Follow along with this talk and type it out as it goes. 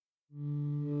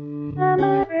You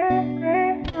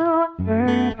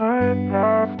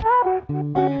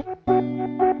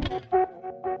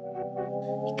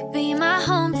could be my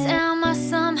hometown, my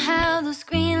somehow, those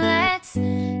green lights.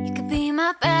 You could be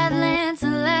my Badlands,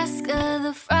 Alaska,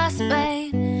 the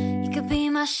frostbite. You could be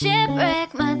my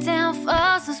shipwreck, my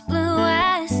downfalls, those blue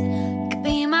eyes. You could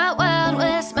be my Wild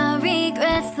West, my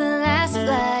regrets, the last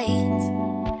flight.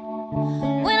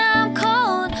 When I'm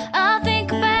cold, I'll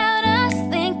think about us.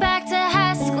 Think back to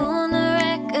high school and the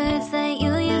records that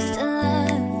you used to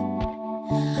love.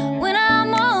 When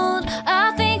I'm old,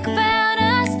 I'll think about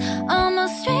us.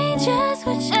 Almost strangers,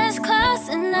 we're just close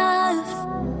enough.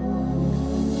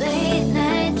 Late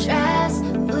night drives,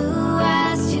 blue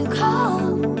eyes, too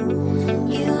cold.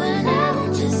 You and I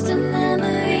were just a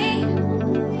memory.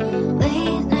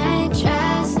 Late night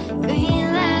drives,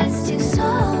 green lights, two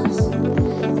souls.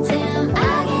 Damn,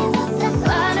 I gave up that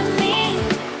part of me.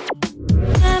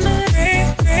 Memory,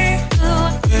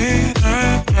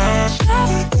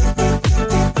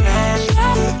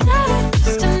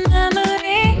 just a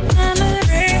memory,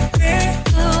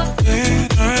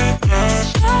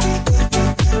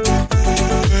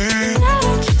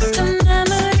 just a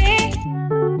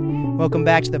memory. Welcome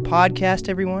back to the podcast,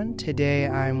 everyone. Today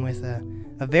I'm with a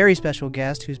very special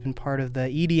guest who's been part of the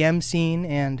EDM scene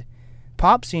and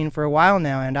pop scene for a while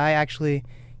now, and I actually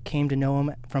came to know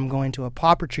him from going to a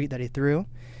pop retreat that he threw.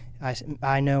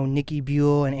 I know Nikki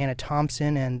Buell and Anna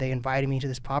Thompson, and they invited me to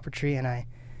this pop retreat, and I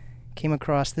came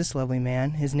across this lovely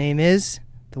man. His name is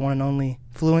the one and only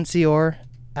Fluency, or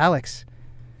Alex.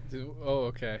 Oh,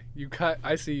 okay.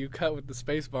 I see you cut with the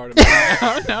space bar to me.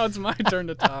 Now it's my turn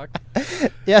to talk.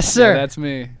 Yes, sir. Yeah, that's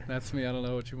me. I don't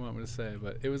know what you want me to say,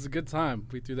 but it was a good time.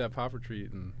 We threw that pop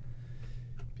retreat, and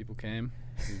people came.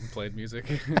 We played music.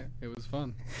 It was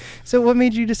fun. So what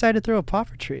made you decide to throw a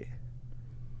pop retreat?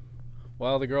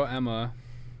 Well, the girl Emma,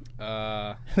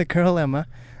 The girl Emma.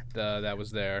 that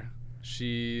was there,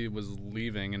 she was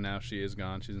leaving, and now she is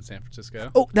gone. She's in San Francisco.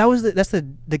 Oh, that's the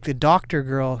doctor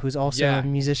girl who's also Yeah. a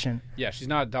musician. Yeah, she's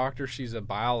not a doctor. She's a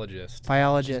biologist.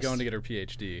 Biologist. She's going to get her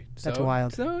PhD. That's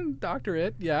wild. So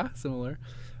doctorate, yeah, similar.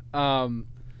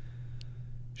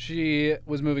 She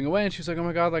was moving away, and she was like, "Oh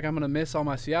my God, like I'm gonna miss all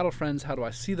my Seattle friends. How do I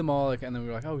see them all?" Like, and then we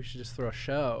were like, "Oh, we should just throw a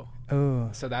show." Oh.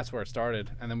 So that's where it started,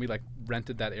 and then we like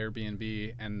rented that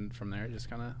Airbnb, and from there it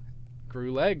just kind of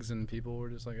grew legs, and people were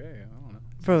just like, "Hey, I don't know."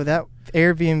 Bro, that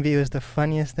Airbnb was the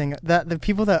funniest thing. The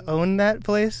people that owned that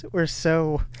place were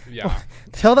so... Yeah.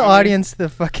 Tell the I mean, audience the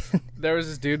fucking... There was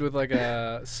this dude with like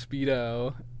a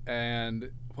Speedo,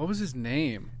 and what was his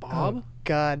name? Bob? Oh,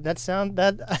 God,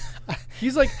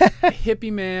 He's like a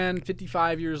hippie man,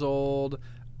 55 years old,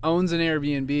 owns an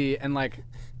Airbnb, and like,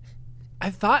 I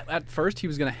thought at first he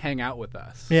was going to hang out with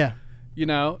us. Yeah. You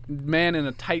know, man in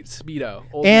a tight Speedo.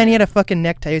 Old And man. he had a fucking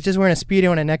necktie. He was just wearing a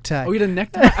Speedo and a necktie. Oh, he had a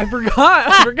necktie? I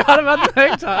forgot about the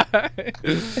necktie.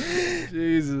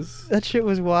 Jesus. That shit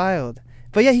was wild.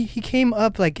 But yeah, he came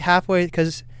up like halfway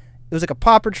because it was like a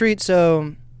pop retreat,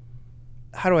 so...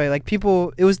 How do I, like,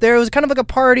 people... It was kind of like a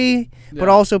party, but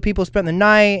also people spent the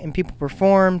night and people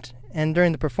performed. And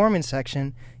during the performance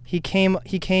section, he came up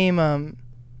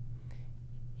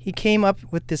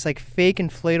with this like fake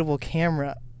inflatable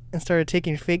camera and started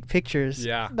taking fake pictures.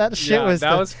 Yeah. That shit was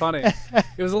funny.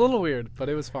 It was a little weird, but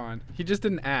it was fine. He just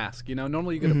didn't ask, you know?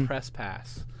 Normally you get a press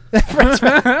pass.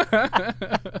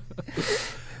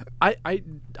 I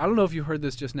don't know if you heard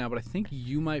this just now, but I think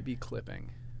you might be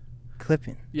clipping.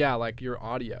 Clipping? Yeah, like your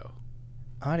audio.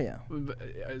 Audio?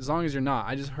 As long as you're not.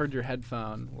 I just heard your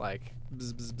headphone, like,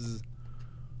 bzz, bzz, bzz.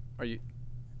 Are you...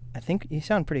 I think you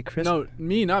sound pretty crisp. No,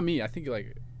 not me. I think,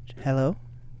 like... Hello?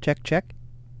 Check.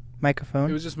 Microphone.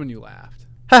 It was just when you laughed.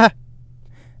 Ha!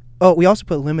 Oh, we also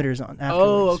put limiters on afterwards.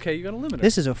 Oh, okay. You got a limiter.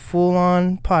 This is a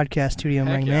full-on podcast studio,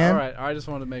 Heck my yeah, man. all right. I just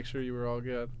wanted to make sure you were all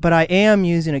good. But I am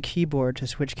using a keyboard to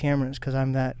switch cameras because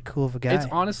I'm that cool of a guy. It's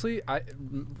honestly,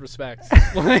 respect.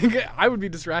 Like, I would be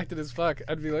distracted as fuck.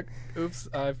 I'd be like, oops,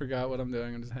 I forgot what I'm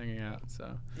doing. I'm just hanging out.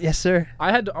 So Yes, sir.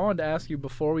 I wanted to ask you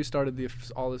before we started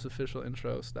all this official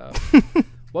intro stuff,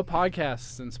 what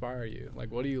podcasts inspire you?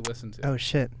 Like, what do you listen to? Oh,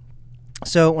 shit.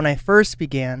 So when I first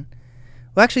began...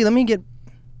 Well, actually, it's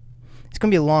going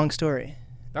to be a long story.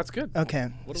 That's good. Okay.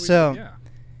 What do we so do? Yeah.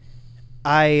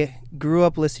 I grew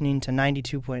up listening to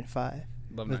 92.5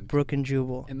 Love with 90. Brooke and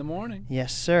Jubal. In the morning.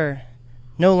 Yes, sir.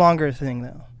 No longer a thing,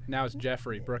 though. Now it's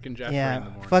Brooke and Jeffrey Yeah, in the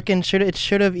morning. fucking it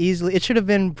should have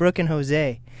been Brooke and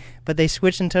Jose, but they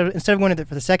switched instead of going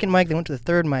for the second mic, they went to the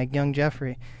third mic, Young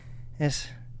Jeffrey. Yes.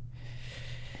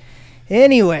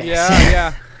 Anyways.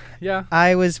 Yeah.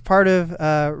 I was part of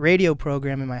a radio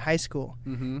program in my high school,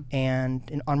 Mm-hmm.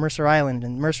 and on Mercer Island,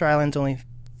 and Mercer Island's only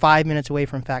 5 minutes away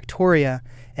from Factoria,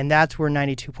 and that's where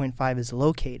 92.5 is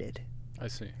located. I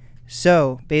see.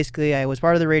 So basically, I was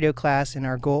part of the radio class, and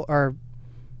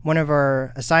one of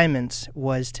our assignments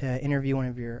was to interview one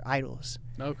of your idols.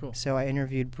 Oh, cool. So I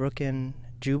interviewed Brooke and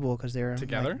Jubal because they were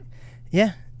Together?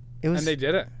 Yeah, it was. And they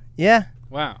did it? Yeah.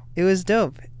 Wow. It was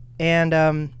dope.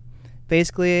 And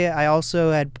basically, I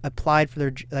also had applied for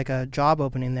their a job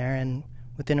opening there, and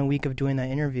within a week of doing that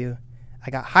interview, I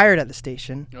got hired at the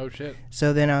station. Oh, shit.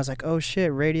 So then I was like, oh,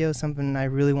 shit, radio is something I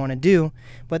really want to do.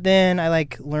 But then I,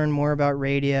 learned more about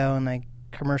radio and,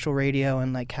 commercial radio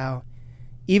and, how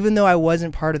even though I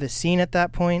wasn't part of the scene at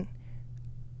that point,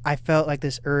 I felt,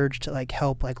 this urge to,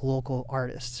 help, local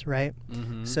artists, right?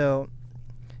 Mm-hmm. So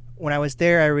when I was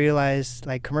there, I realized,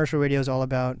 commercial radio is all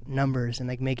about numbers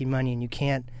and, making money, and you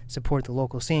can't support the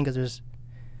local scene because there's,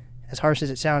 as harsh as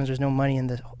it sounds, there's no money in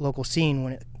the local scene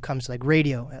when it comes to,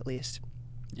 radio, at least.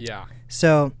 Yeah.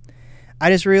 So I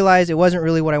just realized it wasn't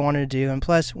really what I wanted to do. And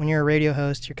plus, when you're a radio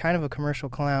host, you're kind of a commercial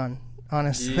clown,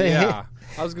 honestly. Yeah.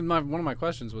 One of my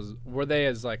questions was, were they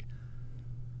as,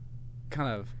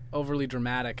 kind of overly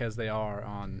dramatic as they are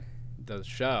on the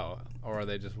show? Or are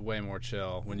they just way more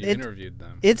chill when you interviewed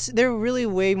them? They're really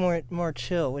way more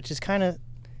chill, which is kind of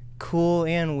cool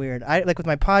and weird. I with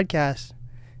my podcast,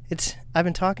 I've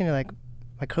been talking to,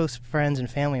 my close friends and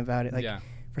family about it.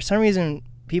 For some reason,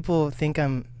 people think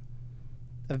I'm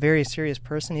a very serious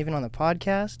person, even on the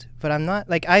podcast, but I'm not.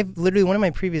 I've literally, one of my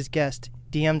previous guests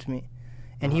DM'd me,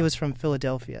 and he was from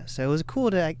Philadelphia, so it was cool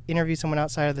to interview someone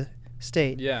outside of the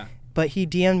state. Yeah. But he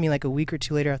DM'd me a week or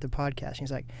two later after the podcast.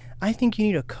 He's like, I think you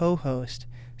need a co-host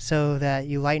so that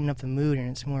you lighten up the mood and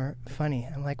it's more funny.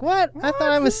 I'm like, what? I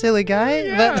thought I'm a silly guy.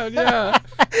 Yeah.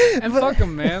 And fuck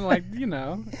them, man.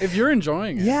 If you're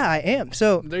enjoying it. Yeah, I am.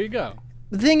 So there you go.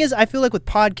 The thing is, I feel like with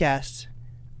podcasts,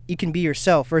 you can be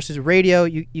yourself versus radio.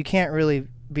 You can't really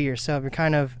be yourself. You're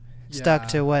kind of stuck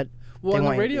to what. Well, on the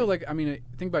want radio,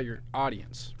 think about your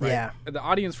audience, right? Yeah. The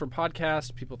audience for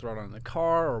podcasts, people throw it on in the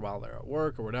car or while they're at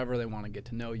work or whatever. They want to get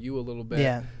to know you a little bit.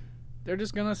 Yeah. They're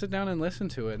just going to sit down and listen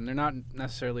to it, and they're not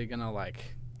necessarily going to,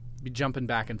 be jumping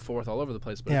back and forth all over the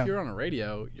place. But if you're on a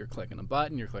radio, you're clicking a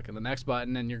button, you're clicking the next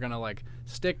button, and you're going to,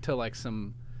 stick to,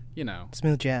 some,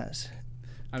 smooth jazz.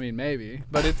 I mean, maybe.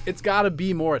 But it's got to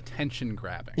be more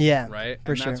attention-grabbing. Yeah, right?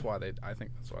 For and sure. I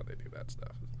think that's why they do that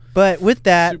stuff. But with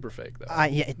that, super fake though.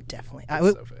 Yeah, definitely.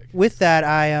 So fake. With that,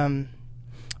 I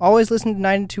always listened to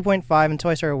 92.5 until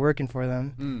I started working for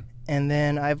them, and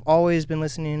then I've always been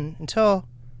listening until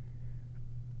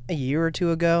a year or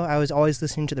two ago. I was always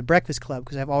listening to the Breakfast Club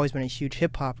because I've always been a huge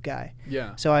hip hop guy.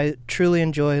 Yeah. So I truly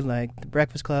enjoyed the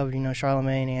Breakfast Club.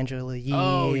 Charlamagne, Angela Yee.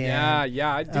 Oh yeah.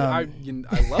 I do.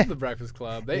 I love the Breakfast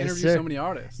Club. They interview so many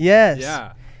artists. Yes.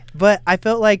 Yeah. But I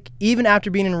felt like even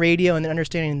after being in radio and then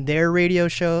understanding their radio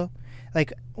show,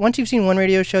 once you've seen one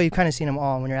radio show, you've kind of seen them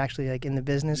all when you're actually in the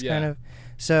business kind of.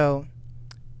 So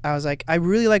I was like, I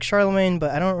really like Charlamagne,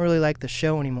 but I don't really like the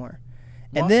show anymore.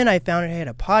 What? And then I found out he had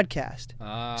a podcast.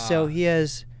 So he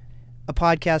has a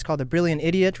podcast called The Brilliant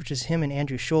Idiot, which is him and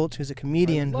Andrew Schultz, who's a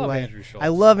comedian. Andrew Schultz. I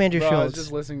love Andrew Schultz. I was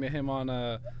just listening to him on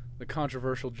the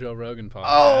controversial Joe Rogan podcast.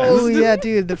 Oh yeah,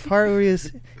 dude, the part where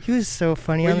he was so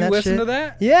funny on that shit. You listen to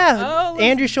that? Yeah.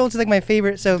 Andrew Schultz is my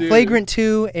favorite. So dude. Flagrant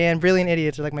 2 and Brilliant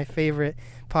Idiots are my favorite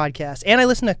podcasts. And I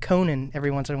listen to Conan every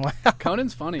once in a while.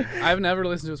 Conan's funny. I've never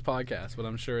listened to his podcast, but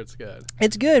I'm sure it's good.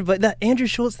 It's good, but the Andrew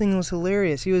Schultz thing was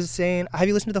hilarious. He was saying, have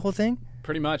you listened to the whole thing?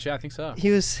 Pretty much, yeah, I think so.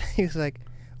 He was like,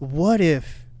 what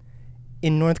if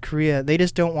in North Korea they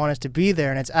just don't want us to be there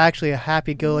and it's actually a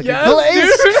happy-go-lucky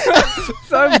place?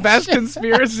 Some best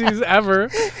conspiracies ever.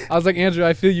 I was like, Andrew,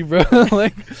 I feel you, bro.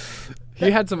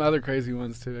 He had some other crazy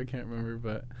ones too. I can't remember,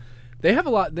 but they have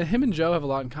a lot. Him and Joe have a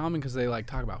lot in common because they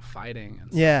talk about fighting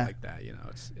and stuff like that.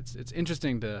 It's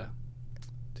interesting to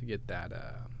get that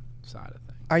side of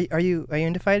things. Are you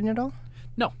into fighting at all?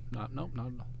 No, not at all.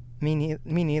 Me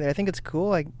neither. I think it's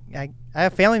cool. I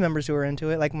have family members who are into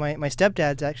it. My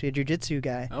stepdad's actually a jiu-jitsu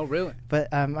guy. Oh, really?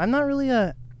 But I'm not really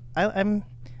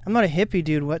I'm not a hippie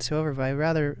dude whatsoever, but I'd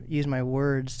rather use my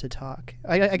words to talk.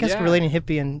 I guess relating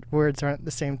hippie and words aren't the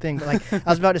same thing. But I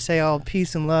was about to say all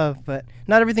peace and love, but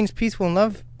not everything's peaceful and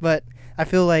love. But I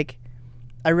feel like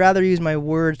I'd rather use my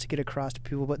words to get across to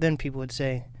people. But then people would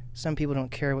say some people don't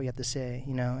care what you have to say,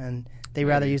 and they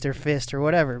rather use their fist or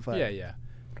whatever. But yeah.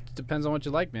 Depends on what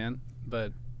you like, man.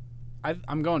 But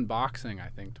I'm going boxing, I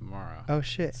think, tomorrow. Oh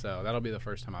shit! So that'll be the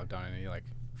first time I've done any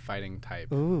fighting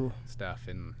type stuff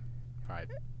in probably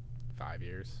 5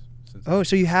 years.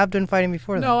 So you have done fighting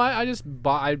before? No, I just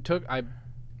bought.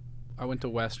 I went to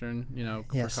Western,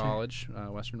 for college,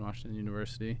 Western Washington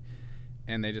University,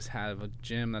 and they just have a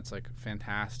gym that's like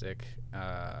fantastic.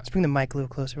 Let's bring the mic a little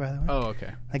closer, by the way. Oh,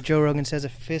 okay. Like Joe Rogan says, a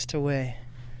fist away.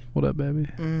 What up, baby?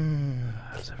 Mm.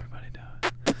 How's everybody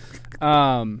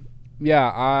doing?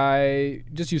 Yeah, I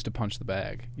just used to punch the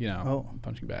bag,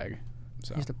 punching bag.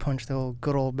 So Used to punch the old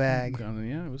good old bag.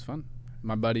 Yeah, it was fun.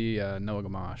 My buddy Noah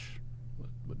Gamache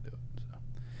would do it. So.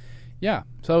 Yeah,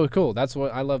 so cool. That's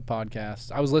what I love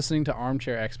podcasts. I was listening to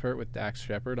Armchair Expert with Dax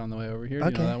Shepard on the way over here. Do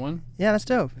you know that one? Yeah, that's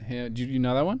dope. Yeah, do you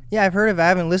know that one? Yeah, I've heard of it. I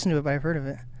haven't listened to it, but I've heard of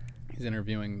it. He's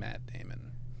interviewing Matt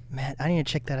Damon. Matt, I need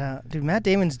to check that out. Dude, Matt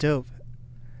Damon's dope.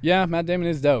 Yeah, Matt Damon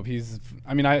is dope.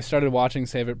 I started watching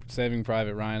Saving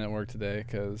Private Ryan at work today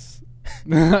because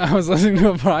I was listening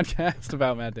to a podcast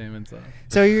about Matt Damon.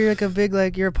 So you're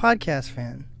like you're a podcast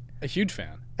fan. A huge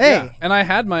fan. Hey. Yeah. And I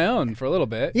had my own for a little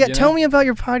bit. Yeah, tell me about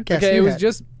your podcast. Okay, it was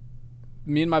just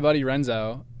me and my buddy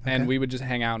Renzo, and Okay. we would just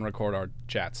hang out and record our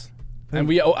chats. Boom. And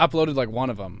we uploaded like one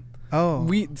of them. Oh.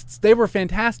 They were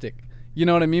fantastic. You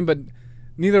know what I mean? But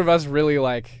neither of us really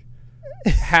like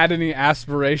had any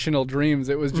aspirational dreams.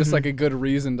 It was just like a good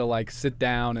reason to like sit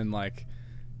down and like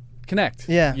connect.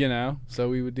 Yeah. So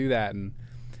we would do that, and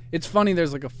it's funny.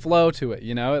 There's like a flow to it.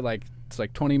 It's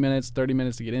like 20 minutes, 30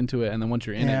 minutes to get into it, and then once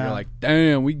you're in it, you're like,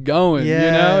 damn, we going.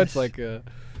 Yes. It's like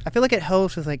I feel like it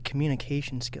helps with like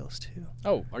communication skills too.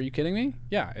 Oh, are you kidding me?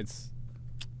 Yeah, it's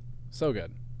so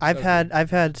good. I've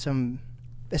had some,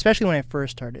 especially when I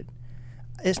first started.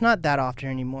 It's not that often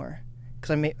anymore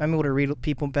because I'm able to read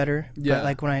people better. Yeah. But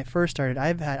like when I first started,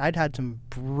 I'd had some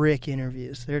brick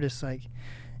interviews. They're just like,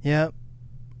 yep,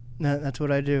 that's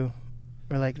what I do.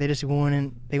 Or like they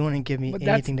wouldn't give me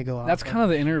anything to go off. That's kind of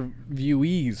the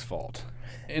interviewee's fault,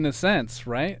 in a sense,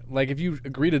 right? Like if you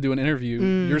agree to do an interview,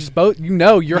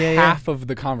 you're half of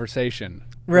the conversation,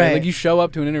 right? Like you show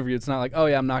up to an interview, it's not like, oh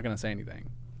yeah, I'm not going to say anything.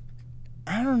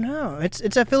 I don't know.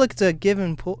 It's I feel like it's a give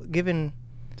and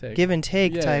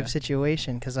take type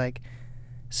situation because like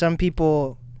some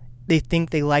people they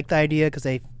think they like the idea because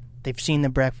they've seen The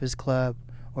Breakfast Club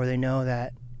or they know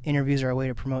that interviews are a way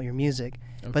to promote your music.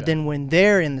 Okay. But then when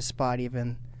they're in the spot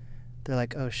even, they're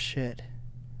like, oh, shit,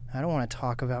 I don't want to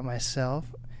talk about myself.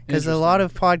 Because a lot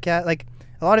of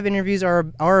interviews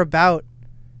are about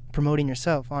promoting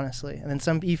yourself, honestly. And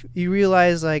then you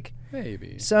realize, like,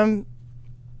 maybe some,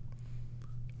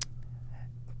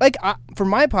 like, for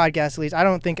my podcast, at least, I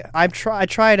don't think, I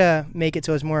try to make it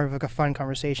so it's more of like a fun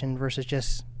conversation versus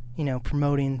just,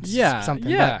 promoting something.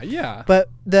 Yeah. But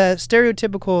the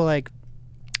stereotypical, like,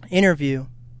 interview,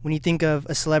 when you think of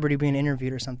a celebrity being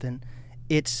interviewed or something,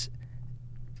 it's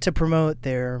to promote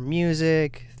their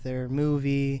music, their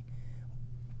movie,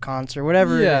 concert,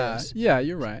 whatever it is. Yeah,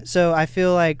 you're right. So I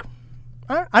feel like,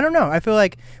 I don't know. I feel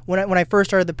like when I first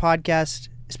started the podcast,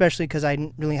 especially because I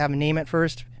didn't really have a name at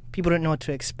first, people didn't know what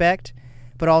to expect,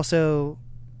 but also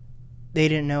they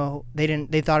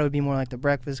thought it would be more like The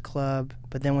Breakfast Club,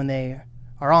 but then when they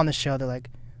are on the show, they're like,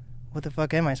 what the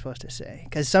fuck am I supposed to say?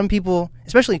 Because some people,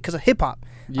 especially because of hip-hop,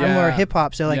 I'm more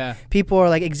hip-hop, so like people are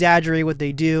like exaggerate what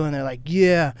they do, and they're like,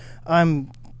 yeah,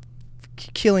 I'm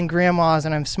killing grandmas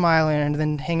and I'm smiling and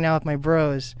then hanging out with my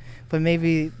bros, but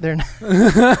maybe they're not.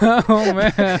 Oh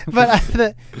man!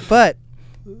 but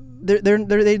they're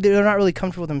not really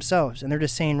comfortable with themselves, and they're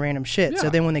just saying random shit. So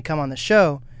then when they come on the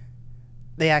show,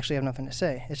 they actually have nothing to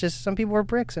say. It's just some people are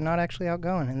bricks and not actually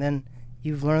outgoing, and then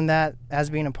you've learned that as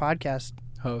being a podcast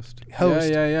host.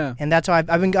 Yeah. And that's how I've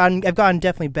gotten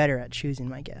definitely better at choosing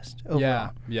my guest overall.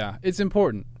 Yeah. It's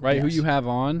important, right? Yes. Who you have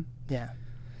on. Yeah.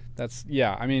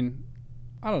 I mean,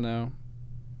 I don't know.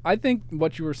 I think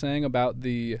what you were saying about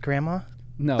the grandma.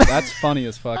 No, that's funny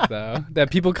as fuck though.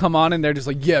 That people come on and they're just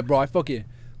like, yeah, bro,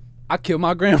 I killed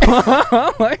my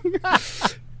grandma. Like,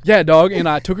 yeah, dog, and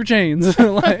I took her chains.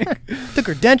 Like, took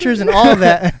her dentures and all of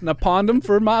that. And I pawned them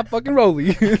for my fucking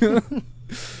rollie.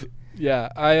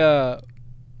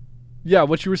 Yeah,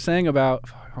 what you were saying about...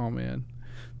 Oh, man.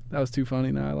 That was too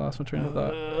funny. Now I lost my train of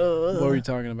thought. What were you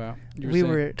talking about? We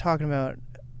were talking about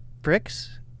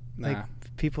bricks. Nah. Like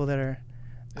people that are...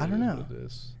 I don't know. It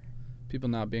is. People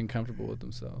not being comfortable with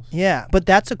themselves. Yeah, but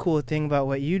that's a cool thing about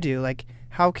what you do. Like,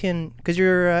 how can... Because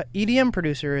you're an EDM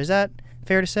producer. Is that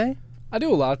fair to say? I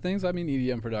do a lot of things. I mean,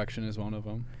 EDM production is one of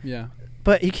them. Yeah.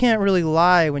 But you can't really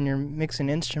lie when you're mixing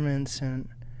instruments and...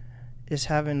 Just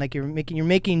having like you're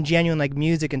making genuine like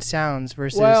music and sounds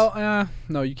versus. Well,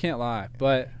 no, you can't lie.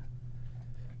 But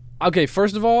okay,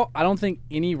 first of all, I don't think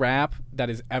any rap that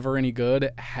is ever any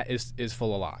good is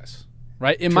full of lies,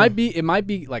 right? It might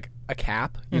be like a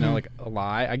cap, you know, like a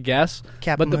lie, I guess.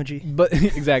 Cap but emoji. But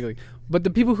exactly. But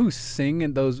the people who sing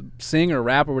or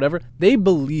rap or whatever, they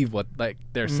believe what like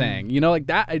they're saying. You know, like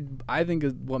that. I think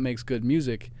is what makes good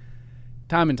music.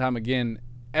 time and time again,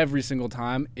 every single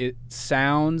time, it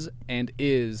sounds and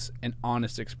is an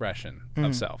honest expression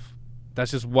of self.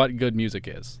 That's just what good music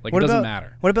is. Like, it doesn't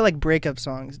matter. What about like breakup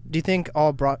songs? Do you think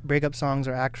all breakup songs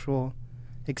are actual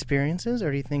experiences,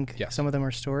 or do you think some of them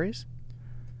are stories?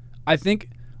 I think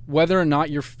whether or not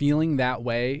you're feeling that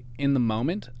way in the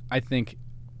moment, I think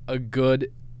a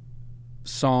good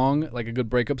song, like a good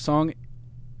breakup song,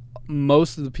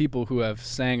 most of the people who have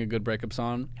sang a good breakup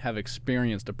song have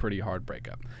experienced a pretty hard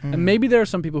breakup. And maybe there are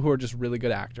some people who are just really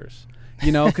good actors,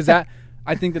 you know, because I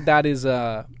think that is,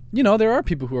 you know, there are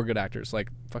people who are good actors, like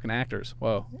fucking actors.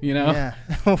 Whoa, you know? Yeah.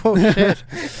 Oh, shit.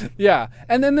 Yeah.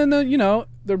 And then, you know,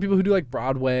 there are people who do like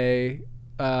Broadway,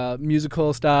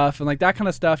 musical stuff and like that kind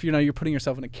of stuff. You know, you're putting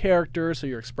yourself in a character, so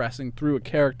you're expressing through a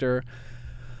character.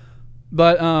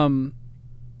 But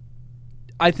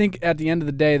I think at the end of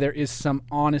the day, there is some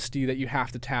honesty that you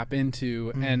have to tap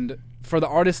into. And for the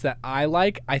artists that I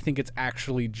like, I think it's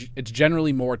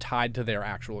generally more tied to their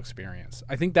actual experience.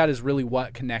 I think that is really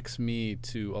what connects me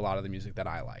to a lot of the music that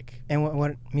I like. And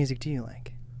what music do you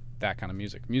like? That kind of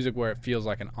music where it feels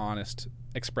like an honest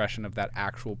expression of that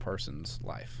actual person's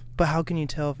life. But how can you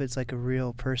tell if it's like a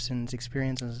real person's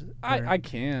experiences? I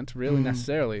can't really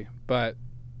necessarily, but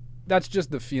that's just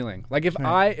the feeling. Like if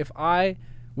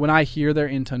when I hear their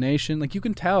intonation, like you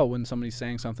can tell when somebody's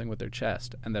saying something with their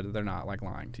chest and that they're not like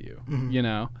lying to you. You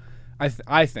know,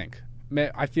 I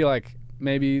feel like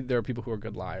maybe there are people who are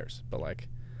good liars, but like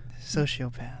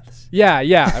sociopaths.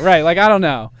 Yeah, right. Like I don't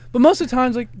know, but most of the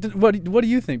times, like what do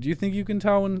you think? Do you think you can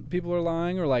tell when people are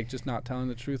lying or like just not telling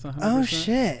the truth 100%? Oh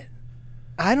shit,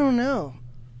 I don't know.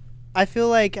 I feel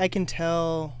like I can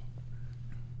tell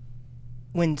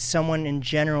when someone in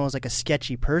general is like a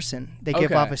sketchy person. They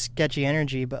give off a sketchy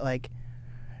energy, but like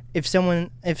if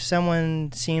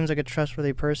someone seems like a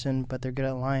trustworthy person but they're good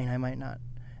at lying, I might not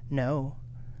know.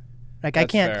 Like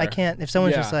That's I can't if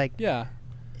someone's just like it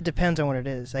depends on what it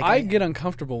is. Like I get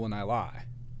uncomfortable when I lie,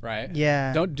 right?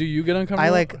 Yeah. Do you get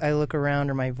uncomfortable? I look around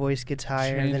or my voice gets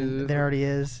higher than it already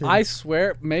is. I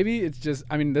swear, maybe it's just,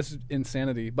 I mean, this is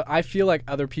insanity, but I feel like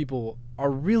other people are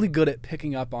really good at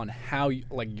picking up on how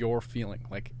you're feeling,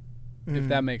 like if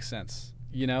that makes sense.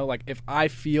 You know, like if I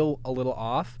feel a little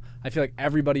off, I feel like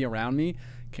everybody around me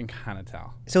can kind of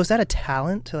tell. So is that a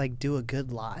talent to like do a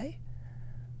good lie?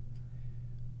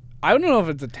 I don't know if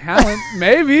it's a talent.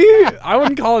 Maybe. I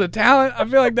wouldn't call it a talent. I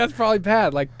feel like that's probably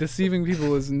bad. Like deceiving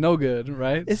people is no good,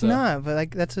 right? It's not, but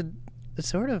like it's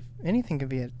sort of anything can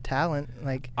be a talent.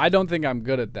 Like I don't think I'm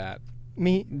good at that.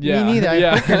 Me neither.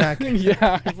 I hope you're not good.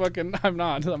 Yeah, I'm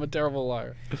not. I'm a terrible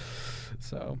liar.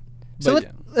 So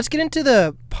let's get into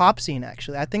the pop scene.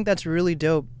 Actually, I think that's really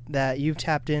dope that you've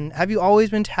tapped in. Have you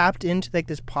always been tapped into like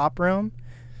this pop realm?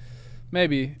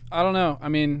 Maybe. I don't know. I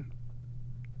mean,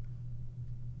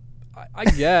 I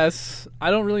guess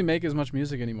I don't really make as much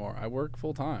music anymore. I work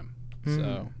full time,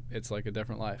 so it's like a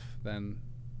different life than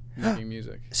making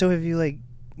music. So have you like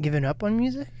given up on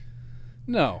music?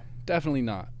 No, definitely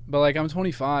not. But like I'm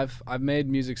 25. I've made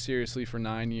music seriously for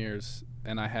 9 years,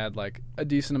 and I had like a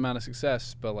decent amount of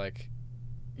success. But like,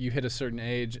 you hit a certain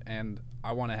age, and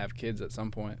I want to have kids at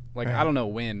some point. Like I don't know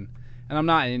when, and I'm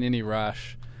not in any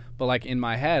rush. But like in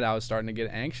my head, I was starting to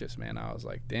get anxious, man. I was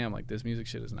like, damn, like this music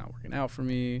shit is not working out for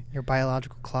me. Your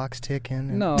biological clock's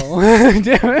ticking. No.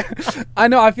 Damn it. I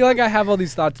know. I feel like I have all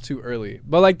these thoughts too early.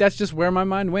 But like that's just where my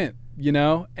mind went, you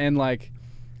know? And like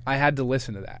I had to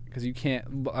listen to that because you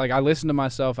can't, like I listen to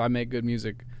myself. I make good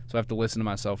music. So I have to listen to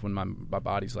myself when my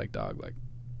body's like, dog, like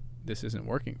this isn't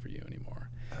working for you anymore.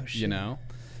 Oh, shit. You know?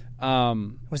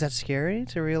 Was that scary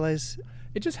to realize?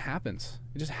 It just happens.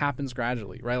 It just happens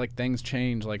gradually, right? Like things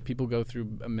change. Like people go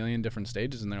through a million different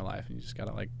stages in their life, and you just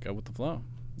gotta like go with the flow,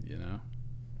 you know.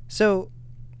 So,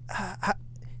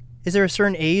 is there a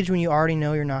certain age when you already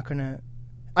know you're not gonna?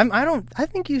 I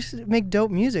think you make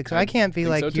dope music, so I can't be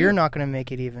like you're not gonna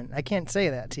make it. Even I can't say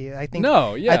that to you. I think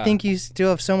I think you still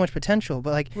have so much potential.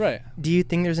 But like, do you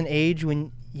think there's an age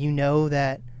when you know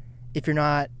that if you're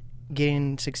not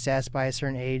getting success by a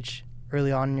certain age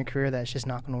early on in your career, that's just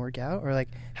not going to work out? Or like,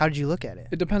 how did you look at it?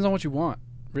 It depends on what you want,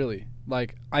 really.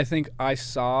 Like, I think I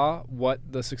saw what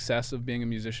the success of being a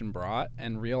musician brought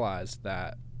and realized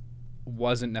that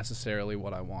wasn't necessarily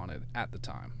what I wanted at the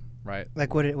time, right?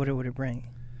 Like, what would it bring?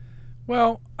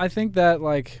 Well, I think that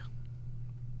like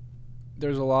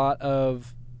there's a lot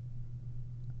of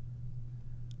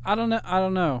I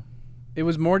don't know. It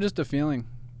was more just a feeling.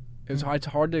 It's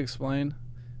hard to explain.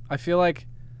 I feel like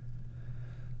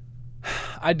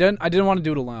I didn't want to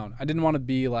do it alone. I didn't want to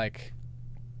be like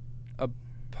a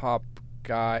pop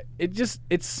guy.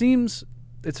 It seems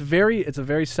it's a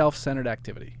very self-centered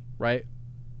activity, right?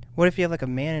 What if you have like a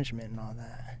management and all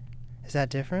that? Is that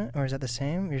different, or is that the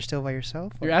same? You're still by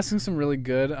yourself? You're asking some really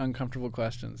good, uncomfortable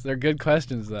questions. They're good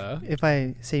questions, though. If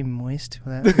I say moist,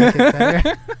 will that make it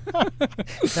better?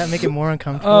 Does that make it more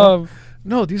uncomfortable?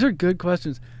 No, these are good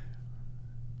questions.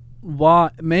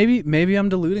 Why? Maybe I'm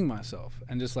deluding myself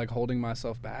and just like holding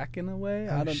myself back in a way.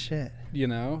 Oh, shit. You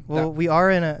know. Well, we are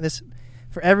in this.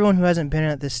 For everyone who hasn't been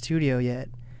at this studio yet,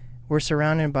 we're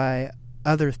surrounded by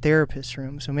other therapist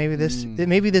rooms. So maybe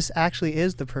this actually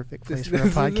is the perfect place for a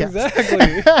podcast.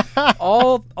 Exactly.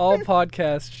 all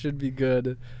podcasts should be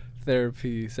good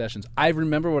therapy sessions. I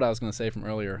remember what I was going to say from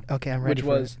earlier. Okay, I'm ready. Which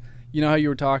was, you know how you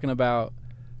were talking about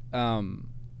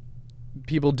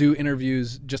people do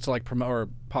interviews just to like promote, or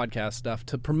podcast stuff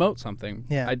to promote something.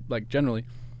 Yeah. I like generally.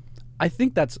 I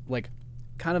think that's like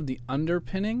kind of the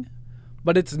underpinning,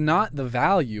 but it's not the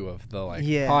value of the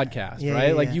podcast,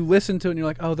 right? Like you listen to it and you're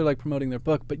like, oh, they're like promoting their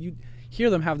book, but you hear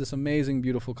them have this amazing,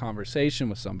 beautiful conversation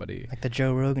with somebody. Like the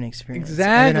Joe Rogan experience.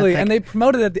 Exactly. And they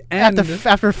promote it at the end.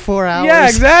 After 4 hours. Yeah,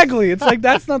 exactly. It's like,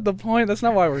 that's not the point. That's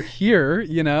not why we're here,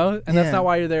 you know? And that's not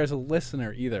why you're there as a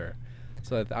listener either.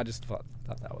 So I just thought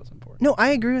that was important. No,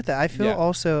 I agree with that. I feel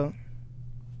also,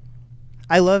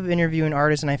 I love interviewing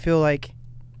artists, and I feel like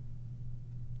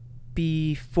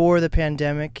before the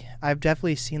pandemic, I've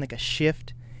definitely seen like a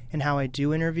shift in how I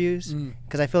do interviews,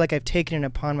 because I feel like I've taken it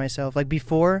upon myself. Like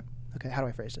before, okay, how do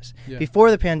I phrase this? Yeah. Before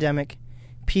the pandemic,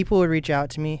 people would reach out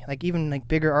to me, like even like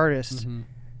bigger artists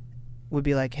would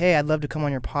be like, hey, I'd love to come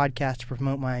on your podcast to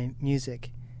promote my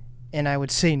music. And I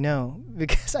would say no,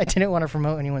 because I didn't want to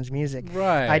promote anyone's music.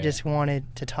 Right. I just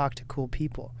wanted to talk to cool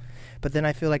people. But then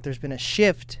I feel like there's been a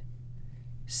shift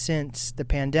since the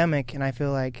pandemic, and I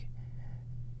feel like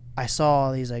I saw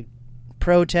all these like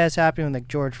protests happening with like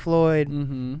George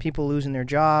Floyd, people losing their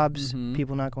jobs,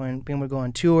 people not being able to go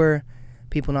on tour,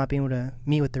 people not being able to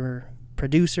meet with their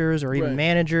producers or even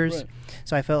managers. Right.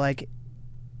 So I felt like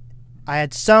I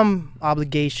had some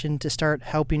obligation to start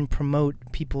helping promote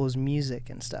people's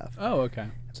music and stuff. Oh, okay.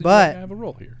 So but I have a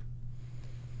role here.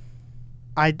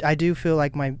 I do feel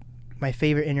like my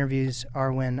favorite interviews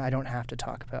are when I don't have to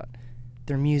talk about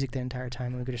their music the entire time,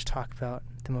 and we could just talk about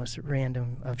the most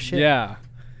random of shit. Yeah.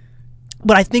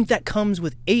 But I think that comes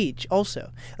with age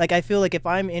also. Like I feel like if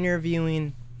I'm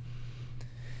interviewing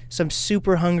some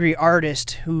super hungry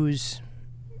artist who's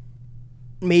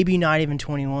maybe not even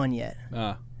 21 yet,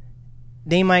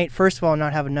 they might, first of all,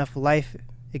 not have enough life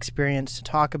experience to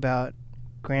talk about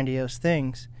grandiose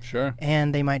things. Sure.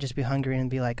 And they might just be hungry and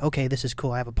be like, okay, this is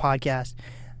cool. I have a podcast.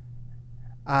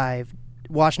 I've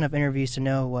watched enough interviews to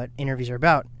know what interviews are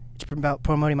about. It's about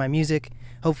promoting my music.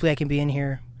 Hopefully I can be in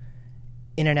here,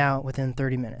 in and out within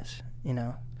 30 minutes, you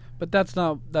know. But that's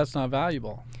not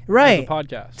valuable. Right. As a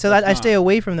podcast. So I stay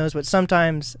away from those, but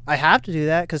sometimes I have to do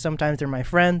that because sometimes they're my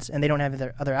friends and they don't have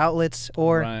other outlets,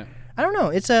 or I don't know.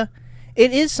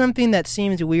 It is something that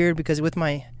seems weird because with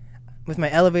my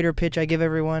elevator pitch I give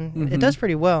everyone, it does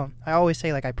pretty well. I always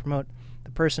say like I promote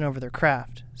the person over their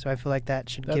craft, so I feel like that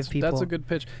should give people. That's a good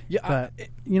pitch. Yeah,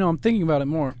 I'm thinking about it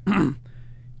more.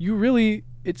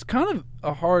 It's kind of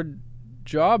a hard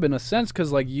job in a sense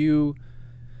because like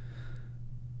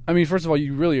first of all,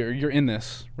 you're in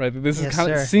this, right? This is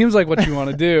kind of seems like what you want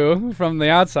to do from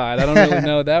the outside. I don't really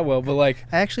know that well, but like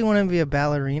I actually want to be a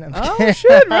ballerina. Oh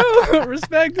shit, bro!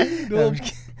 Respect.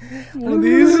 One of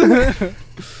these.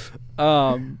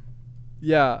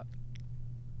 Yeah,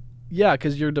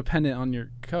 because you're dependent on your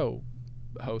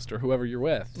co-host or whoever you're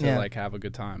with to like have a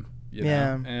good time. You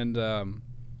know? And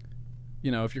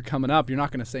if you're coming up, you're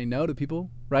not going to say no to people,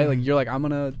 right? Like you're like,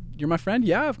 you're my friend.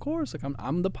 Yeah, of course. Like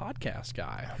I'm the podcast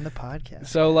guy. I'm the podcast.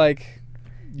 So like,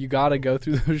 you got to go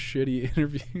through those shitty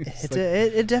interviews.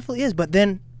 It definitely is. But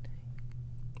then,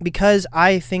 because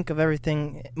I think of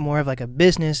everything more of like a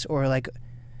business or like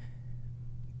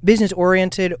business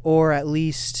oriented, or at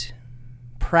least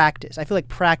practice. I feel like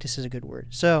practice is a good word.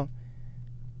 So,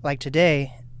 like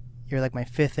today, you're like my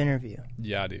 5th interview.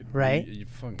 Yeah, dude. Right?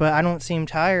 But I don't seem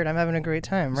tired. I'm having a great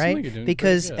time, right? Like you're doing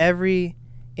because every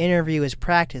interview is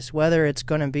practice. Whether it's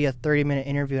going to be a 30-minute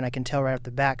interview and I can tell right off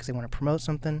the bat because they want to promote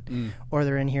something, or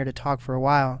they're in here to talk for a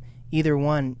while, either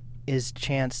one is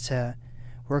chance to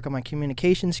work on my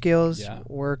communication skills,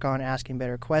 work on asking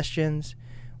better questions,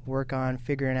 work on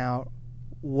figuring out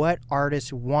what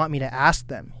artists want me to ask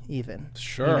them even.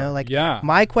 Sure.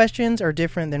 My questions are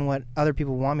different than what other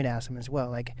people want me to ask them as well.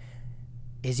 Like,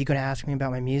 is he going to ask me about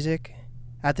my music?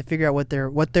 I have to figure out what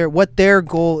their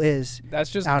goal is. That's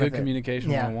just good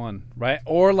communication 101, right?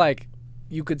 Or like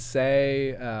you could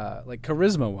say like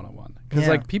charisma 101. Because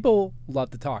like people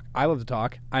love to talk. I love to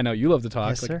talk. I know you love to talk.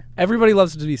 Yes, like, sir. Everybody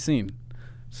loves to be seen,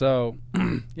 So,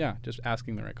 yeah, just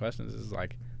asking the right questions is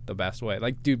like the best way.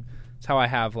 Like, dude, it's how I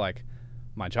have like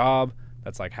my job.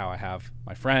 That's like how I have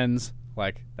my friends.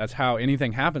 Like, that's how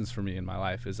anything happens for me in my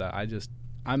life is that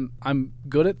I'm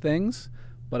good at things,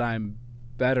 but I'm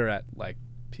better at like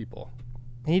people.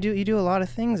 And you do a lot of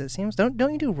things, it seems. Don't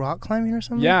you do rock climbing or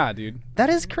something? Yeah, dude. That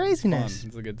is craziness. Fun.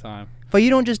 It's a good time. But you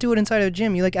don't just do it inside of a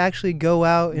gym. You like actually go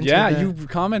out into you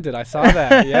commented. I saw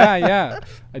that. yeah.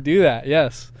 I do that.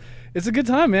 Yes. It's a good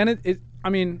time, man. I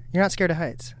mean, you're not scared of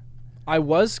heights. I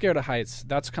was scared of heights.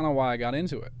 That's kind of why I got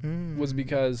into it. Was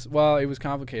because, well, it was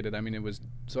complicated. I mean,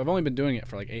 so I've only been doing it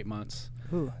for like 8 months.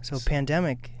 Ooh, so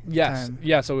pandemic Yes. time.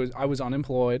 Yeah, so I was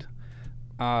unemployed.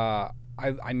 I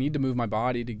need to move my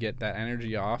body to get that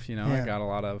energy off, you know. Yeah. I got a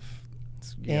lot of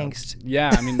angst. Yeah,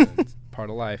 I mean, it's part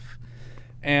of life.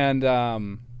 And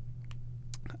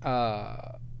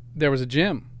there was a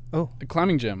gym. Oh. A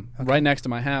climbing gym right next to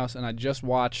my house, and I just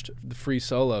watched the Free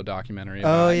Solo documentary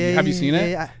about Oh, it. yeah. Have you seen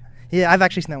it? Yeah, I've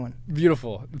actually seen that one.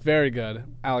 Beautiful. Very good.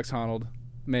 Alex Honnold.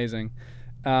 Amazing.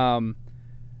 And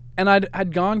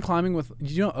I'd gone climbing with,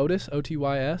 did you know Otis,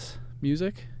 O-T-Y-S,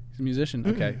 music? He's a musician.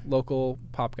 Mm-mm. Okay. Local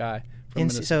pop guy. From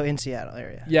So in Seattle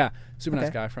area. Yeah. Super nice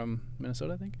Okay. guy from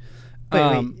Minnesota, I think.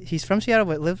 Wait. He's from Seattle,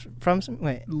 but lives from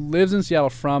Lives in Seattle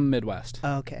from Midwest.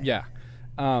 Oh, okay. Yeah.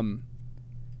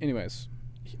 Anyways,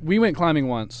 we went climbing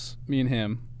once, me and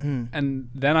him, and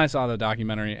then I saw the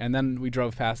documentary, and then we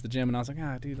drove past the gym, and I was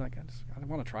like, dude, like I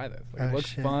want to try this. Like, it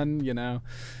looks fun, you know.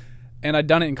 And I'd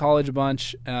done it in college a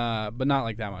bunch, but not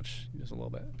like that much, just a little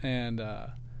bit. And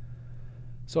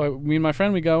so me and my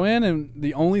friend, we go in, and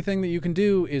the only thing that you can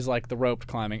do is like the roped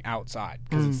climbing outside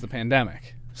because it's the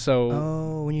pandemic.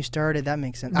 So when you started, that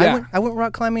makes sense. Yeah. I went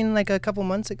rock climbing like a couple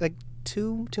months, like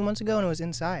two months ago, and it was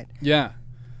inside. yeah,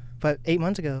 But 8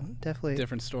 months ago, definitely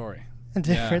different story. a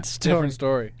different story. Different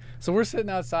story. So we're sitting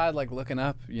outside, like looking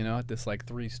up, you know, at this like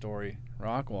 3-story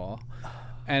rock wall,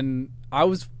 and I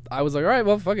was like, all right,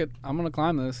 well, fuck it, I'm gonna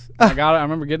climb this. I I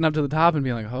remember getting up to the top and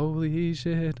being like, holy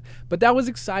shit! But that was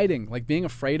exciting, like being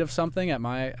afraid of something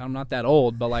I'm not that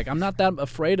old, but like I'm not that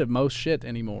afraid of most shit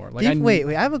anymore. Like, Wait,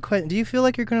 I have a question. Do you feel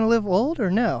like you're gonna live old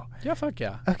or no? Yeah, fuck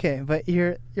yeah. Okay, but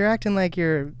you're acting like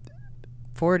you're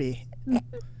 40.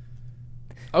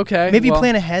 Okay. Maybe well,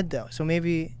 plan ahead though. So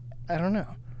maybe I don't know.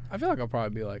 I feel like I'll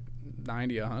probably be like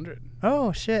 90, 100.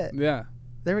 Oh shit! Yeah.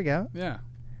 There we go. Yeah.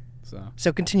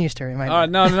 So continue, story.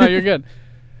 No, you're good.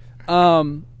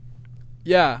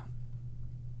 Yeah.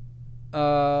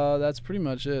 That's pretty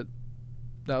much it.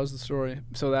 That was the story.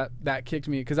 So that kicked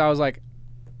me because I was like,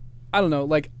 I don't know,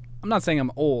 like I'm not saying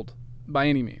I'm old by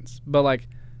any means, but like,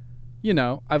 you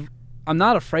know, I'm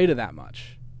not afraid of that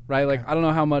much, right? Like I don't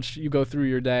know how much you go through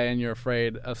your day and you're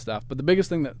afraid of stuff, but the biggest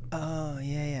thing that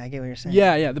I get what you're saying.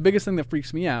 Yeah, the biggest thing that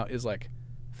freaks me out is like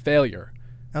failure.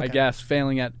 Okay. I guess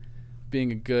failing at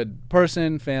being a good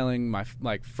person, failing my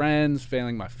like friends,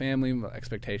 failing my family, my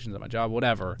expectations at my job,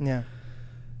 whatever. Yeah.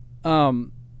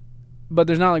 But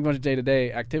there's not like much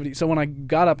day-to-day activity. So when I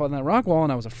got up on that rock wall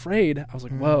and I was afraid, I was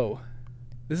like, whoa,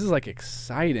 this is like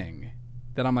exciting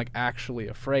that I'm like actually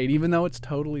afraid, even though it's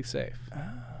totally safe. Oh.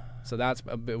 So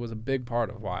it was a big part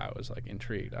of why I was like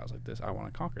intrigued. I was like, I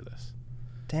want to conquer this.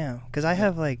 Damn, because I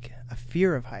have like a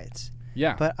fear of heights.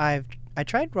 Yeah. But I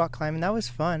tried rock climbing. That was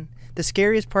fun. The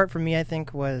scariest part for me, I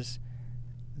think, was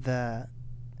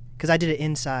because I did it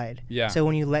inside. Yeah. So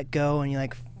when you let go and you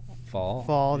like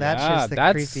fall, that's just the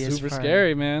that's creepiest super part.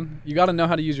 scary, man. You got to know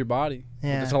how to use your body.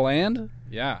 Yeah. To land?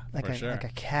 Yeah, like for sure. Like a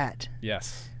cat.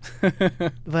 Yes.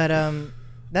 But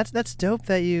that's dope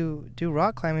that you do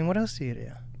rock climbing. What else do you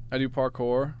do? I do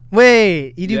parkour.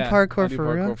 Wait, you do I parkour do for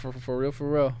parkour real? For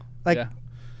real. Like yeah.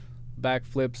 Back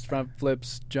flips, front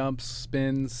flips, jumps,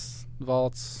 spins,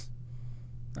 vaults,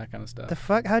 that kind of stuff. The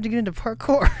fuck? How'd you get into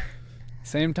parkour?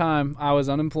 Same time, I was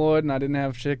unemployed and I didn't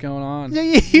have shit going on. Yeah,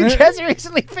 you just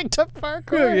recently picked up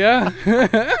parkour. Yeah.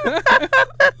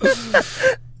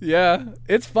 Yeah.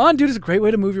 It's fun, dude. It's a great way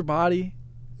to move your body.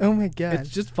 Oh my god. It's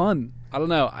just fun. I don't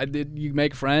know. You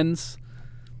make friends.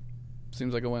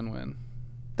 Seems like a win-win.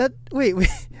 Wait.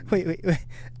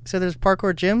 So there's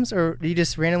parkour gyms, or you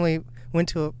just randomly went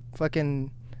to a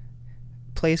fucking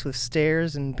place with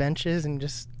stairs and benches and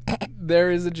just...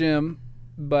 There is a gym,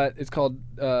 but it's called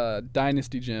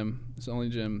Dynasty Gym. It's the only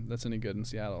gym that's any good in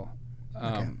Seattle.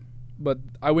 Okay. But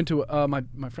I went to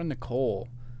my friend Nicole.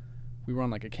 We were on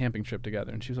like a camping trip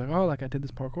together, and she was like, "Oh, like I did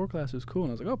this parkour class. It was cool."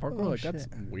 And I was like, "Oh, parkour, like shit. That's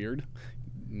weird.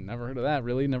 Never heard of that.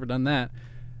 Really, never done that."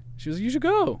 She was like, "You should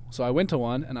go." So I went to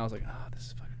one, and I was like, "Oh, this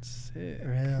is fucking sick."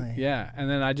 Really? Yeah. And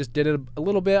then I just did it a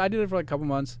little bit. I did it for like a couple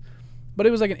months, but it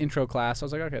was like an intro class. So I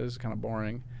was like, "Okay, this is kind of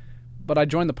boring." But I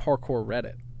joined the parkour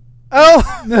Reddit. Oh,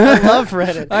 I love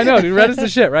Reddit. I know, dude. Reddit's the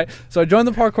shit, right? So I joined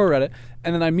the parkour Reddit,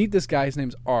 and then I meet this guy. His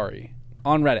name's Ari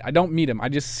on Reddit. I don't meet him. I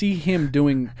just see him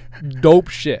doing dope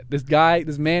shit.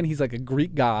 This man, he's like a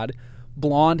Greek god,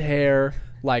 blonde hair,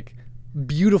 like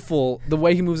beautiful. The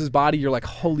way he moves his body, you're like,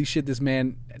 holy shit, this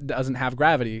man doesn't have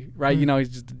gravity, right? You know, he's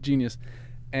just a genius.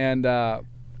 And I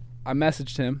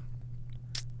messaged him.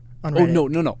 On Oh, Reddit.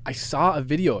 no. I saw a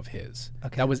video of his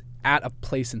Okay. that was at a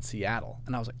place in Seattle.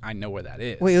 And I was like, I know where that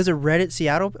is. Wait, it was a Reddit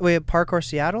Seattle? Wait, Parkour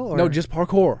Seattle? Or? No, just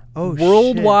parkour. Oh,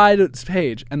 worldwide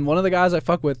page. And one of the guys I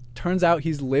fuck with, turns out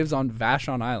he lives on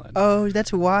Vashon Island. Oh,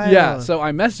 that's wild. Yeah, so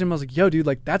I messaged him. I was like, yo, dude,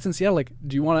 like, that's in Seattle. Like,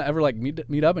 do you want to ever, like,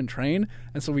 meet up and train?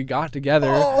 And so we got together,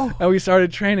 and we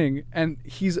started training. And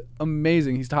he's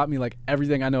amazing. He's taught me, like,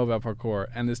 everything I know about parkour.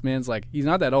 And this man's, like, he's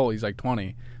not that old. He's, like,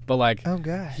 20. But, like, Oh,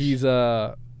 gosh. he's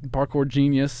a parkour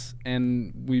genius.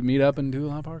 And we meet up and do a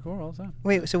lot of parkour all the time.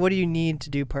 Wait, so what do you need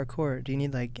to do parkour? Do you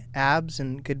need, like, abs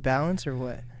and good balance or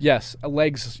what? Yes,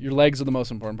 legs. Your legs are the most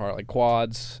important part. Like,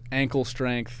 quads, ankle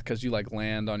strength, because you, like,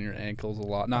 land on your ankles a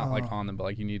lot. Not, like, on them, but,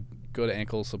 like, you need good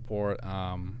ankle support.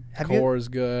 Core is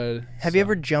good. Have you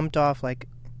ever jumped off, like,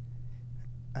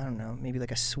 I don't know, maybe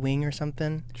like a swing or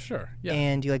something? Sure, yeah.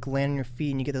 And you, like, land on your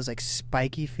feet and you get those, like,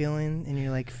 spiky feeling in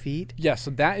your, like, feet? Yeah,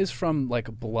 so that is from, like,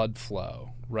 blood flow,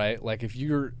 right? Like, if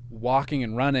you're walking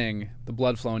and running, the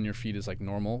blood flow in your feet is, like,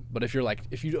 normal. But if you're, like,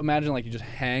 if you imagine, like, you just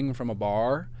hang from a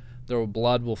bar, the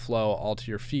blood will flow all to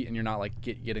your feet, and you're not, like,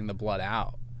 getting the blood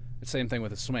out. It's the same thing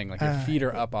with a swing. Like, your feet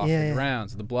are up off the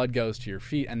ground, so the blood goes to your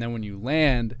feet. And then when you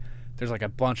land, there's, like, a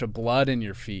bunch of blood in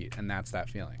your feet, and that's that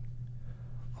feeling.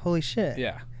 Holy shit.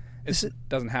 Yeah. It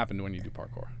doesn't happen when you do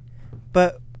parkour.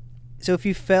 But, so if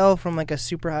you fell from, like, a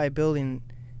super high building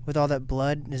with all that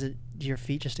blood, do your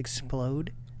feet just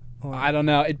explode? Or? I don't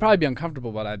know. It'd probably be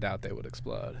uncomfortable, but I doubt they would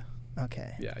explode.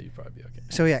 Okay. Yeah, you'd probably be okay.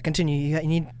 So, yeah, continue. You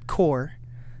need core.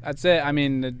 That's it. I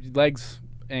mean, the legs,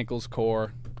 ankles,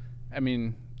 core. I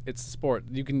mean, it's a sport.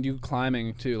 You can do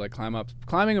climbing, too, like climb up.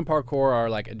 Climbing and parkour are,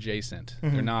 like, adjacent.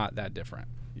 Mm-hmm. They're not that different,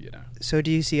 you know. So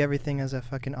do you see everything as a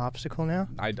fucking obstacle now?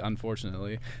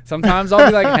 Unfortunately. Sometimes I'll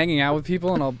be, like, hanging out with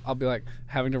people, and I'll be, like,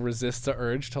 having to resist the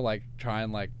urge to, like, try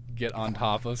and, like, get on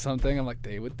top of something. I'm like,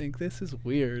 they would think this is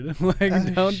weird.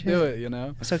 Like, don't shit. do it, you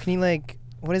know? So can you, like,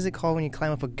 what is it called when you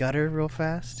climb up a gutter real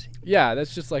fast? Yeah,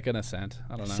 that's just like an ascent.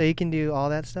 I don't know. So you can do all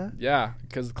that stuff? Yeah,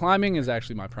 because climbing is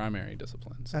actually my primary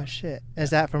discipline. So. Oh, shit. Is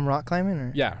that from rock climbing?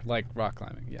 Or? Yeah, like rock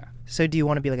climbing, yeah. So do you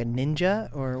want to be like a ninja,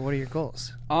 or what are your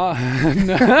goals? No.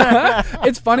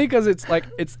 It's funny because it's like,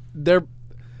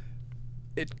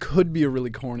 it could be a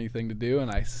really corny thing to do, and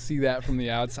I see that from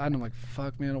the outside, and I'm like,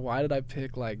 fuck, man, why did I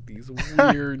pick, like, these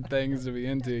weird things to be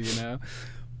into, you know?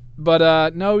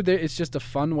 But, no, it's just a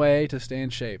fun way to stay in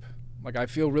shape. Like, I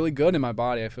feel really good in my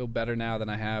body. I feel better now than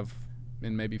I have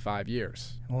in maybe 5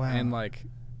 years. Wow. And, like,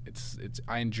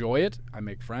 I enjoy it. I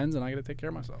make friends, and I get to take care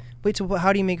of myself. Wait, so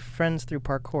how do you make friends through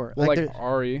parkour? Well, like there-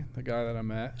 Ari, the guy that I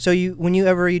met. So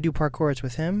whenever you do parkour, it's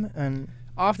with him? And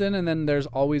Often, and then there's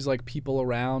always, like, people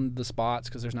around the spots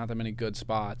because there's not that many good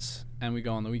spots. And we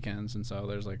go on the weekends, and so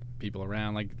there's, like, people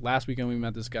around. Like, last weekend we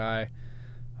met this guy.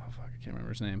 I can't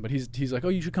remember his name, but he's like, oh,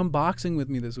 you should come boxing with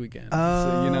me this weekend.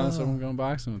 So, you know, so I'm going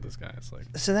boxing with this guy. It's like,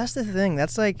 so that's the thing.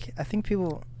 That's like, I think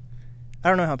people, I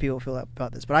don't know how people feel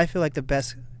about this, but I feel like the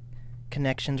best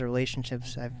connections or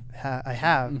relationships I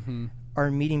have mm-hmm.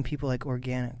 are meeting people, like,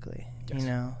 organically. Yes. You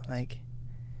know, like,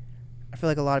 I feel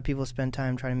like a lot of people spend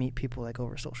time trying to meet people, like,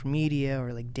 over social media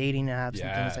or, like, dating apps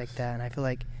and things like that. And I feel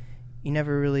like you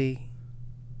never really,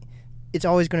 it's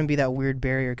always going to be that weird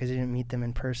barrier because you didn't meet them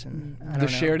in person. I don't know.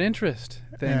 Shared interest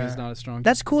thing is not as strong.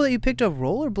 That's cool that you picked up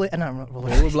rollerblade. Not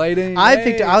rollerblading.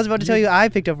 I was about to tell you I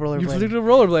picked up rollerblading. You picked up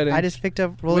rollerblading. I just picked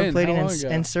up When? How rollerblading long ago?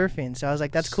 and surfing. So I was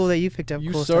like, that's cool that you picked up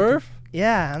You cool surf? stuff.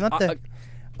 Yeah, I'm not the.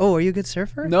 Oh, are you a good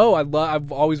surfer? No,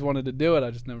 I've always wanted to do it.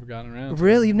 I just never gotten around.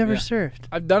 Really? You've never Yeah. surfed?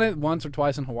 I've done it once or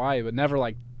twice in Hawaii, but never,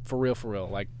 like, for real.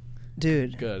 Like,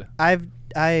 Dude, good.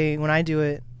 when I do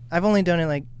it, I've only done it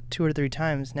like 2 or 3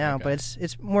 times now, Okay. but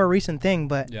it's more a recent thing.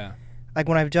 But Yeah. like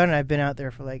when I've done it, I've been out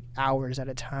there for like hours at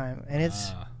a time, and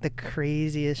it's the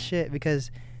craziest shit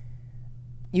because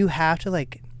you have to,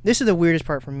 like, this is the weirdest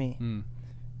part for me.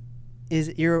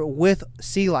 Is you're with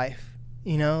sea life,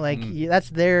 you know, like that's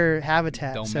their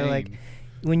habitat. Domain. So like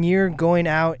when you're going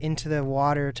out into the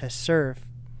water to surf,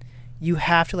 you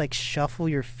have to, like, shuffle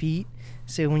your feet.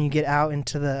 So when you get out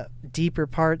into the deeper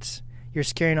parts, you're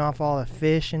scaring off all the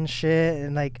fish and shit.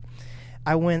 And like,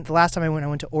 the last time I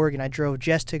went to Oregon. I drove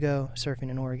just to go surfing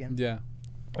in Oregon. Yeah.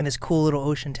 In this cool little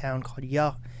ocean town called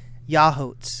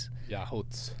Yahoats.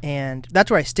 Yahoats. And that's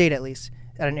where I stayed, at least,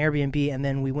 at an Airbnb. And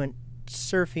then we went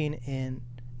surfing in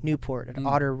Newport at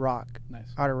Otter Rock.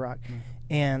 Nice. Otter Rock. Nice.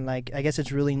 And like I guess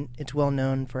it's well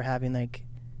known for having like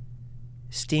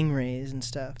stingrays and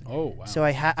stuff. Oh wow. So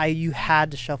you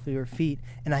had to shuffle your feet,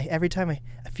 and a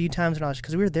few times when I was,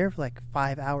 because we were there for like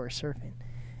 5 hours surfing,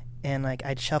 and like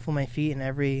I'd shuffle my feet, and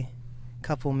every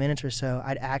couple minutes or so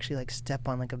I'd actually like step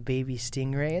on like a baby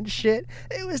stingray and shit.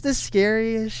 It was the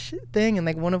scariest thing, and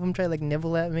like one of them tried to like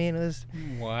nibble at me, and it was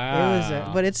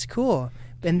but it's cool.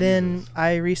 And then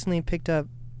I recently picked up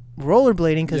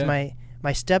rollerblading because my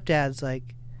stepdad's like,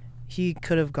 he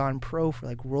could have gone pro for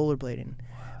like rollerblading.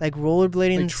 Like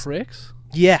rollerblading, like tricks,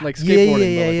 like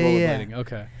skateboarding, but like rollerblading.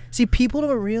 Okay. See, people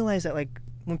don't realize that like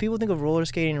when people think of roller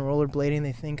skating and rollerblading,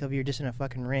 they think of you're just in a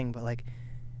fucking ring. But like,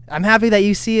 I'm happy that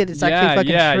you see it. It's actually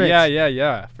fucking tricks.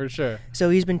 Yeah, for sure. So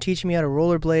he's been teaching me how to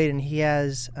rollerblade, and he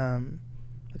has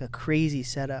like a crazy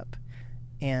setup,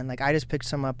 and like I just picked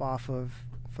some up off of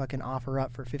fucking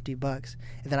OfferUp for $50,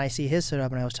 and then I see his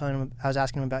setup, and I was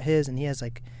asking him about his, and he has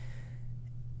like,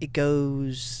 it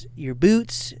goes your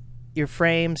boots, your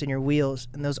frames, and your wheels,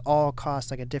 and those all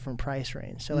cost like a different price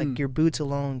range. So like your boots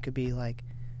alone could be like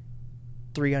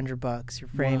 $300, your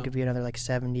frame could be another like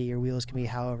 70, your wheels can be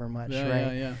however much,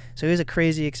 right? Yeah. So it was a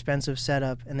crazy expensive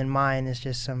setup, and then mine is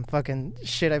just some fucking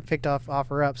shit I picked off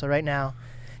OfferUp. So right now,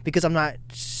 because I'm not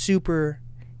super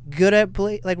good at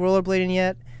like rollerblading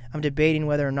yet, I'm debating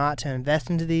whether or not to invest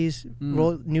into these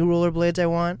new rollerblades I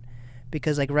want,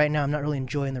 because like right now I'm not really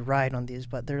enjoying the ride on these,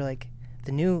 but they're like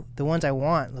the ones I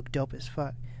want look dope as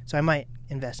fuck. So I might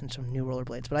invest in some new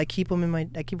rollerblades, but I keep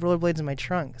rollerblades in my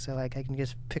trunk, so like I can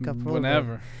just pick up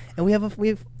whenever. And we have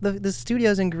the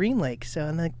studio's in Green Lake, so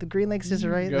and like the Green Lake's just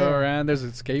right there. Go around. There's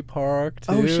a skate park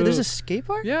too. Oh shit! There's a skate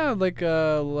park. Yeah, like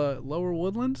Lower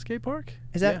Woodland Skate Park.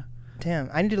 Is that? Yeah.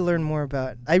 Damn, I need to learn more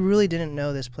about. I really didn't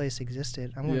know this place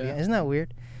existed. Isn't that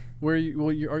weird? Where are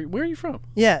you from?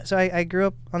 Yeah, so I grew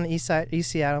up on the east side,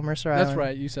 East Seattle, Mercer Island. That's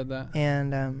right, you said that.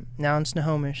 And now in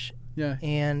Snohomish. Yeah.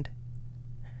 And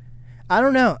I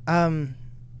don't know. I'm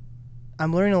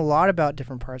learning a lot about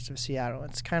different parts of Seattle.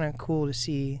 It's kind of cool to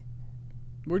see.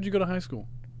 Where'd you go to high school?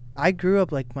 I grew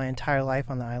up like my entire life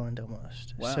on the island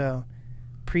almost. Wow. So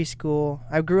preschool.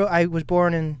 I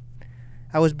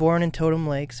was born in Totem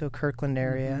Lake, so Kirkland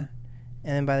area.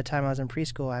 And then by the time I was in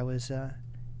preschool, I was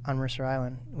on Mercer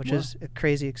Island, which is a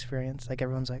crazy experience. Like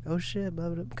everyone's like, "Oh shit," blah,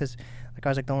 blah, blah, because like I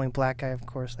was like the only black guy, of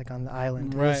course, like on the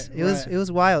island. It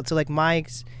was wild. So like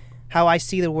how I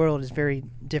see the world is very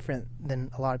different than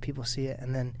a lot of people see it,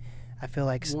 and then I feel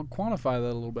like well, quantify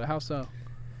that a little bit. How so?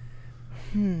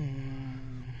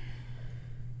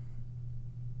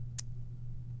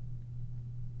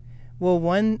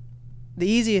 Well, the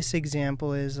easiest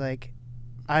example is like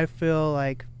I feel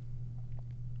like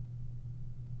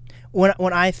when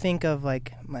I think of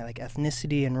like my like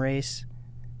ethnicity and race,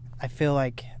 I feel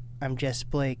like I'm Jess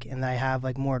Blake and I have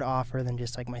like more to offer than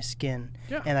just like my skin.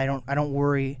 Yeah. And I don't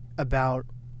worry about.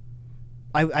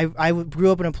 I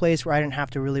grew up in a place where I didn't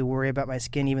have to really worry about my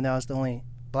skin, even though I was the only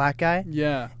black guy.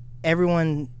 Yeah.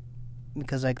 Everyone,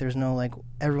 because like there's no like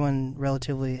everyone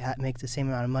relatively makes the same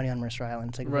amount of money on Mercer Island.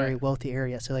 It's like a very wealthy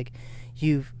area. So like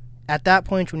you've at that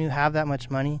point when you have that much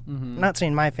money. I'm not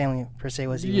saying my family per se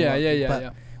was even wealthy,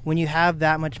 but when you have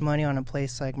that much money on a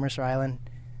place like Mercer Island,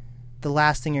 the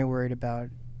last thing you're worried about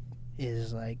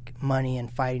is like money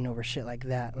and fighting over shit like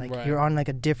that. Like you're on like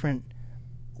a different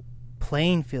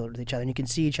playing field with each other, and you can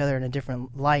see each other in a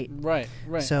different light. Right.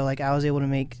 So like I was able to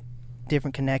make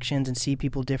different connections and see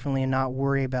people differently and not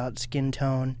worry about skin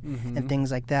tone and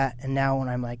things like that. And now when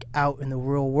I'm like out in the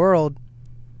real world,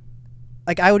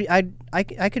 like I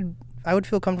would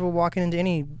feel comfortable walking into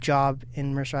any job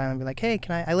in Mercer Island and be like, hey,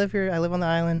 I live here, I live on the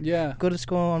island, go to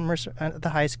school on Mercer, at the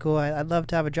high school, I'd love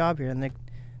to have a job here. And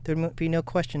there would be no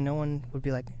question, no one would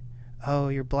be like, oh,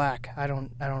 you're black, I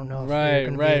don't know if you're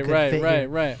going to be a good fit here.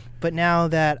 Right. But now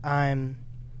that I've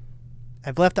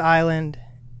left the island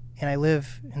and I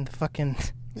live in the fucking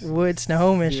woods,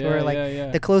 Snohomish, where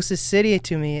like the closest city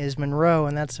to me is Monroe,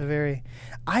 and that's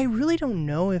I really don't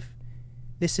know if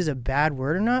this is a bad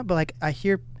word or not, but like I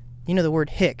hear the word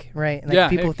hick, right? Like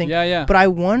people hick, think, but I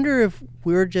wonder if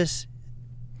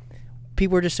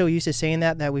people are just so used to saying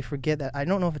that we forget that. I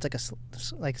don't know if it's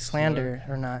like slander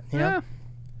or not. You know?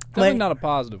 Definitely not a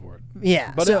positive word.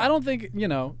 Yeah, but I don't think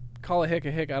call a hick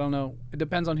a hick. I don't know. It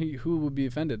depends on who would be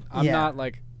offended. I'm not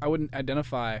like I wouldn't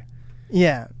identify.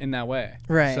 In that way.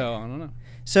 Right. So I don't know.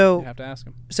 So you have to ask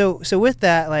him. So with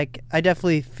that, like I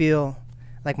definitely feel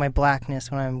like my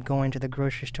blackness when I'm going to the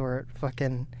grocery store at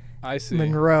fucking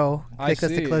Monroe. That's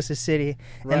the closest city.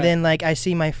 Right. And then like I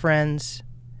see my friends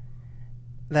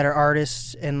that are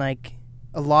artists, and like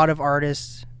a lot of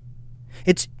artists,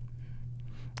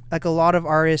 like a lot of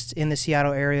artists in the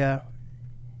Seattle area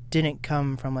didn't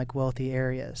come from like wealthy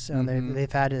areas, so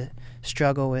they've had to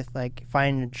struggle with like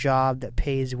finding a job that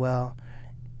pays well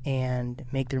and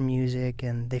make their music,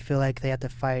 and they feel like they have to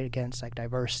fight against like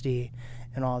diversity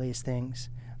and all these things.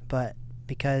 But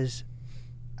because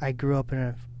I grew up in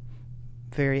a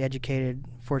very educated,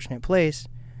 fortunate place,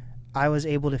 I was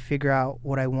able to figure out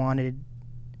what I wanted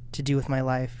to do with my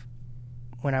life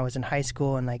when I was in high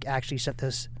school and like actually set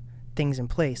those things in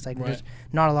place. Like there's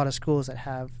not a lot of schools that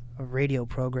have a radio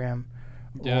program,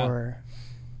 or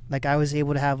like I was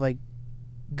able to have like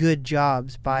good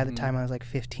jobs by the time I was like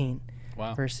 15.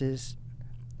 Wow. Versus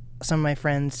some of my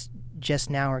friends just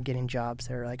now are getting jobs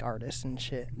that are like artists and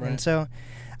shit. Right. And so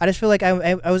I just feel like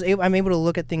I'm able to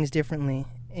look at things differently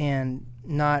and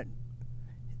not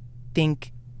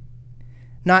think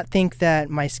that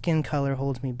my skin color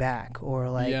holds me back, or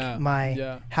like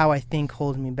how I think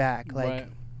holds me back. Like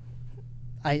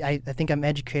I think I'm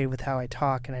educated with how I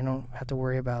talk, and I don't have to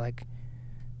worry about like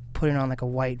putting on like a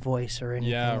white voice or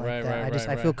anything like that.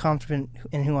 I feel confident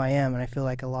in who I am, and I feel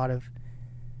like a lot of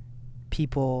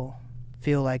people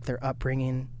feel like their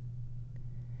upbringing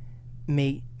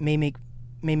may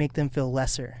make them feel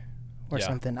lesser or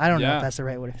something. I don't know if that's the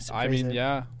right way to phrase it. I mean,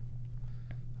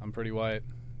 I'm pretty white,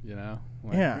 you know.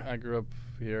 Like, I grew up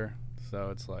here, so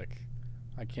it's like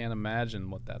I can't imagine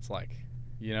what that's like.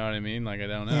 You know what I mean? Like I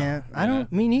don't know. Yeah, I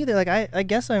don't. Me neither. Like I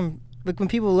guess I'm like when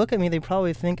people look at me, they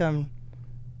probably think I'm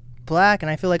black, and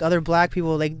I feel like other black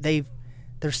people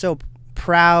they're so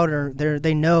proud, or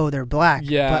they know they're black.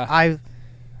 Yeah. But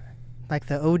like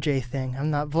the OJ thing. I'm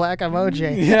not black. I'm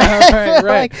OJ. Yeah.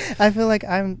 Right. I feel like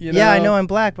I'm. I know I'm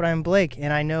black, but I'm Blake,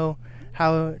 and I know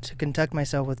how to conduct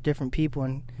myself with different people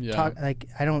and talk. Like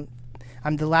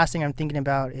I'm the last thing I'm thinking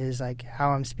about is like how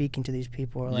I'm speaking to these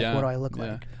people, or like what do I look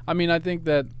like. I mean, I think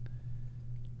that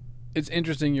it's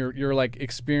interesting. You're like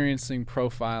experiencing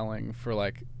profiling for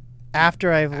like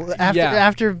after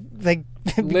like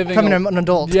living becoming an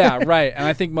adult. Yeah, right. And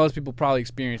I think most people probably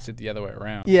experienced it the other way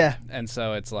around. Yeah. And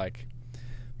so it's like,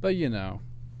 but you know,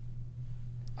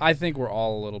 I think we're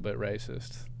all a little bit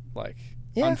racist. Like,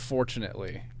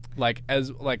 unfortunately. Like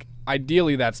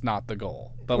ideally that's not the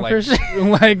goal, but like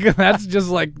like that's just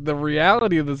like the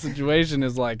reality of the situation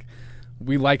is like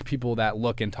we like people that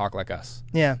look and talk like us.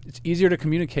 Yeah, it's easier to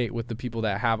communicate with the people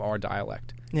that have our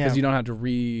dialect because you don't have to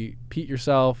repeat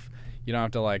yourself. You don't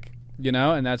have to like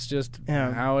and that's just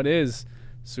how it is.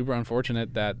 Super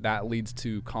unfortunate that leads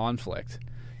to conflict,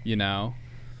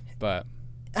 But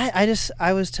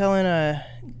I was telling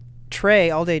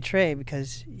Trey,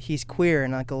 because he's queer,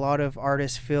 and like a lot of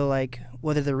artists feel like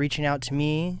whether they're reaching out to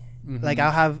me, like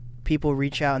I'll have people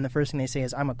reach out and the first thing they say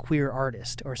is I'm a queer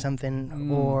artist or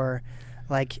something, or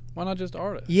like why not just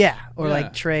artist?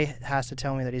 Like Trey has to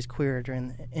tell me that he's queer during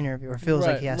the interview, or feels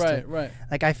like he has to. Right.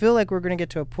 Like I feel like we're gonna get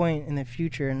to a point in the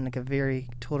future, in like a very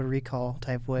Total Recall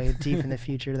type way, deep in the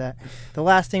future, that the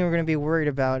last thing we're gonna be worried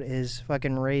about is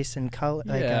fucking race and color,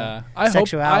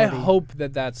 sexuality. I hope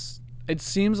that's. It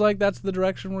seems like that's the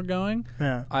direction we're going.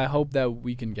 Yeah. I hope that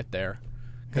we can get there.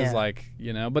 Because,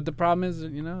 but the problem is,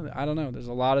 I don't know. There's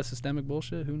a lot of systemic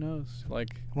bullshit. Who knows? Like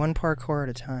one parkour at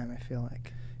a time, I feel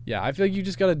like. Yeah, I feel like you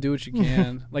just got to do what you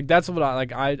can. Like, that's what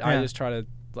I just try to,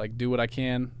 like, do what I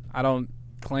can. I don't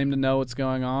claim to know what's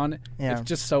going on. Yeah. It's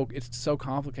just so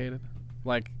complicated.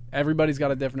 Like, everybody's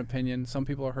got a different opinion. Some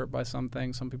people are hurt by some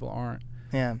things. Some people aren't.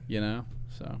 Yeah.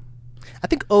 So. I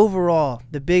think overall,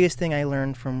 the biggest thing I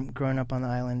learned from growing up on the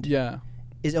island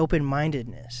is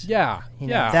open-mindedness. Yeah.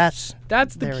 That's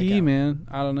the key, man.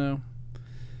 I don't know.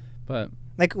 But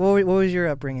like, what was your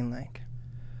upbringing like?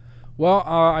 Well,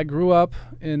 I grew up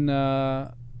in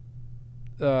not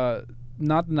the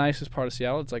nicest part of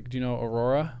Seattle. It's like, do you know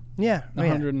Aurora? Yeah.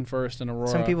 101st and Aurora.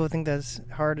 Some people think that's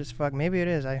hard as fuck. Maybe it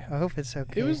is. I hope it's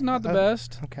okay. It was not the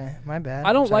best. Okay, my bad.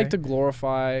 I don't like to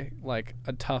glorify like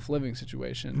a tough living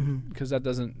situation because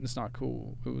it's not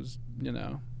cool. It was,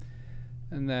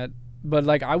 and that, but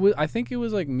like I think it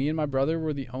was like me and my brother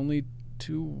were the only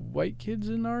two white kids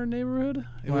in our neighborhood.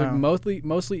 It was like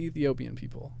mostly Ethiopian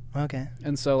people. Okay.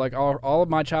 And so like all of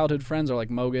my childhood friends are like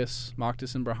Mogus,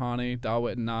 Moktis and Brahani,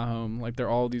 Dawit and Nahum. Like they're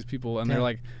all these people, and they're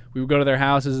like, we would go to their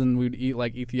houses and we'd eat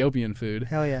like Ethiopian food.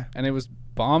 Hell yeah. And it was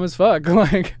bomb as fuck.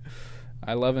 Like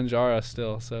I love injera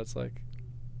still, so it's like,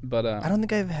 but I don't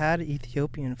think I've had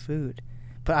Ethiopian food,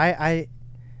 but I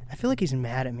feel like he's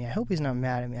mad at me. I hope he's not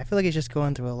mad at me. I feel like he's just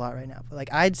going through a lot right now. But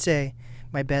like I'd say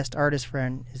my best artist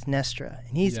friend is Nestra,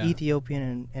 and he's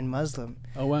Ethiopian and Muslim.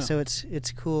 Oh wow! So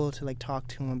it's cool to like talk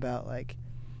to him about like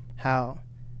how,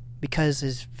 because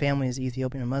his family is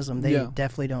Ethiopian and Muslim, they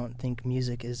definitely don't think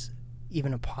music is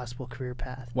even a possible career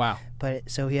path. Wow. But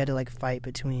so he had to like fight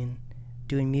between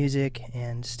doing music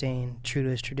and staying true to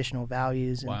his traditional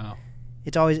values. And Wow.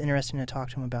 it's always interesting to talk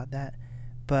to him about that.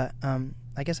 But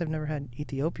I guess I've never had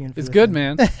Ethiopian food. It's with good, him.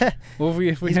 man. Well, if we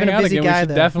He's hang been a out busy again, we guy, should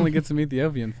though. definitely get some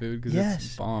Ethiopian food because Yes.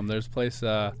 it's bomb. There's a place,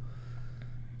 I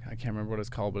can't remember what it's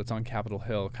called, but it's on Capitol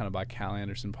Hill, kind of by Cal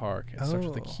Anderson Park. It starts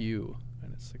with a Oh. Q,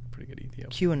 and it's like pretty good Ethiopian.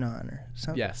 QAnon or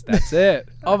something. Yes, that's it.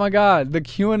 Oh my God, the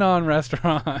QAnon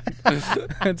restaurant.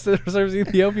 It serves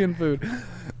Ethiopian food.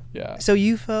 Yeah. So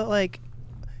you felt like,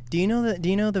 do you know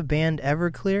the band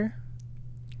Everclear?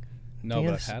 No, do you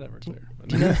but know I've had Everclear.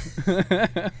 do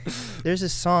you There's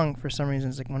this song for some reason.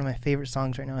 It's like one of my favorite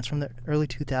songs right now. It's from the early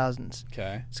 2000s.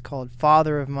 Okay. It's called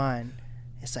Father of Mine.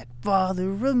 It's like, Father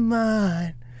of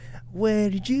Mine, where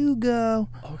did you go?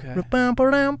 Okay. I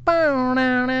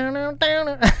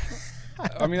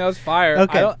I mean, that was fire.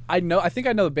 Okay. I think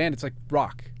I know the band. It's like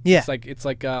rock. Yeah. It's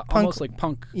like almost like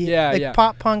punk. like Yeah.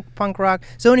 pop punk rock.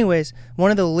 So anyways,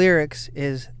 one of the lyrics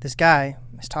is this guy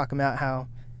is talking about how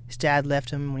his dad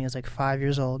left him when he was like 5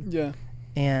 years old, Yeah.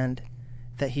 and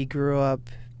that he grew up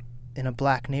in a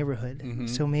black neighborhood. Mhm.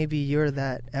 So maybe you're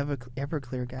that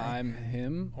Everclear guy. I'm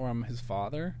him, or I'm his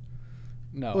father.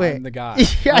 No, Wait. I'm the guy.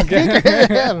 Yeah, I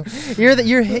think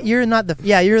you're him. You're not the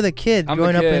you're the kid I'm the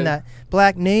growing up in kid. that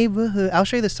black neighborhood. I'll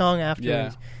show you the song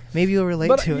afterwards. Maybe you'll relate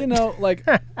But to it. you know, like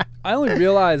I only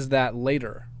realized that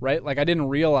later, right? Like I didn't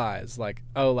realize, like,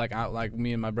 oh, like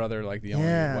me and my brother are like the only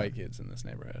Yeah. white kids in this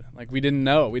neighborhood. Like we didn't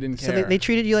know, we didn't So care. they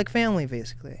treated you like family,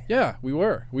 basically. Yeah, we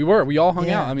were. We all hung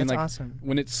Yeah, out. I mean, that's like awesome.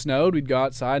 when it snowed, we'd go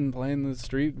outside and play in the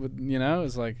street with, it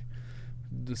was like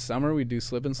the summer we'd do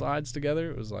slip and slides together.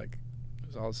 It was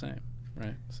all the same,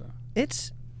 right? So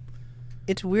It's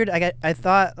weird. I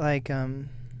thought like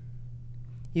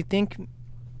you think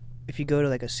if you go to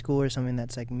like a school or something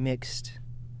that's like mixed,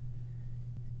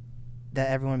 that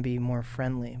everyone would be more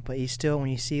friendly. But you still, when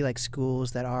you see like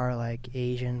schools that are like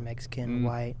Asian, Mexican,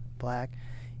 white, black,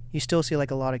 you still see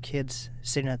like a lot of kids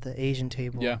sitting at the Asian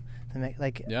table. Yeah.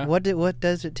 Like what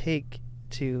does it take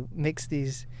to mix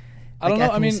these? I don't know.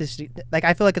 I mean, like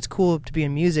I feel like it's cool to be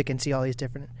in music and see all these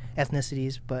different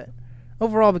ethnicities, but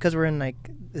overall, because we're in like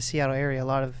the Seattle area, a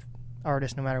lot of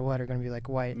artists, no matter what, are going to be like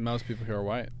white. most people here are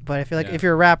white, But I feel like Yeah. if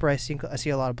you're a rapper, I see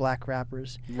a lot of black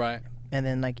rappers, right? and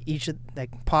then like each of like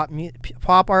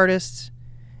pop artists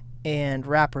and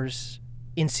rappers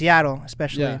in Seattle,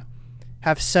 especially, Yeah.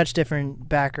 have such different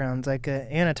backgrounds. Like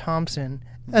Anna Thompson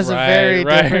has Right, a very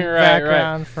right, different right,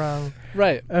 background from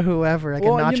Right. whoever, like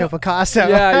Well, a Nacho Picasso.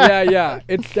 Yeah.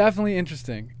 It's definitely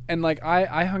interesting. And like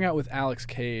I hung out with Alex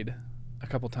Cade a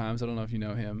couple times. I don't know if you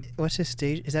know him. What's his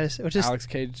stage? Is that what's his? Alex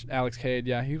Cade.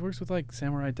 Yeah, he works with like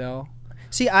Samurai Dell.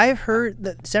 See, I've heard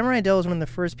that Samurai Dell is one of the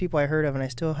first people I heard of, and I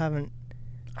still haven't.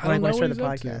 I don't know when I what started he's the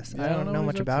up to. podcast. Yeah, I don't know what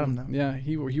much he's up about to. him though. Yeah,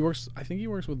 he works. I think he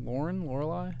works with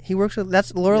Lorelai. He works with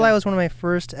Lorelai Yeah. was one of my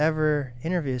first ever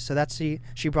interviews. So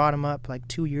she brought him up like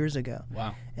 2 years ago,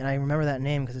 Wow. and I remember that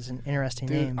name because it's an interesting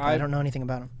Dude, name. But I don't know anything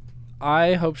about him.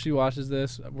 I hope she watches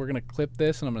this. We're gonna clip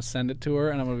this and I'm gonna send it to her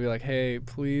and I'm gonna be like, "Hey,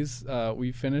 please,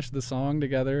 we finished the song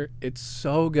together. It's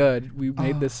so good. We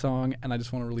made this song and I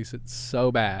just want to release it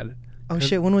so bad." Oh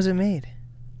shit! When was it made?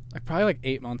 Like probably like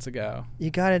 8 months ago,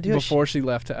 You gotta do it. before she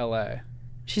left to LA.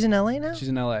 She's in LA now. She's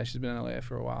in LA. She's been in LA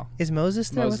for a while. Is Moses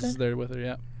there Moses with is her? there with her.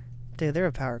 Yeah, Dude, they're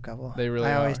a power couple. they really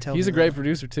I are. always tell He's a people great that.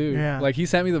 producer too. Yeah. Like he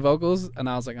sent me the vocals and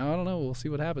I was like, "Oh, I don't know. We'll see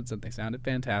what happens." And they sounded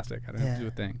fantastic. I didn't have to Yeah.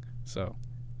 do a thing. So,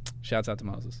 shouts out to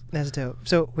Moses. That's dope.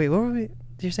 So wait, what were we?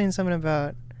 You're saying something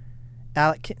about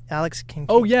Alex Kincaid?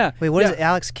 Oh yeah. Wait, what is yeah. it?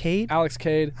 Alex Cade? Alex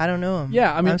Cade. I don't know him.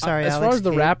 Yeah, I mean, I'm sorry. as Alex far as the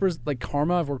Cade. rappers, like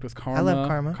Karma, I've worked with Karma. I love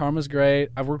Karma. Karma's great.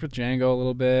 I've worked with Django a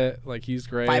little bit. Like he's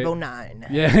great. 509.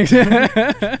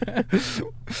 Yeah.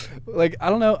 Like I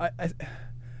don't know. I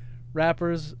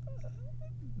rappers.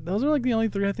 Those are like the only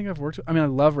three I think I've worked with. I mean, I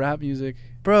love rap music.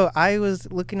 Bro, I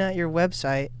was looking at your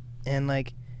website and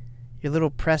like your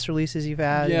little press releases you've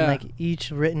had, Yeah. and like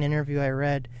each written interview I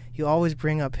read, you always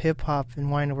bring up hip hop and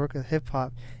wanting to work with hip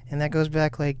hop, and that goes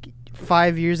back like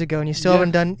 5 years ago, and you still Yeah.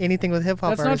 haven't done anything with hip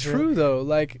hop. That's not true though.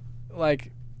 Like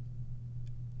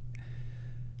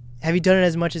Have you done it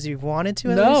as much as you've wanted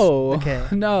to? At no, least?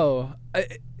 Okay. no.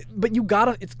 But you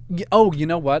gotta. Oh, you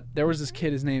know what? There was this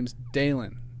kid. His name's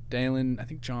Dalen. I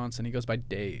think Johnson. He goes by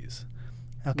Days.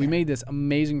 Okay. We made this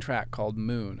amazing track called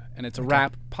Moon, and it's a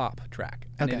rap pop track,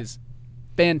 and Okay. it is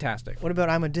fantastic. What about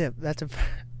I'm a Dip? That's a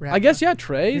rap. I guess yeah,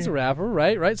 Trey's Yeah. a rapper,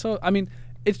 right? So I mean,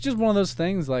 it's just one of those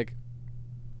things. Like,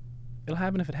 it'll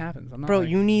happen if it happens. I'm not. Bro, like,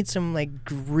 you need some like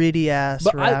gritty ass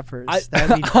But rappers. I,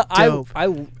 That'd be dope.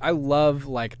 I love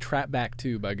like Trap Back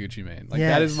 2 by Gucci Mane. Like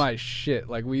that is Yes. my shit.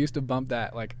 Like we used to bump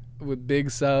that like with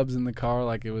big subs in the car,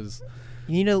 like it was.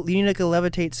 You need like a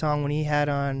Levitate song when he had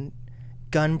on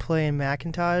Gunplay and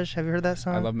Macintosh. Have you heard that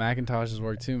song? I love Macintosh's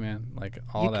work too, man. Like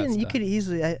all that stuff. You could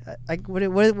easily.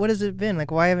 What has it been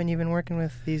like? Why haven't you been working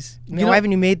with these? Why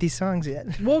haven't you made these songs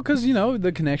yet? Well, because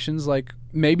the connections. Like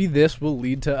maybe this will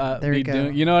lead to there me go.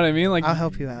 doing. You know what I mean? Like I'll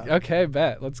help you out. Okay,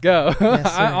 bet. Let's go.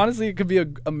 Yes, sir. Honestly, it could be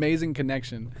an amazing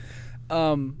connection.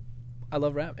 I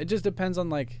love rap. It just depends on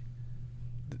like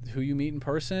who you meet in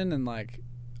person and like.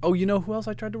 Oh, you know who else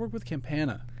I tried to work with?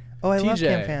 Campana. Oh, I love TJ.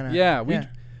 Campana. Yeah,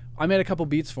 I made a couple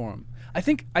beats for him. I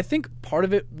think part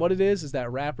of it, what it is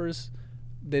that rappers,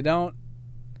 they're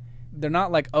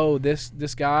not like, oh, this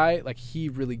guy, like he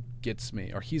really gets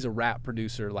me, or he's a rap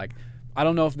producer. Like, I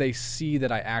don't know if they see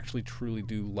that I actually truly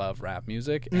do love rap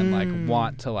music and like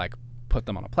want to like put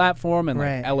them on a platform and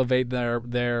like elevate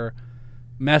their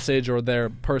message or their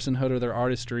personhood or their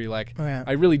artistry. Like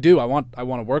I really do. I want to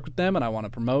work with them and I want to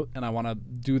promote and I want to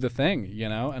do the thing,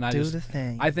 and the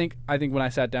thing. I think when I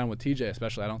sat down with TJ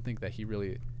especially, I don't think that he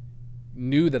really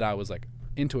knew that I was like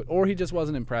into it, or he just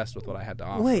wasn't impressed with what I had to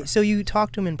offer. Wait, so you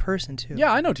talked to him in person too?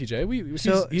 Yeah, I know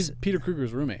TJ. He's Peter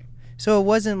Kruger's roommate. So it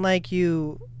wasn't like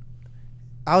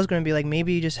I was going to be like,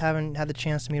 maybe you just haven't had the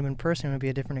chance to meet him in person. It would be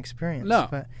a different experience. No.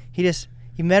 But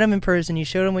you met him in person, you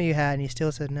showed him what you had, and he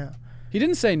still said no. He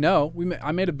didn't say no.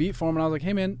 I made a beat for him, and I was like,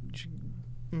 "Hey, man, you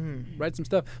should write some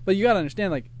stuff." But you gotta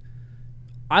understand, like,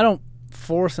 I don't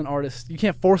force an artist. You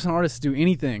can't force an artist to do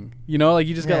anything. Like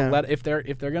you just gotta let if they're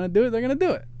gonna do it, they're gonna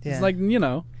do it. Yeah. It's like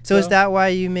So is that why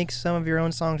you make some of your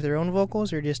own songs with your own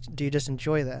vocals, or do you just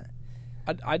enjoy that?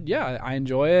 I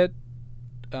enjoy it.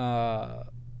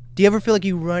 Do you ever feel like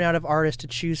you run out of artists to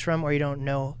choose from, or you don't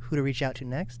know who to reach out to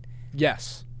next?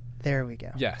 Yes. There we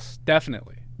go. Yes,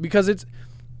 definitely. Because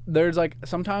there's like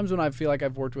sometimes when I feel like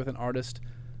I've worked with an artist,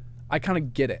 I kind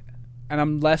of get it, and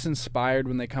I'm less inspired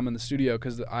when they come in the studio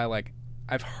because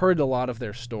I've heard a lot of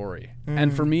their story,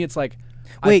 and for me it's like,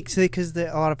 because a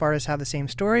lot of artists have the same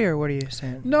story, or what are you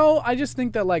saying? No, I just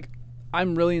think that like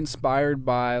I'm really inspired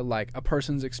by like a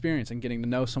person's experience and getting to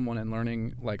know someone and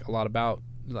learning like a lot about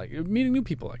like meeting new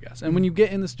people, I guess. And when you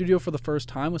get in the studio for the first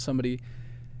time with somebody,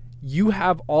 you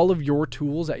have all of your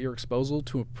tools at your disposal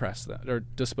to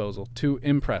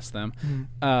impress them,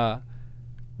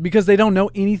 because they don't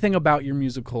know anything about your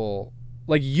musical.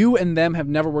 Like you and them have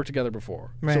never worked together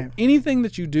before, so anything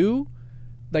that you do,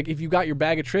 like if you got your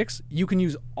bag of tricks, you can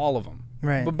use all of them.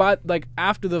 Right. But like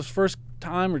after the first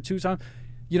time or two times,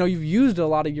 you've used a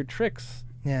lot of your tricks.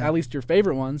 Yeah. At least your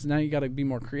favorite ones. Now you got to be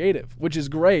more creative, which is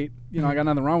great. I got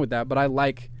nothing wrong with that. But I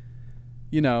like,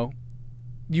 You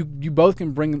both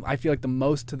can bring, I feel like, the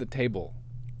most to the table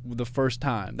the first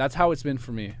time. That's how it's been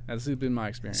for me. That's been my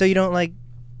experience. So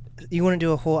you wouldn't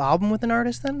do a whole album with an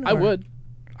artist then? I would.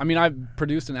 I mean, I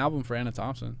produced an album for Anna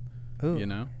Thompson.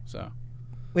 Ooh. So.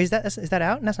 Wait, is that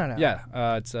out? That's not out. Yeah,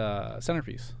 it's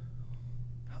Centerpiece.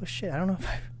 Oh shit! I don't know if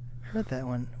I've heard that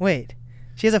one. Wait,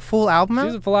 she has a full album out? She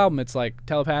has a full album. It's like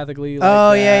telepathically. Oh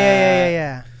like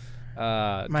yeah.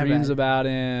 Dreams about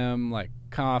him, like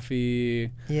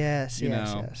Coffee. Yes.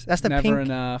 That's the Never pink.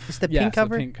 Enough. It's the pink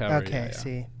cover. The pink cover. Okay. Yeah.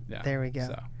 See. Yeah. There we go.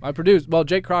 So I produced. Well,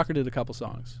 Jake Crocker did a couple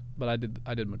songs, but I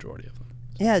did majority of them.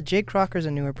 Yeah, Jake Crocker's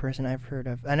a newer person I've heard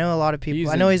of. I know a lot of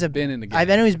people. I know he's been in the game. I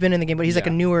know he's been in the game, but he's like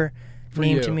a newer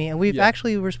name to me. And we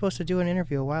were supposed to do an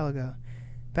interview a while ago,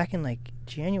 back in like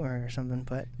January or something.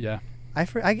 But yeah, I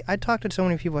talked to so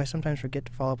many people. I sometimes forget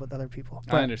to follow up with other people.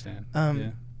 But, I understand.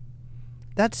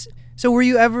 So. Were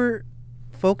you ever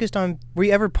focused on? Were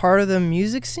you ever part of the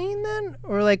music scene then,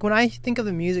 or like when I think of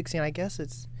the music scene, I guess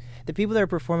it's the people that are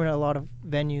performing at a lot of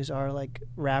venues are like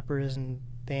rappers and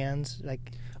bands,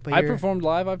 like. I performed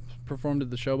live. I performed at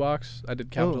the Showbox. I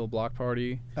did Capitol Block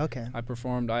Party. Okay.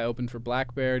 I opened for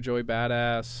Black Bear, Joey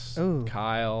Badass,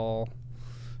 Kyle,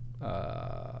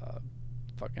 I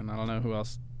don't know who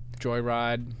else,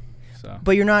 Joyride. So.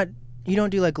 But you don't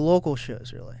do like local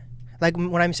shows really. Like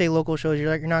when I say local shows,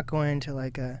 you're not going to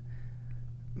like a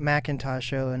Macintosh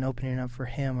show and opening up for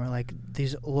him or like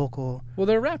these local. Well,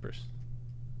 they're rappers.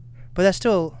 But that's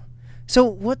still. So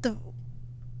what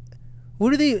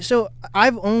are they? So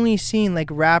I've only seen like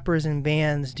rappers and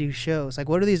bands do shows. Like,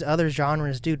 what do these other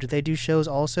genres do? Do they do shows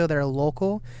also that are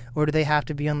local, or do they have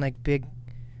to be on like big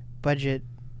budget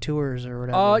tours or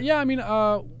whatever? Yeah. I mean,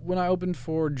 when I opened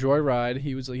for Joyride,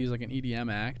 he's like an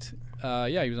EDM act.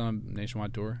 He was on a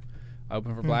nationwide tour. I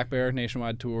opened for Black Bear,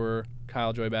 nationwide tour.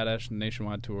 Kyle, Joey Badass,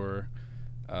 nationwide tour.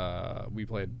 We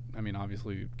played. I mean,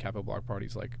 obviously, Capitol Block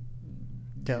Parties like.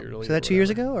 Dope. So that 2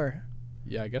 years ago, or?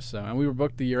 Yeah, I guess so. And we were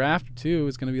booked the year after too. It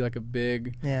was gonna be like a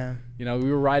big, Yeah. you know, we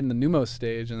were riding the Numos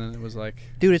stage, and then it was like,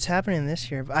 Dude, it's happening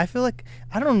this year. But I feel like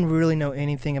I don't really know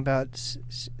anything about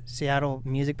Seattle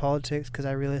music politics because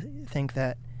I really think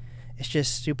that it's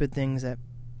just stupid things that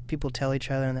people tell each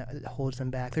other and that holds them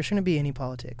back. There shouldn't be any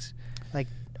politics. Like,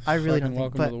 I really don't fucking think.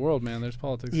 welcome But to the world, man. There's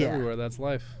politics Yeah. everywhere. That's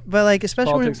life. like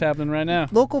especially Politics when happening right now.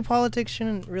 local politics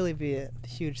shouldn't really be a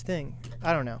huge thing.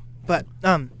 I don't know. But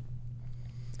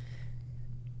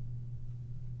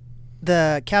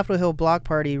the Capitol Hill Block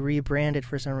Party rebranded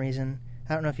for some reason.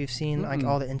 I don't know if you've seen like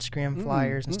all the Instagram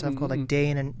flyers and stuff called like Day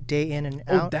In and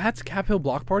Oh, Out. that's Cap Hill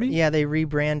Block Party? Yeah, they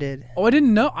rebranded Oh, I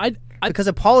didn't know. I because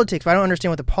of politics. But I don't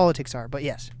understand what the politics are. But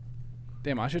yes,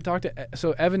 Damn, I should talk to...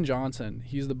 So Evan Johnson,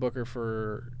 he's the booker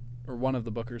for... Or one of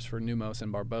the bookers for Numos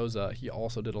and Barboza. He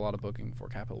also did a lot of booking for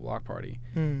Capitol Block Party.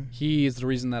 He's the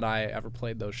reason that I ever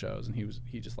played those shows, and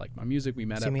he just liked my music. We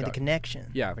met so up. you made the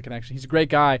connection. Yeah, the connection. He's a great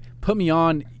guy. Put me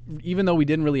on, even though we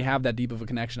didn't really have that deep of a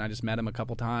connection. I just met him a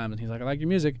couple times, and he's like, I like your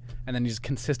music. And then he just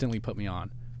consistently put me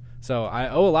on. So I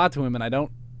owe a lot to him, and I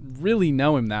don't really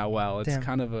know him that well. It's Damn.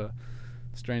 kind of a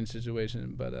strange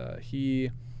situation. But he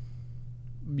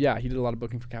did a lot of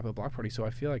booking for Capitol Block Party, so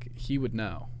I feel like he would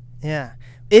know. Yeah,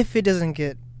 if it doesn't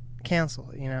get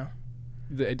canceled, you know.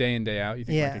 The day in, day out, you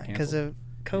think Yeah, might get because canceled?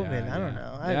 of COVID. I don't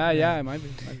know. It might be.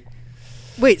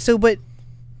 Wait, so but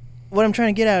what I'm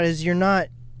trying to get at is you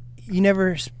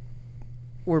never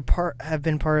have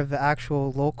been part of the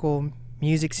actual local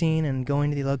music scene and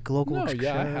going to the local No, show,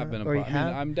 yeah, I have been a or part. you I mean,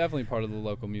 have? I'm definitely part of the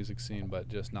local music scene, but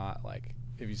just not like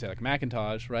if you say like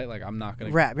Macintosh, right? Like I'm not gonna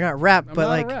Rap. You're not rap, I'm but not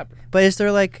like, a rapper. but is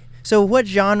there like, so what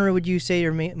genre would you say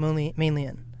you're mainly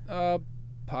in?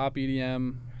 Pop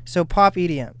EDM. So pop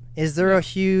EDM. Is there a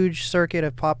huge circuit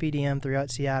of pop EDM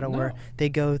throughout Seattle where No. they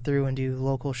go through and do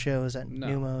local shows at No.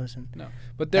 Numos and No,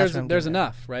 but That's there's what I'm there's getting at.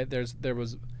 enough, right? There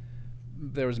was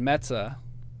Metza,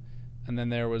 and then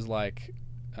there was like,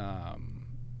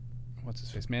 what's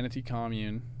his face, Manatee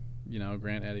Commune, you know,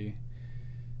 Grant Eddy,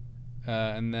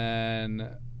 and then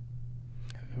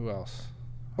who else?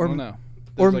 I don't know.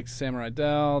 There's like Samurai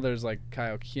Dell. There's like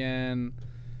Kyle Kien.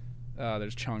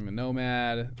 There's Chong the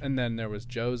Nomad, and then there was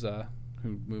Joza,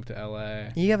 who moved to LA.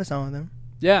 You have a song with them.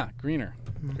 Yeah, Greener,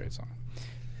 great song.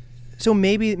 So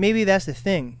maybe that's the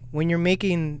thing. When you're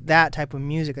making that type of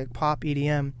music, like pop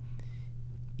EDM,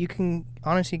 you can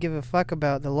honestly give a fuck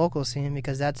about the local scene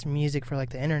because that's music for like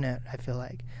the internet. I feel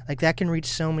like that can reach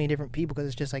so many different people because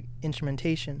it's just like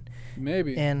instrumentation.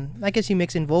 Maybe. And I guess you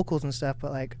mix in vocals and stuff,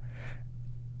 but like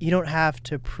you don't have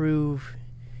to prove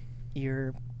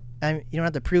you don't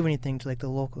have to prove anything to like the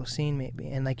local scene maybe,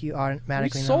 and like you We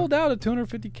automatically sold out a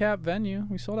 250 cap venue.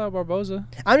 We sold out Barboza.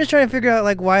 I'm just trying to figure out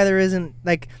like why there isn't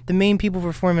like the main people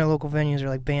performing at local venues are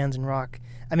like bands and rock.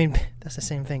 I mean that's the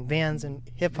same thing, bands and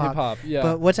hip hop. Hip hop, yeah.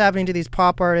 But what's happening to these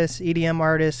pop artists, EDM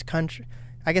artists, country?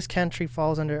 I guess country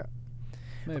falls under.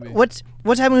 Maybe. What's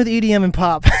happening with EDM and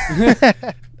pop?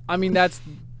 I mean,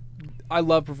 I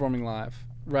love performing live,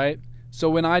 right? So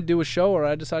when I do a show or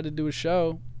I decide to do a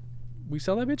show, we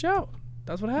sell that bitch out.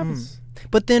 That's what happens.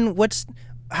 But then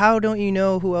how don't you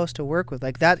know who else to work with?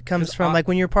 Like that comes 'Cause from like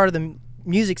when you're part of the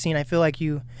music scene, I feel like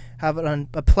you have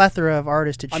a plethora of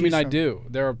artists to choose I mean, I from. do.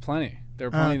 There are plenty. There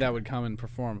are plenty Okay. that would come and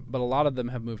perform, but a lot of them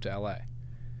have moved to LA.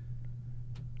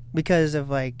 Because of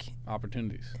like.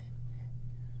 Opportunities.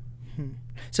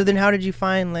 So then how did you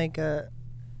find like a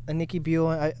Nikki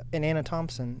Buell and Anna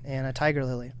Thompson and a Tiger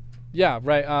Lily? Yeah,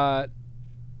 right.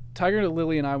 Tiger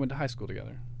Lily and I went to high school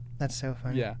together. That's so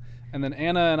funny. Yeah. And then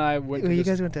Anna and I went to You this-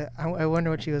 guys went to. I wonder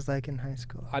what she was like in high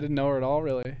school. I didn't know her at all,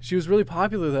 really. She was really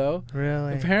popular, though.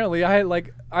 Really? Apparently,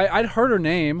 I'd heard her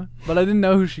name, but I didn't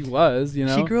know who she was, you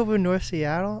know? She grew up in North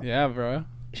Seattle. Yeah, bro.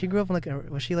 She grew up in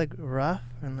was she like rough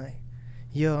and like,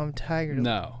 yo, I'm Tiger Lily?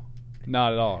 No,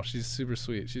 not at all. She's super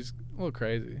sweet. She's a little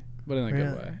crazy, but in a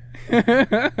Really?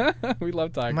 good way. We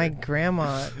love Tiger. My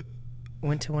grandma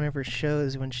went to one of her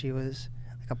shows when she was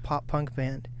like a pop punk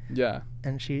band, Yeah.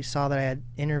 and she saw that I had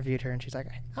interviewed her, and she's like,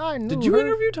 I knew Did you her.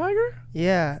 interview Tiger?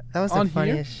 Yeah, that was the On here?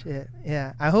 funniest shit.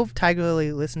 Yeah, I hope Tiger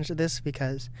Lily listens to this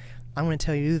because I'm going to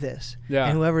tell you this. Yeah.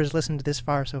 And whoever's listened to this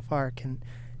far so far can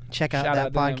check out Shout that out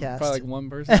to them. podcast. Probably like one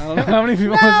person. I don't know how many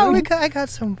people No, listen. I got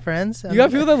some friends. You got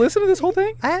people that listen to this whole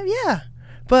thing? Yeah,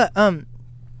 but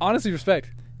Honestly,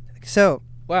 respect. so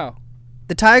Wow.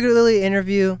 the Tiger Lily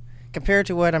interview compared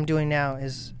to what I'm doing now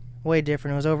is way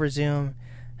different. It was over Zoom.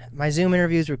 My Zoom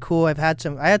interviews were cool. I had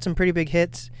some pretty big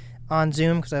hits on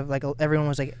Zoom because everyone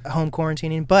was like home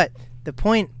quarantining. But the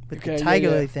point with the Tiger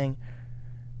Lily thing,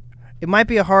 it might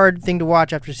be a hard thing to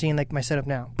watch after seeing like my setup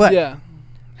now. But yeah.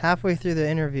 halfway through the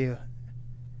interview,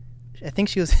 I think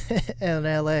she was in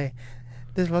L.A.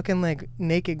 This fucking like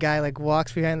naked guy like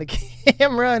walks behind the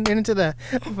camera and into the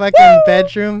fucking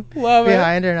bedroom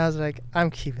behind her, and I was like, I'm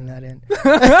keeping that in.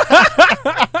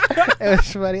 It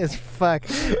was funny as fuck.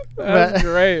 That's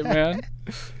great, man.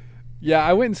 Yeah,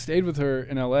 I went and stayed with her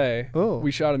in LA. Oh.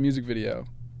 We shot a music video,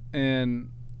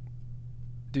 and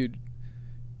dude,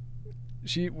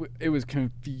 it was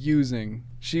confusing.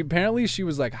 She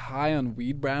was like high on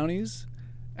weed brownies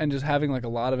and just having like a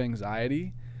lot of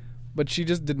anxiety, but she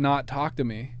just did not talk to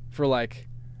me for like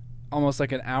almost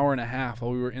like an hour and a half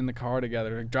while we were in the car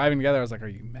together, like driving together. I was like, "Are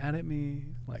you mad at me?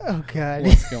 Like, oh god,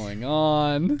 what's going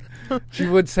on?"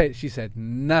 She said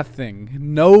nothing,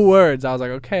 no words. I was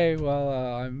like, "Okay, well,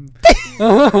 I'm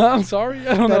I'm sorry.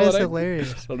 I don't know what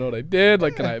hilarious. I don't know what I did.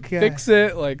 Like, can I God. fix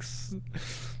it? Like."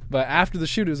 But after the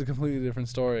shoot, it was a completely different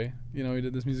story. You know, we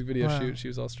did this music video shoot. She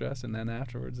was all stressed, and then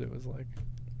afterwards, it was like.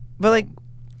 But like,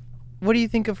 what do you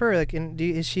think of her? Like,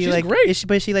 is she she's like? Great. Is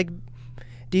she like?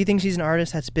 Do you think she's an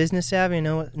artist that's business savvy and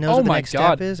knows what the next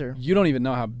step is? Or you don't even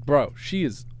know how, bro. She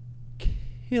is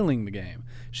killing the game.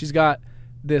 She's got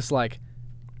this like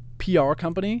PR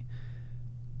company.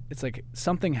 It's like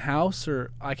something house,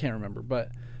 or I can't remember,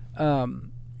 but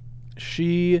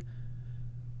she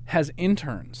has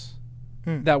interns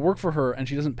that work for her, and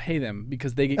she doesn't pay them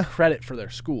because they get credit for their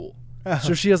school.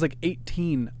 So she has like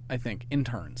 18, I think,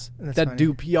 interns that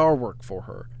do PR work for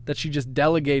her, that she just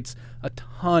delegates a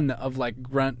ton of like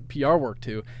grunt PR work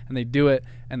to, and they do it,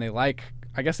 and I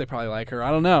guess they probably like her,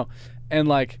 I don't know. And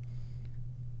like,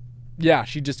 yeah,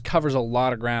 she just covers a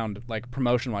lot of ground, like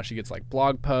promotion wise. She gets like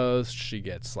blog posts, she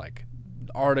gets like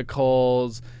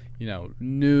articles, you know,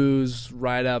 news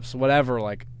write-ups, whatever,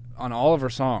 like on all of her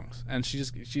songs. And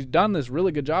she's done this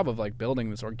really good job of like building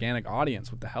this organic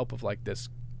audience with the help of like this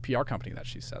PR company that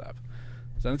she's set up.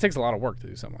 So it takes a lot of work to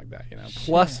do something like that, you know,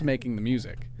 plus making the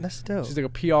music. That's dope. She's like a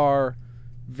PR,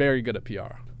 very good at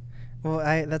PR. Well,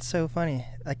 that's so funny.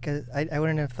 Like, I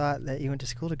wouldn't have thought that you went to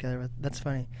school together, but that's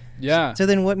funny. Yeah. So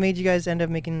then what made you guys end up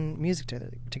making music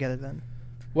together then?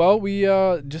 Well, we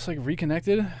just like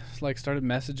reconnected, like started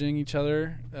messaging each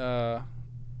other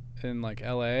in like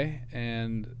LA,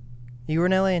 and you were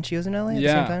in LA and she was in LA at the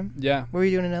same time? Yeah. What were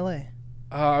you doing in LA?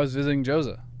 I was visiting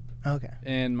Joza. Okay.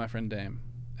 And my friend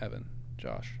Evan.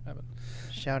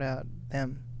 Shout out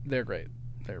them. They're great.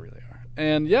 They really are.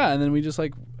 And yeah, and then we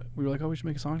were like, oh, we should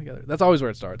make a song together. That's always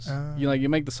where it starts. You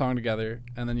make the song together,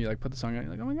 and then you like put the song out, and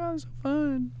you're like, oh my god, it's so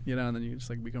fun. You know, and then you just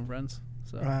like become friends.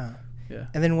 So wow. Yeah.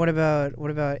 And then what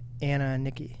about Anna and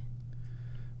Nikki?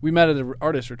 We met at an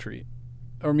artist retreat.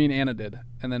 Or me and Anna did,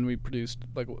 and then we produced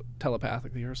like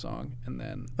telepathically her song, and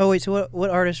then. Oh wait, so what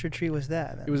artist retreat was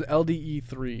that? It was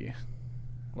LDE3,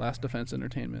 Last Defense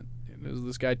Entertainment. It was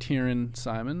this guy Tieran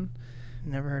Simon.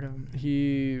 Never heard of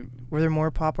him. Were there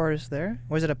more pop artists there?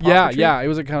 Was it a pop retreat? Yeah. It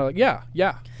was a kind of like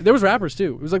yeah. There was rappers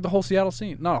too. It was like the whole Seattle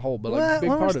scene, not a whole, but like a big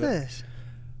part of it. When was this?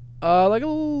 Like a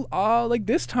little, like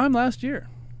this time last year.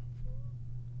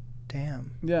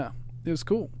 Damn. Yeah, it was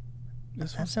cool.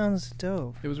 That sounds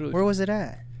dope. It was really. Where was it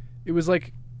at? It was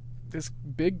like this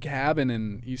big cabin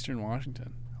in Eastern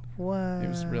Washington. What? It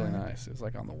was really nice. It was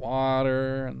like on the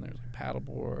water, and there's like paddle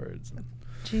boards. And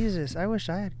Jesus, I wish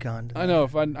I had gone to that. I know.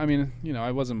 I mean, you know,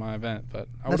 I wasn't my event, but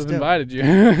I would have dope. invited you.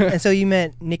 And so you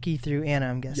met Nikki through Anna,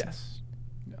 I'm guessing. Yes.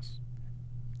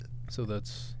 So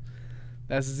that's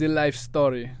the life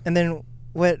story. And then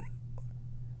what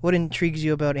intrigues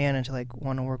you about Anna to like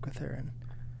want to work with her? And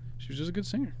she was just a good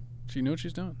singer. She knew what she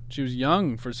was doing. She was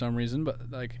young for some reason,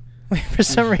 but like. For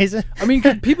some reason. I mean,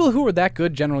 'cause people who are that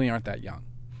good generally aren't that young.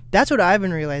 That's what I've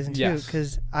been realizing too, Yes.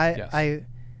 because I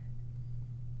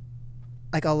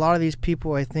like a lot of these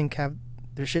people I think have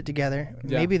their shit together.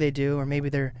 Yeah. Maybe they do, or maybe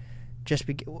they're just.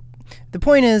 The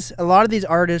point is, a lot of these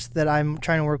artists that I'm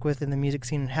trying to work with in the music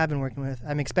scene and have been working with,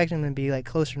 I'm expecting them to be like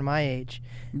closer to my age.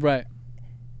 Right.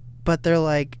 But they're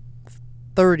like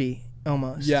 30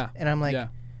 almost. Yeah. And I'm like. Yeah.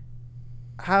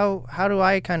 How do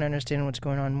I kind of understand what's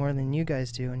going on more than you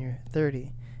guys do when you're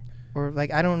 30? Or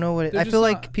like I don't know what I feel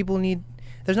like people need.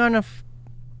 There's not enough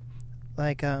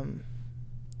like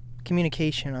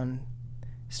communication on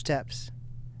steps,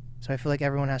 so I feel like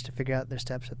everyone has to figure out their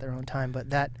steps at their own time.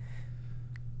 But that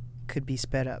could be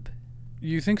sped up.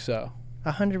 You think so?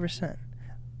 100%.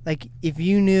 Like if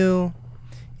you knew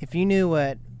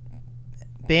what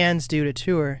bands do to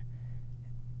tour,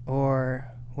 or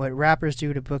what rappers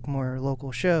do to book more local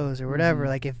shows or whatever.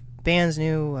 Like if bands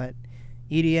knew what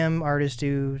EDM artists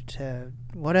do to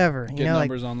whatever, Get you know,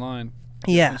 numbers like online.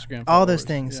 Yeah, Instagram all those followers.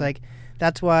 things. Yeah. Like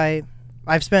that's why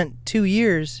I've spent 2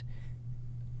 years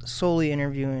solely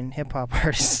interviewing hip hop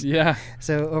artists. Yeah.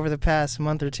 So over the past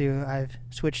month or two, I've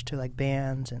switched to like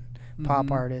bands and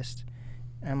pop artists.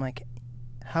 And I'm like,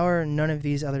 how are none of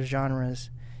these other genres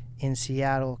in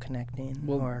Seattle connecting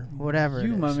or whatever?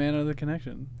 You, it is? my man, are the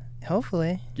connection.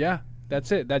 Hopefully. Yeah,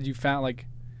 that's it. That you found, like,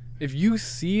 if you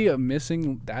see a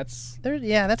missing, that's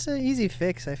that's an easy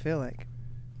fix. I feel like.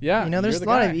 Yeah, You know, there's you're a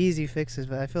the lot guy. of easy fixes,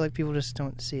 but I feel like people just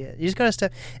don't see it. You just gotta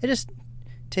step. It just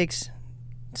takes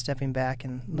stepping back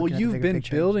and looking Well, at the you've bigger been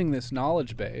picture. building this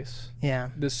knowledge base, Yeah.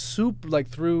 this soup, like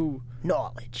through.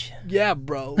 Knowledge. Yeah,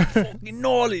 bro, fucking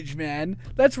knowledge, man.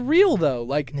 That's real though.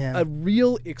 Like Yeah. a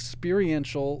real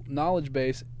experiential knowledge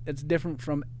base. It's different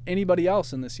from anybody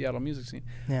else in the Seattle music scene.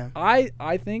 Yeah. I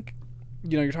think,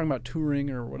 you're talking about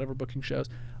touring or whatever, booking shows.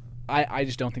 I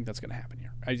just don't think that's gonna happen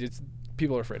here.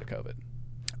 People are afraid of COVID.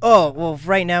 Oh, well,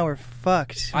 right now we're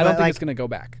fucked. I don't But, think it's going to go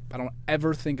back. I don't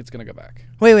ever think it's going to go back.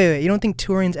 Wait. You don't think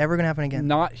touring's ever going to happen again?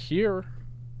 Not here,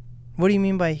 What do you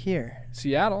mean by here?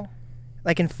 Seattle.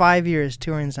 Like in 5 years,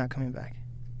 touring's not coming back.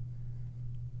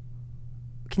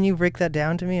 Can you break that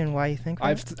down to me and why you think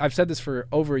that? I've said this for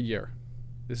over a year.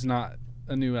 This is not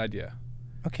a new idea.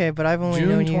 Okay, but I've only June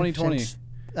known 2020. you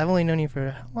I've only known you for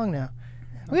how long now?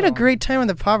 We had a great time on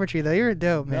the Poverty, though. You're a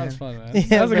dope, man. That was fun, man. Yeah,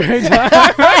 That was a great time.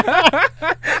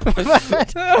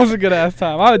 That was a good ass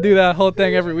time. I would do that whole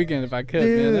thing every weekend if I could,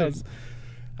 man. Dude.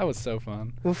 That was so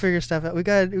fun. We'll figure stuff out.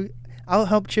 I'll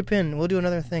help chip in. We'll do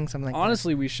another thing, something like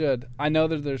Honestly, we should. I know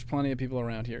that there's plenty of people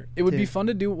around here. It would be Dude. fun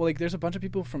to do. Like, there's a bunch of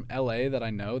people from LA that I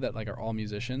know that like are all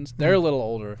musicians. They're a little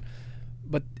older,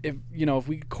 but if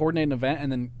we could coordinate an event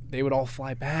and then they would all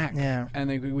fly back, Yeah. and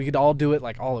then we could all do it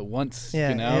like all at once. that. Yeah,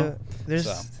 you know. there's.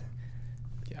 So,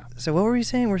 yeah. So what were we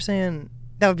saying? We're saying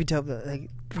that would be dope. Though. Like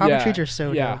proper treats are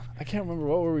so yeah. dope. I can't remember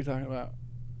what were we talking about.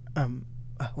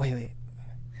 Wait.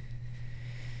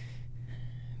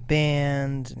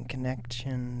 Bands and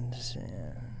connections.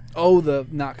 Oh, the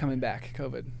not coming back,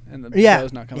 COVID, and the Yeah,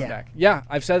 shows not coming yeah. back. Yeah,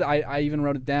 I've said. I even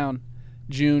wrote it down.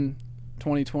 June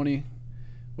 2020.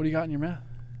 What do you got in your mouth?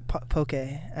 Poke.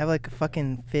 I have like a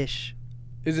fucking fish.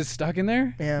 Is it stuck in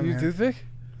there? Yeah, You man. toothpick?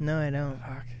 No, I don't.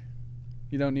 Fuck.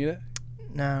 You don't need it?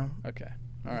 No. Okay.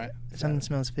 All right. Something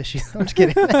smells fishy. I'm just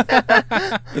kidding.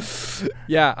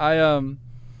 Yeah,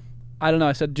 I don't know.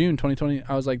 I said June 2020.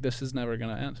 I was like, this is never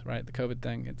gonna end, right? The COVID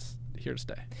thing, it's here to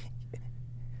stay.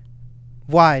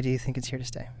 Why do you think it's here to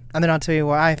stay? And then I'll tell you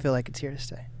why I feel like it's here to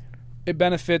stay. It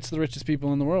benefits the richest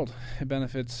people in the world. It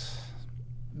benefits,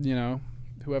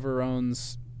 whoever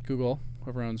owns Google,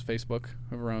 whoever owns Facebook,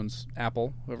 whoever owns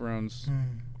Apple, whoever owns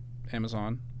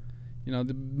Amazon.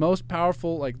 The most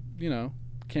powerful,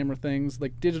 camera things,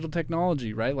 like digital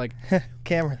technology, right? Like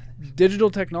Camera. digital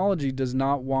technology does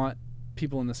not want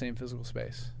people in the same physical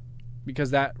space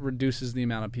because that reduces the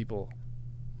amount of people.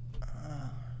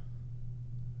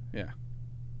 Yeah.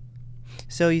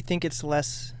 So you think it's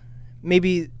less...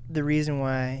 Maybe the reason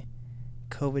why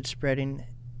COVID's spreading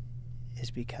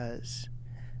is because...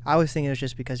 I was thinking it was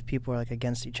just because people are like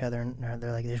against each other and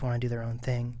they're like they just want to do their own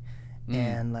thing.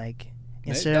 And like...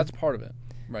 instead That's of, part of it,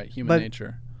 right? Human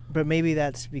nature. But maybe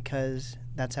that's because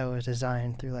that's how it was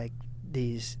designed through like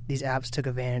these apps took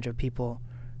advantage of people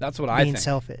That's what I being think.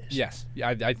 selfish. Yes. Yeah,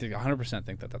 I think 100%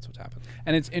 think that that's what's happened.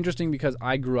 And it's interesting because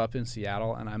I grew up in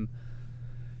Seattle and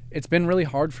it's been really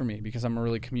hard for me because I'm a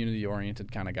really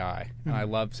community-oriented kind of guy. And I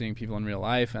love seeing people in real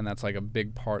life, and that's like a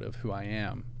big part of who I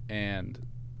am. And,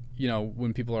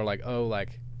 when people are like, oh,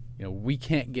 like, we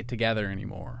can't get together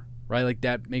anymore, right? Like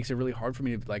that makes it really hard for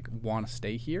me to like want to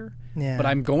stay here. Yeah. But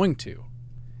I'm going to.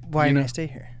 Why are you know- going to stay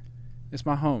here? It's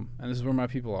my home, and this is where my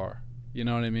people are. You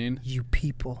know what I mean? You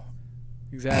people.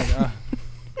 Exactly.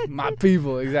 My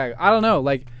people, exactly. I don't know.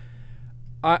 Like,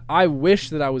 I wish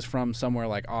that I was from somewhere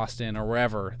like Austin or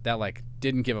wherever that like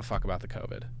didn't give a fuck about the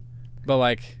COVID. But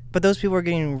like, But those people are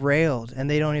getting railed, and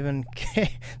they don't even care.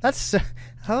 That's so,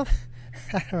 how...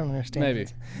 I don't understand. maybe.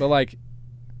 this. But like,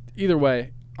 either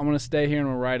way, I'm gonna stay here and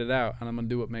I'm gonna ride it out, and I'm gonna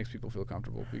do what makes people feel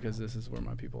comfortable because this is where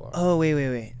my people are. Oh,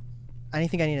 wait. I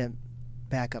think I need to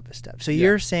back up a step. So Yeah.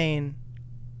 you're saying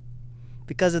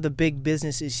because of the big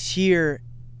businesses here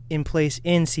in place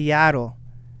in Seattle,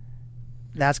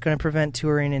 that's going to prevent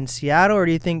touring in Seattle, or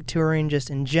do you think touring just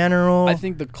in general? I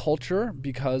think the culture,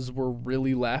 because we're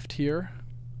really left here,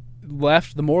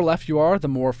 the more left you are, the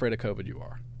more afraid of COVID you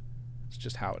are. It's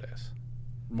just how it is.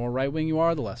 The more right wing you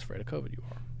are, the less afraid of COVID you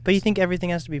are. But you think everything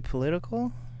has to be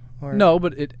political? Or? No,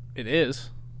 but it is.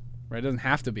 Right? It doesn't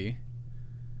have to be.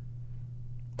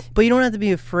 But you don't have to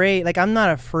be afraid. Like, I'm not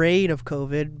afraid of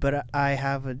COVID, but I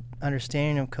have an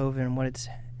understanding of COVID and what it's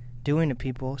doing to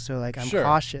people. So, like, I'm Sure.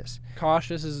 cautious.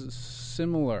 Cautious is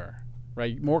similar.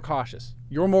 right? More cautious.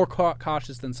 You're more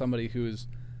cautious than somebody who's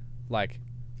like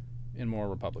in more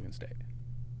Republican state.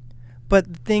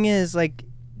 But the thing is, like,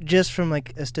 just from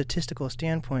like a statistical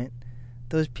standpoint,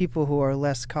 those people who are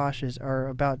less cautious are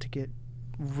about to get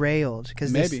railed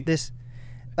because this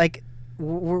like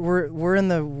we're in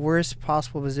the worst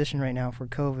possible position right now for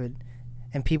COVID,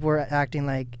 and people are acting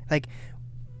like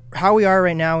how we are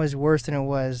right now is worse than it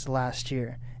was last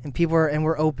year, and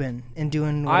we're open and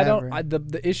doing whatever.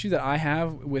 The issue that I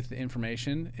have with the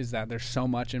information is that there's so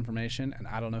much information and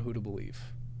I don't know who to believe.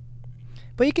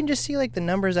 But you can just see like the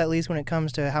numbers at least when it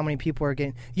comes to how many people are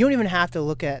getting. You don't even have to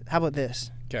look at. How about this?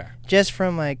 Okay. Just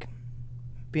from like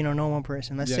being a normal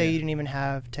person. Let's say you didn't even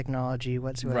have technology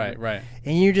whatsoever. Right.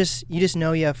 And you just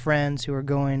know you have friends who are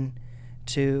going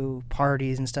to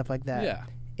parties and stuff like that. Yeah.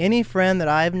 Any friend that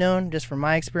I've known, just from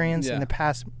my experience in the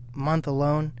past month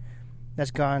alone,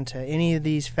 that's gone to any of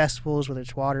these festivals, whether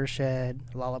it's Watershed,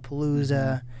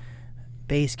 Lollapalooza,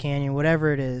 Bass Canyon,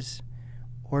 whatever it is,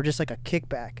 or just like a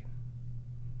kickback.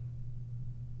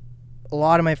 A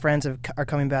lot of my friends are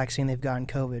coming back saying they've gotten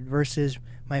COVID versus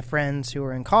my friends who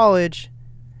are in college.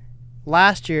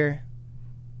 Last year,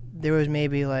 there was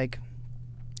maybe like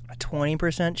a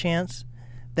 20% chance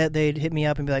that they'd hit me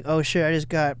up and be like, oh, shit, I just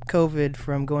got COVID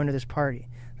from going to this party.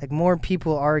 Like, more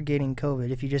people are getting COVID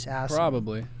if you just ask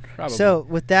Probably. them. So,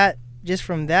 with that, just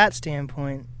from that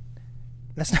standpoint,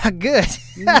 that's not good.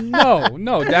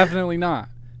 No, definitely not.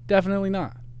 Definitely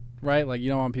not. Right? Like, you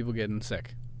don't want people getting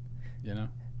sick, you know?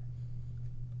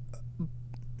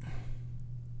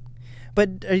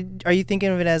 But are you thinking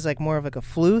of it as like more of like a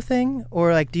flu thing,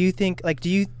 or like do you think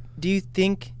do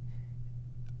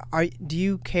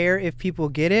you care if people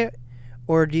get it,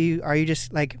 or do you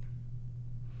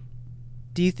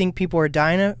think people are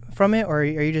dying from it, or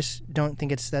you just don't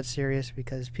think it's that serious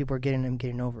because people are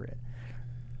getting over it?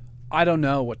 I don't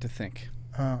know what to think.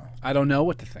 I don't know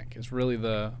what to think. It's really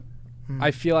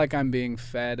I feel like I'm being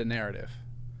fed a narrative.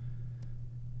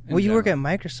 Well, you work at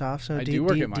Microsoft, so do you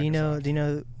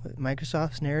know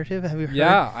Microsoft's narrative? Have you heard?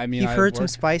 Yeah, I mean, you've heard some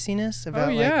spiciness about.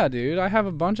 Oh yeah, dude, I have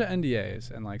a bunch of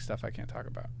NDAs and like stuff I can't talk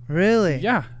about. Really?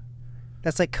 Yeah.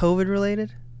 That's like COVID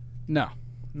related? No,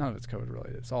 none of it's COVID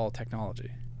related. It's all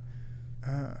technology.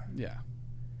 Yeah.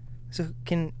 So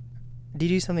do you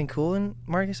do something cool in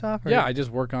Microsoft? Yeah, I just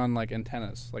work on like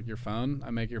antennas, like your phone. I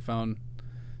make your phone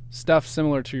stuff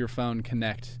similar to your phone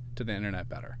connect to the internet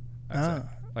better. That's it.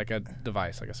 Like a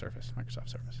device, like a Surface, Microsoft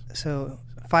Surface. So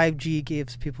 5G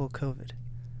gives people COVID.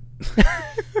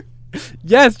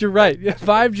 Yes, you're right. Yeah,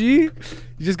 5G, you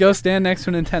just go stand next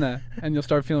to an antenna and you'll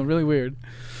start feeling really weird.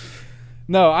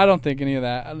 No, I don't think any of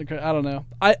that. I don't know.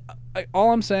 I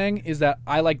all I'm saying is that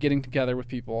I like getting together with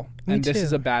people, and this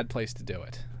is a bad place to do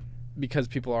it because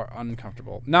people are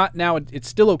uncomfortable. Not now. It's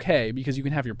still okay because you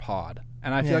can have your pod,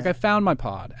 and I feel like I found my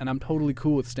pod, and I'm totally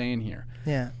cool with staying here.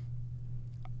 Yeah.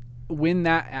 When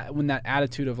that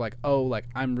attitude of like, oh, like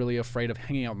I'm really afraid of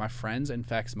hanging out with my friends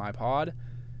infects my pod,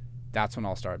 that's when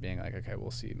I'll start being like, okay, we'll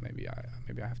see. Maybe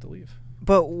I have to leave.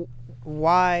 But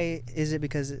why is it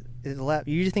because it left?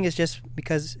 You think it's just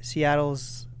because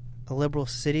Seattle's a liberal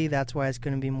city, that's why it's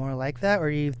going to be more like that? Or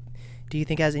do you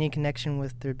think it has any connection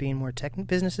with there being more tech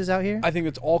businesses out here? I think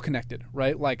it's all connected,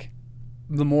 right? Like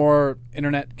the more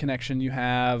internet connection you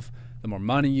have, the more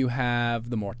money you have,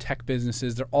 the more tech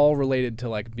businesses, they're all related to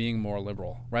like being more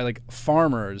liberal, right? Like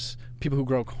farmers, people who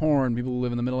grow corn, people who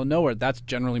live in the middle of nowhere, that's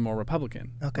generally more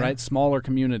Republican, right? Smaller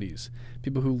communities,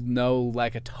 people who know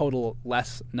like a total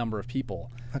less number of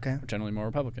people, are generally more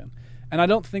Republican. And I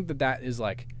don't think that is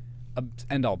like a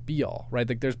end all be all, right?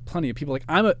 Like there's plenty of people like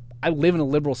I live in a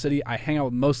liberal city, I hang out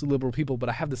with mostly liberal people, but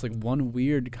I have this like one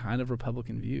weird kind of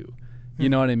Republican view. You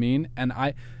know what I mean? And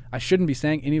I shouldn't be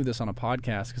saying any of this on a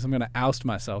podcast because I'm going to oust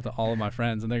myself to all of my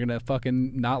friends and they're going to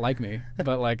fucking not like me.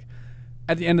 But like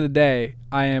at the end of the day,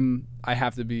 I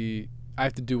have to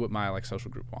do what my like social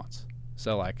group wants.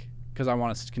 So like, because I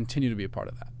want to continue to be a part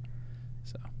of that.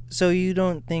 So you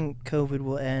don't think COVID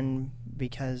will end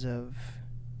because of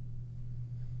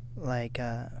like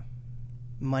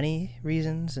money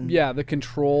reasons? And yeah, the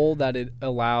control that it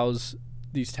allows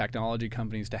these technology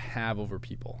companies to have over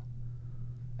people.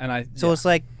 And it's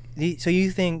like, so you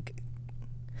think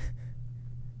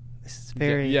this is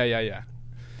very yeah.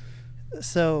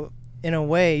 So in a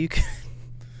way, you could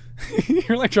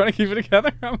you're like trying to keep it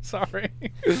together. I'm sorry.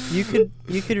 you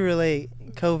could relate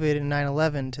COVID and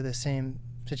 9/11 to the same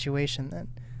situation then,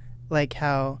 like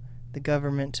how the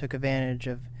government took advantage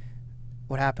of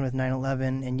what happened with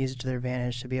 9/11 and used it to their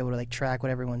advantage to be able to like track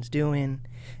what everyone's doing,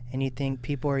 and you think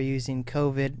people are using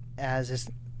COVID as this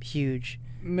huge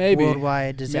Maybe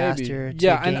worldwide disaster. Maybe. To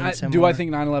Yeah, gain and some do more. I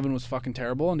think 9/11 was fucking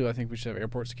terrible, and do I think we should have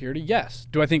airport security? Yes.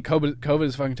 Do I think COVID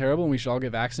is fucking terrible, and we should all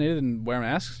get vaccinated and wear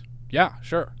masks? Yeah,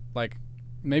 sure. Like,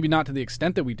 maybe not to the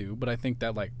extent that we do, but I think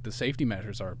that like the safety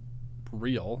measures are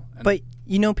real. And But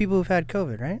you know people who've had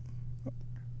COVID, right?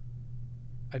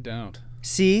 I don't.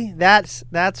 See, that's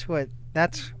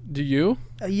Do you?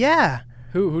 yeah.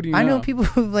 Who do you know? I know people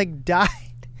who've like died.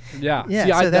 Yeah. Yeah, See,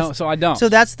 so I that's- don't. So I don't. So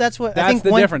that's what I That's think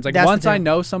the one, difference. Like that's the once I difference.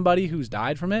 know somebody who's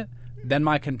died from it, then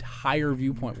my entire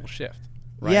viewpoint will shift.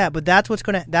 Right? Yeah, but that's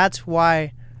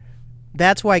why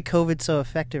COVID's so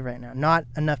effective right now. Not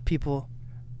enough people,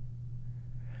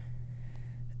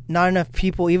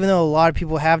 even though a lot of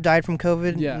people have died from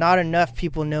COVID, Yeah. not enough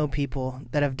people know people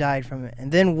that have died from it.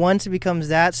 And then once it becomes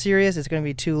that serious, it's going to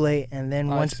be too late. And then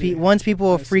I once see. once people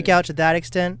will I freak see. out to that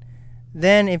extent,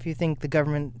 then if you think the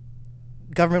government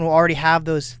will already have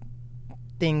those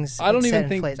things I don't set even in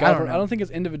think place. I know. don't think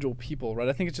it's individual people, right?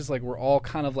 I think it's just like we're all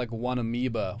kind of like one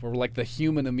amoeba. We're like the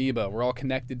human amoeba. We're all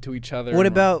connected to each other. What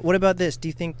and we're- about this? Do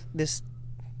you think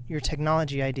your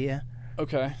technology idea,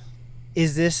 Okay.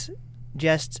 is this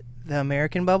just the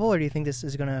American bubble, or do you think this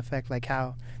is going to affect like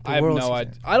how the I have world no sees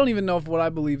idea. it? I don't even know if what I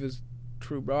believe is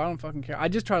true, bro. I don't fucking care. I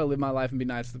just try to live my life and be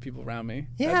nice to the people around me.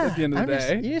 Yeah, At the end of the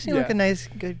day. you seem like a nice,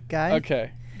 good guy.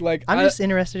 Okay. Like I'm just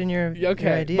interested in your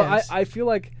okay. ideas. But I feel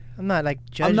like I'm not like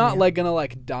judging I'm not you. like gonna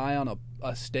like die on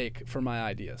a stake for my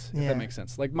ideas. If Yeah. that makes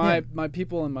sense. Like my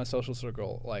people in my social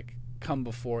circle like come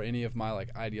before any of my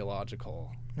like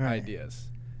ideological Right. ideas,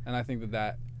 and I think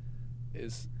that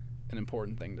is an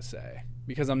important thing to say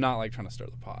because I'm not like trying to stir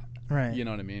the pot. right. You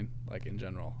know what I mean? Like in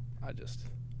general, I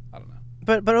don't know.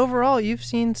 But overall, you've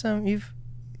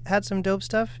had some dope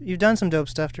stuff. You've done some dope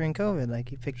stuff during COVID.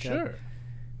 Like you picked up Sure.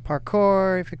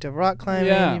 parkour, you picked up rock climbing,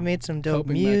 Yeah. you made some dope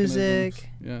Coping music.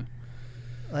 mechanisms.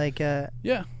 Yeah. Like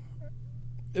Yeah.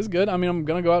 It's good. I mean, I'm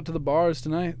gonna go out to the bars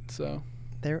tonight, so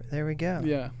there we go.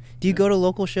 yeah. Do you go to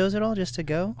local shows at all just to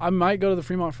go? I might go to the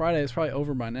Fremont Friday. It's probably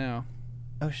over by now.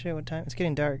 Oh shit! What time? It's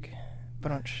getting dark.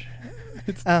 But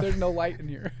There's no light in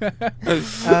here.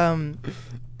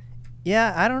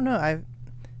 yeah, I don't know.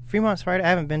 Fremont's Friday. I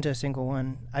haven't been to a single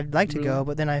one. I'd like to go, Really?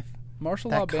 but then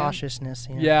Martial Law that Band. cautiousness.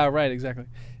 You know? Yeah, right, exactly.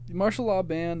 The Martial Law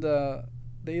Band,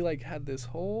 they like had this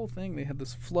whole thing. They had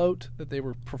this float that they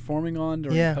were performing on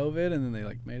during Yeah. COVID, and then they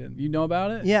like made it. You know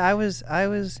about it? Yeah, I was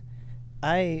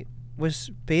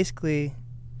basically,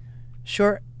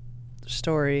 short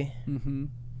story. Mm-hmm.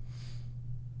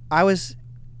 I was,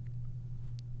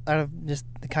 out of just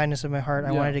the kindness of my heart,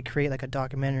 I Yeah. wanted to create like a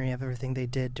documentary of everything they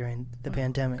did during the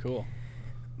pandemic. Cool.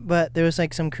 But there was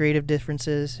like some creative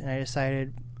differences, and I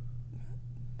decided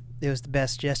it was the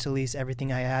best just to release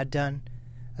everything I had done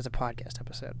as a podcast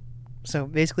episode. So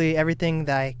basically, everything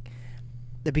that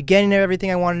the beginning of everything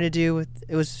I wanted to do,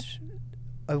 it was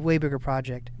a way bigger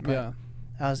project. But Yeah.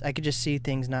 I could just see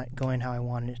things not going how I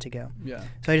wanted it to go. Yeah.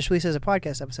 So I just released it as a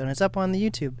podcast episode, and it's up on the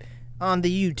YouTube. On the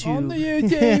YouTube. On the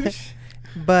YouTube.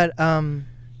 But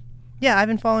yeah, I've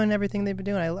been following everything they've been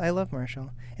doing. I love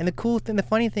Marshall. And the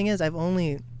funny thing is, I've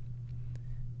only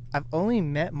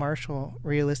met Marshall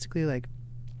realistically like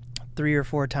 3 or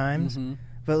 4 times. Mhm.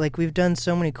 But like we've done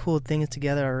so many cool things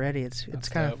together already. It's That's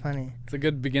kind of dope. funny. It's a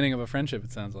good beginning of a friendship.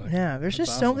 It sounds like. Yeah, there's That's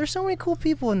just awesome. there's so many cool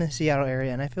people in the Seattle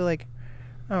area, and I feel like,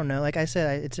 I don't know, like I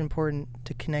said, it's important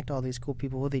to connect all these cool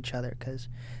people with each other, because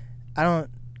I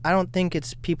don't think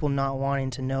it's people not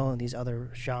wanting to know these other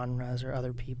genres or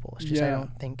other people. It's just I Yeah.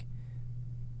 don't think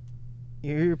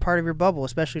you're part of your bubble,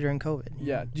 especially during COVID.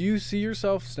 Yeah. Do you see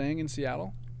yourself staying in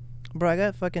Seattle? Bro, I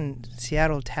got fucking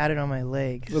Seattle tatted on my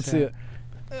leg. Let's so- see it.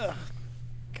 God,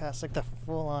 it's like the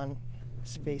full-on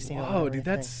spacing. on Whoa, dude,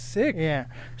 that's sick. everything. Yeah.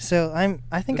 So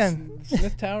I think The I'm.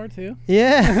 Smith Tower too.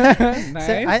 Yeah. Nice.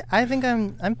 So I think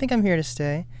I'm here to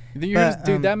stay. You think you're but, just-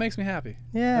 dude, that makes me happy.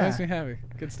 That Yeah. makes me happy.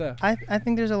 Good stuff. I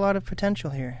think there's a lot of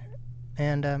potential here,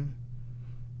 and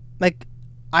like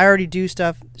I already do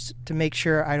stuff to make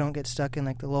sure I don't get stuck in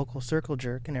like the local circle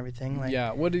jerk and everything. Like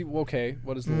yeah. What is the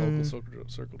local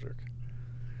Mm. circle jerk?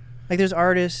 like there's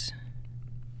artists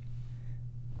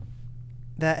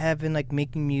that have been like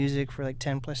making music for like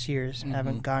 10+ years and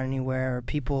haven't Mhm. gone anywhere, or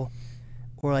people,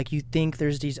 or like you think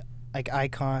there's these like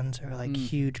icons or like Mm.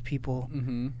 huge people.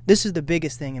 Mm-hmm. This is the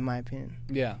biggest thing in my opinion.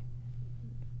 Yeah.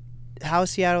 How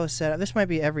Seattle is set up. This might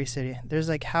be every city. There's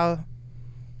like how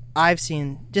I've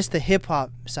seen just the hip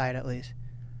hop side at least.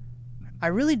 I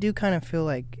really do kind of feel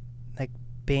like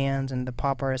bands and the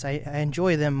pop artists. I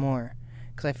enjoy them more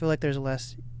because I feel like there's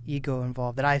less ego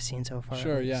involved that I've seen so far.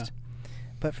 Sure, at yeah. least.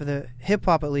 But for the hip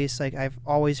hop at least, like I've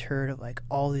always heard of like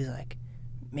all these like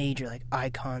major like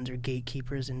icons or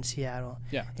gatekeepers in Seattle.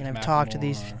 Yeah. And I've talked to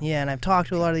these, and I've talked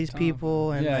to a lot of these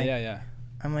people, and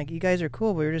I'm like, you guys are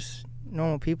cool, but you're just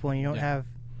normal people, and you don't have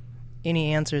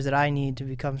any answers that I need to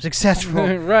become successful.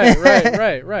 right.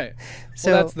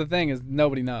 So well, that's the thing, is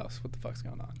nobody knows what the fuck's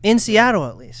going on. In Seattle,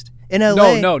 at least. In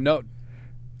LA. No.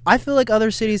 I feel like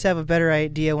other cities have a better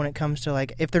idea when it comes to,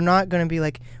 like, if they're not going to be,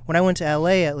 like, when I went to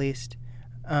LA, at least,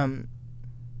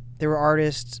 there were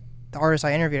artists, the artists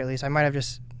I interviewed, at least, I might have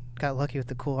just got lucky with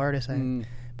the cool artists,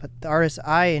 but the artists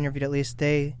I interviewed, at least,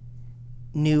 they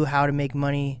knew how to make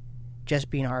money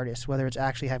just being artists, whether it's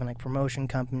actually having, like, promotion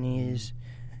companies,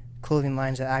 clothing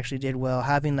lines that actually did well,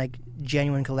 having, like,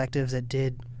 genuine collectives that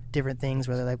did different things,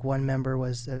 whether, like, one member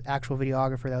was an actual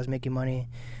videographer that was making money,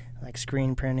 like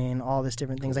screen printing, all this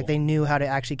different things. Like, they knew how to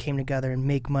actually came together and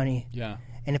make money. Yeah.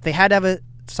 And if they had to have a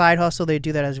side hustle, they'd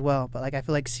do that as well. But, like, I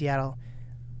feel like Seattle,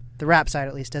 the rap side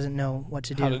at least, doesn't know what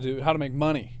to do. How to make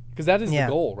money. Because that is the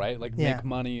goal, right? Like, make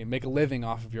money, make a living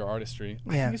off of your artistry.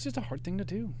 I think it's just a hard thing to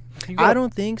do. I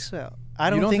don't think so. I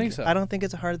don't think so. I don't think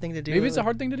it's a hard thing to do. Maybe it's a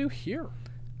hard thing to do here.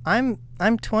 I'm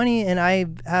 20 and I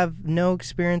have no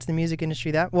experience in the music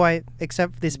industry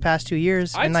except for this past 2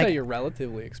 years. I'd and say you're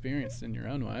relatively experienced in your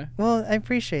own way. Well, I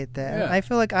appreciate that. Yeah. I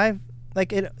feel like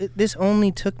this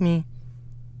only took me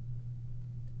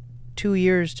 2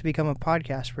 years to become a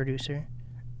podcast producer,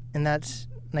 and that's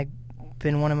like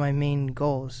been one of my main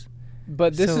goals.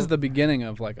 But this is the beginning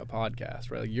of like a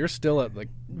podcast, right? Like, you're still at like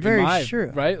very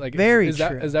true, right? Like, very is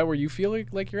true. Is that where you feel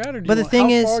like you're at, or but the thing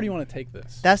is, how far do you want to take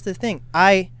this? That's the thing.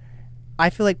 I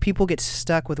feel like people get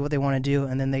stuck with what they want to do,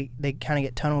 and then they kind of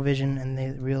get tunnel vision, and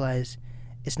they realize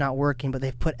it's not working, but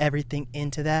they've put everything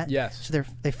into that. Yes. So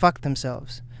they fuck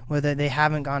themselves, whether they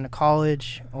haven't gone to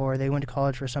college or they went to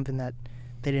college for something that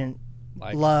they didn't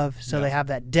love, so they have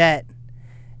that debt,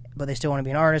 but they still want to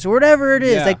be an artist or whatever it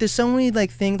is. Yeah. Like, there's so many like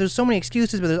things. There's so many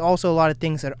excuses, but there's also a lot of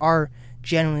things that are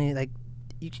genuinely like,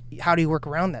 how do you work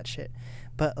around that shit?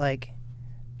 But like,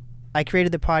 I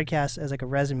created the podcast as like a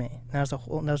resume. That was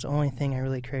the only thing I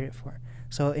really created it for.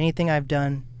 So anything I've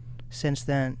done since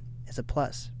then is a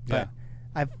plus. But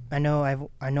I know I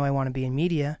want to be in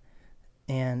media,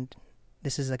 and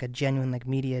this is like a genuine like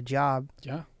media job.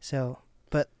 Yeah. So,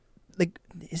 but like,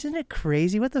 isn't it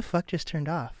crazy? What the fuck just turned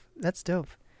off? That's dope.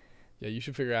 Yeah, you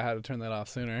should figure out how to turn that off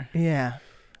sooner. Yeah,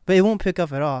 but it won't pick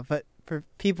up at all. But for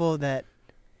people that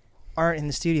aren't in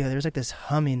the studio, there's like this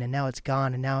humming, and now it's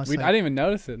gone, and now it's I didn't even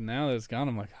notice it. Now that it's gone,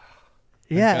 I'm like,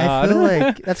 I feel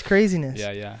like that's craziness.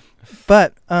 Yeah.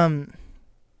 But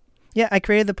I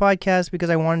created the podcast because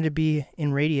I wanted to be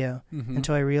in radio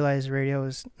until I realized radio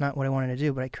was not what I wanted to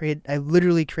do. But I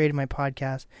literally created my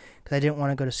podcast because I didn't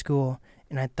want to go to school,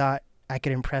 and I thought I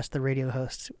could impress the radio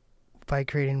hosts by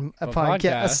creating a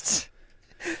podcast.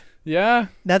 Yeah.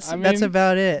 That's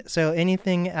about it. So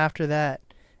anything after that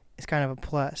is kind of a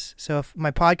plus. So if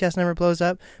my podcast never blows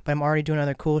up, but I'm already doing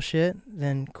other cool shit,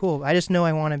 then cool. I just know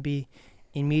I want to be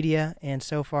in media, and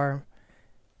so far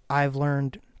I've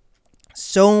learned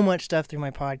so much stuff through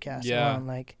my podcast.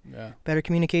 Like better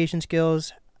communication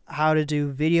skills, how to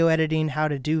do video editing, how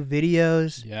to do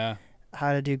videos,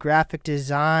 how to do graphic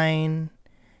design,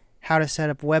 how to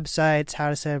set up websites, how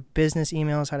to set up business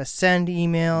emails, how to send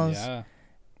emails,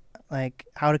 like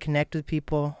how to connect with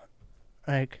people.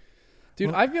 Like,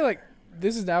 dude, I feel like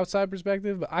this is an outside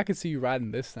perspective, but I could see you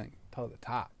riding this thing to the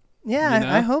top. Yeah, you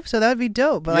know? I hope so. That would be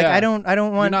dope. But like, I don't want.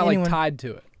 You're not anyone... like tied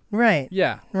to it. Right.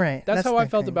 Yeah. Right. That's how I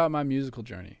felt about my musical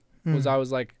journey. Was I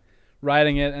was like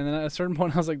writing it, and then at a certain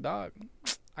point I was like, dog,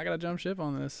 I gotta jump ship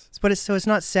on this. But it's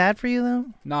not sad for you though.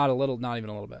 Not even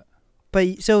a little bit.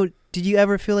 But so, did you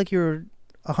ever feel like you were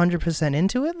 100%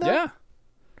 into it though? Yeah.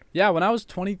 Yeah, when I was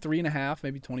 23 and a half,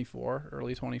 maybe 24,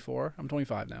 early 24. I'm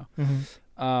 25 now.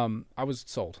 I was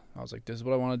sold. I was like, this is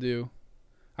what I want to do.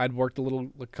 I'd worked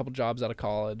a couple jobs out of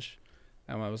college,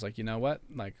 and I was like, you know what?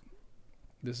 Like,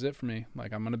 this is it for me.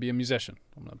 Like, I'm going to be a musician.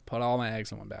 I'm going to put all my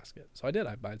eggs in one basket. So I did.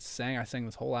 I sang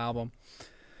this whole album.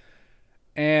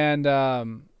 And I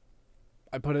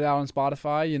put it out on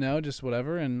Spotify, just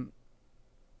whatever. And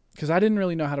because I didn't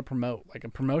really know how to promote. Like, a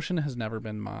promotion has never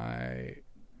been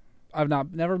I've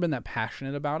never been that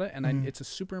passionate about it. And it's a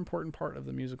super important part of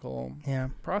the musical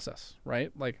process,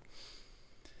 right? Like,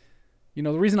 the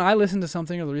reason I listen to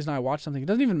something or the reason I watch something, it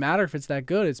doesn't even matter if it's that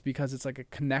good. It's because it's like a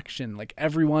connection. Like,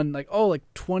 everyone, like, oh, like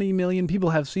 20 million people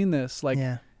have seen this. Like,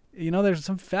 there's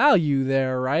some value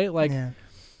there, right? Like,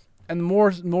 and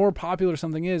the more popular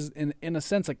something is, in a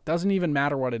sense, like, doesn't even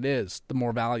matter what it is, the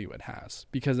more value it has,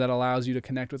 because that allows you to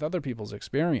connect with other people's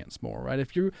experience more, right?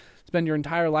 If you spend your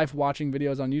entire life watching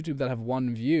videos on YouTube that have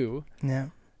one view,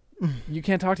 you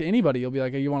can't talk to anybody. You'll be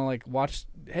like, you want to like watch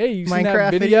hey, you seen that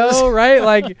Minecraft video, videos. right?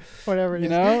 Like, Whatever it you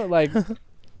is. know, like,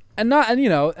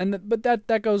 but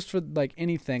that goes for like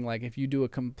anything. Like if you do a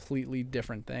completely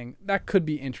different thing, that could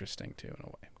be interesting too in a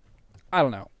way. I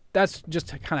don't know. That's just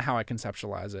kind of how I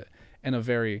conceptualize it in a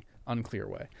very unclear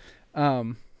way.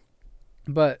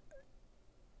 But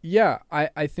yeah,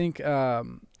 I think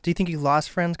Do you think you lost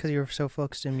friends because you were so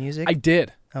focused in music? I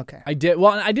did. Okay. I did.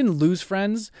 Well, I didn't lose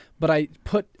friends, but I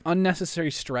put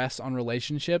unnecessary stress on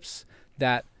relationships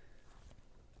that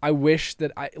I wish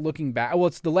that looking back, well,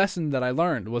 it's the lesson that I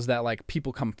learned was that like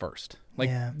people come first. Like,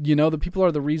 Yeah. the people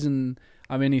are the reason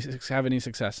have any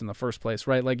success in the first place,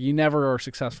 right? Like you never are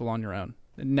successful on your own.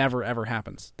 It never, ever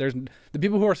happens. There's the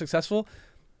people who are successful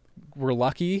were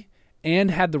lucky and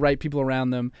had the right people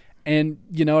around them. And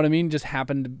you know what I mean? Just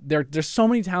happened. There's so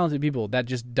many talented people that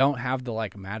just don't have the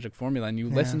like magic formula. And you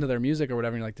listen to their music or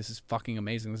whatever, and you're like, this is fucking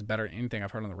amazing. This is better than anything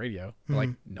I've heard on the radio. But like,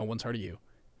 no one's heard of you.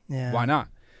 Yeah. Why not?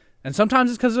 And sometimes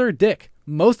it's because they're a dick.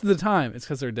 Most of the time, it's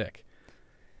because they're a dick.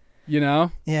 You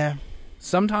know? Yeah.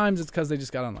 Sometimes it's because they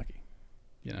just got unlucky.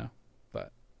 You know?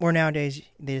 But Or nowadays,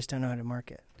 they just don't know how to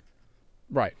market.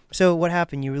 right. So what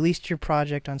happened? You released your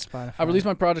project on Spotify. I released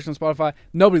my project on Spotify.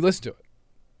 Nobody listened to it.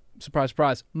 Surprise,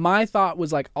 surprise. My thought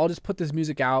was like, I'll just put this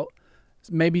music out.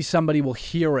 Maybe somebody will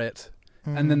hear it.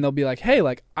 And then they'll be like, hey,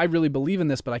 like, I really believe in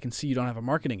this, but I can see you don't have a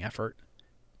marketing effort.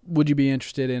 Would you be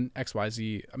interested in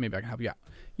XYZ? Maybe I can help you out.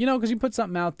 You know, because you put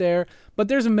something out there. But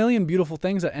there's a million beautiful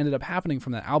things that ended up happening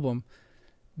from that album.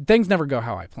 Things never go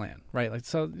how I plan, right? Like,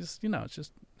 so, just, it's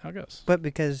just how it goes. But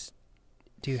because,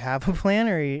 do you have a plan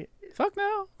or you... Fuck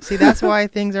no. See, that's why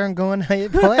things aren't going how you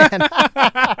plan.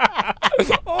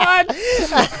 What?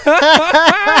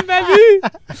 Baby.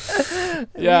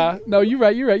 Yeah. No, you're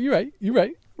right.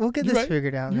 We'll get You're this right.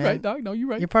 figured out, You're man. right, dog. No, you're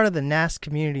right. You're part of the NAS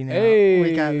community now. Hey.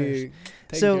 We got this.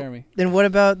 Take So, care of me. then what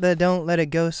about the "Don't Let It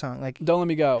Go" song? Like, Don't let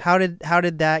me go. how did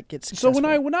that get So successful?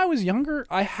 when I was younger,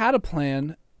 I had a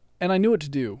plan, and I knew what to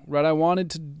do. Right, I wanted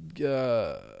to.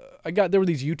 There were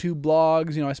these YouTube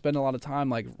blogs. I spent a lot of time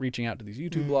like reaching out to these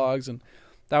YouTube blogs, and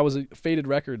that was Faded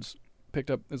Records picked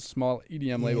up this small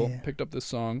EDM label, Yeah. picked up this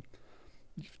song,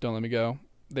 "Don't Let Me Go."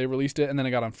 They released it, and then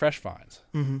it got on Fresh Finds,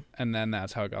 and then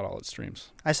that's how it got all its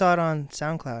streams. I saw it on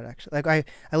SoundCloud, actually. Like,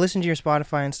 I listened to your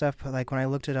Spotify and stuff, but like when I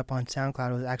looked it up on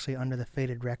SoundCloud, it was actually under the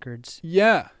Faded Records.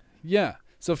 Yeah.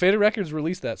 So Faded Records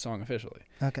released that song officially.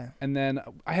 Okay. And then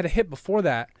I had a hit before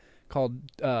that called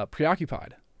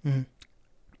 "Preoccupied,"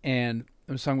 and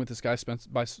it was sung with this guy Spencer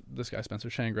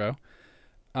Shangro.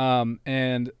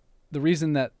 And the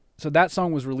reason that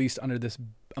song was released under this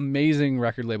amazing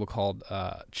record label called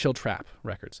Chill Trap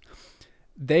Records.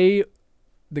 The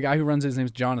guy who runs it, his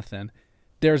name's Jonathan.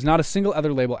 There's not a single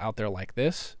other label out there like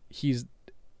this. He's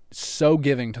so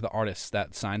giving to the artists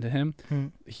that signed to him.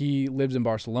 He lives in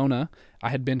Barcelona. I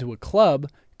had been to a club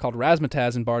called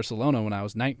Razzmatazz in Barcelona when I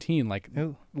was 19, like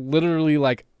Ooh. literally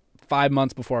like 5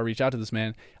 months before I reached out to this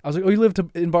man. I was like, "Oh, you live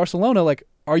in Barcelona? Like,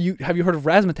 have you heard of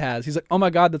Razzmatazz?" He's like, "Oh my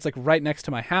God, that's like right next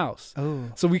to my house." Oh.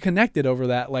 So we connected over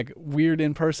that like weird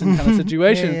in-person kind of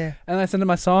situation. Yeah. And I sent him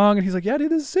my song, and he's like, "Yeah,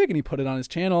 dude, this is sick." And he put it on his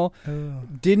channel. Oh.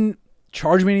 Didn't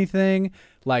charge me anything.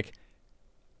 Like,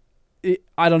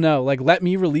 I don't know. Like, let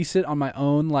me release it on my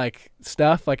own like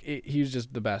stuff. Like, he was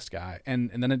just the best guy. And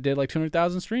then it did like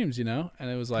 200,000 streams, And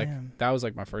it was like, Damn. that was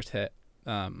like my first hit.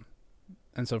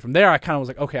 And so from there, I kind of was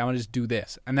like, okay, I'm going to just do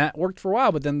this. And that worked for a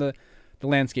while, but then the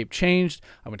landscape changed.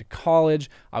 I went to college.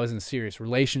 I was in a serious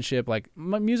relationship. Like,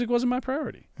 my music wasn't my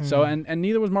priority. So, and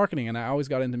neither was marketing. And I always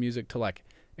got into music to like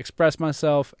express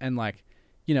myself and like,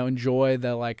 enjoy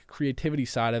the like creativity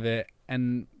side of it.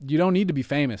 And you don't need to be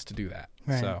famous to do that.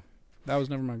 Right. So that was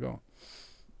never my goal.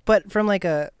 But from like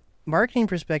a marketing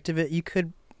perspective, you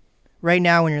could, right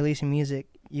now when you're releasing music,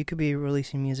 you could be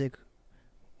releasing music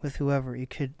with whoever. You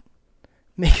could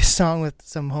make a song with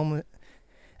some homeless.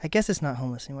 I guess it's not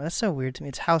homeless anymore. That's so weird to me.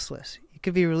 It's houseless. You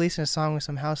could be releasing a song with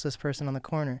some houseless person on the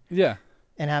corner Yeah.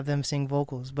 and have them sing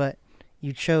vocals, but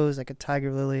you chose like a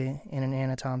Tiger Lily and an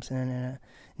Anna Thompson and a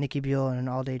Nikki Buell and an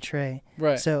All Day Trey.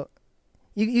 Right. So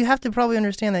you have to probably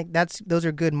understand that those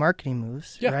are good marketing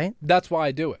moves, Yeah. right? That's why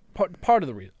I do it. Part of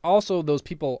the reason. Also, those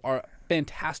people are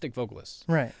fantastic vocalists.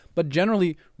 Right. But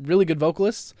generally, really good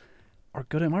vocalists are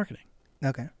good at marketing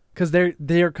Okay. because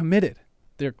they're committed.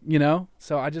 They're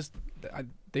So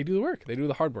they do the work. They do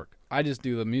the hard work. I just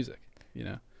do the music.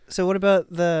 So what about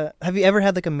have you ever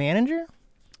had like a manager?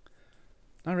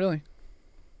 Not really.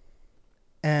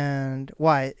 And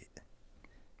why?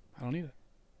 I don't need it.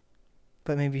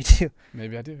 But maybe you do.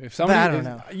 Maybe I do. If somebody, I don't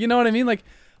know. You know what I mean? Like,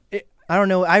 I don't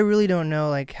know. I really don't know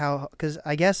like how, because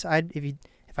I guess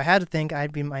if I had to think,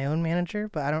 I'd be my own manager,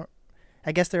 but I don't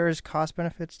I guess there is cost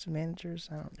benefits to managers.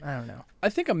 I don't know. I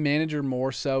think a manager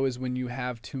more so is when you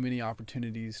have too many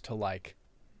opportunities to like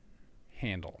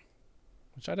handle,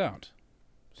 which I don't.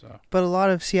 So But a lot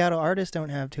of Seattle artists don't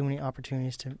have too many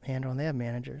opportunities to handle, and they have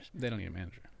managers. they don't need a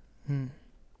manager.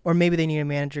 Or maybe they need a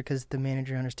manager because the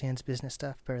manager understands business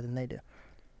stuff better than they do.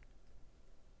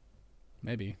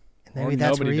 Maybe. And maybe Or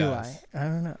that's where nobody you does. lie. I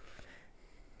don't know.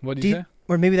 What do you say?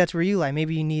 Or maybe that's where you lie.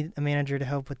 Maybe you need a manager to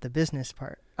help with the business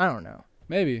part. I don't know.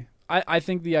 Maybe. I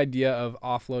think the idea of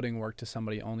offloading work to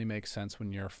somebody only makes sense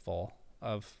when you're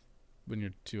when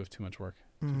you have too much work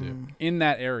to do in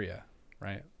that area,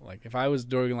 right? Like if I was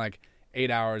doing like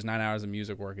 8 hours, 9 hours of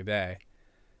music work a day,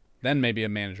 then maybe a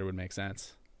manager would make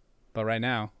sense. But right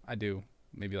now I do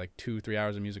maybe like 2-3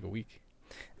 hours of music a week.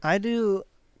 I do,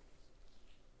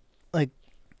 like,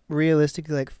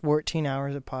 realistically, like 14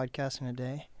 hours of podcasting a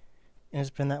day. And it's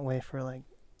been that way for like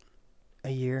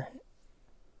a year.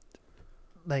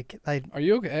 Like, Are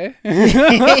you okay?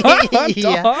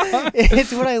 yeah,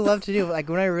 it's what I love to do. Like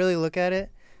when I really look at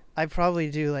it, I probably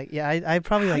do like, yeah, I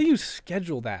probably How like. do you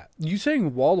schedule that? You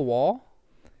saying wall to wall?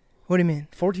 What do you mean?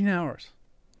 14 hours.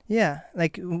 Yeah,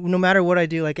 like no matter what I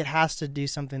do, like it has to do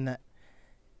something that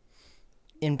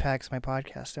impacts my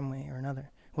podcast some way or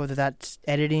another. Whether that's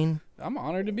editing. I'm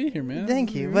honored to be here, man.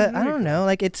 Thank you, but I don't know.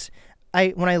 Like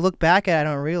when I look back at it,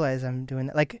 I don't realize I'm doing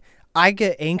that. Like I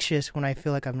get anxious when I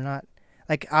feel like I'm not.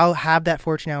 Like I'll have that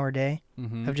 14-hour day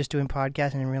of just doing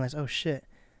podcasting and realize, oh shit.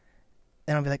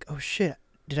 Then I'll be like, oh shit,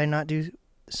 did I not do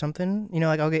something? You know,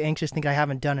 like I'll get anxious thinking I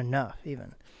haven't done enough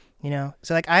even. You know?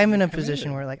 So like I'm in a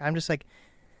position where like I'm just like,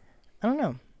 I don't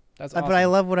know. That's awesome. But I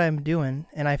love what I'm doing,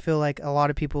 and I feel like a lot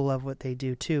of people love what they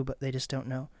do too, but they just don't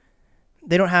know.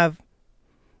 They don't have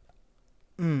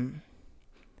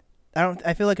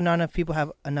I feel like not enough people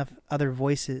have enough other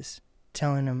voices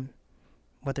telling them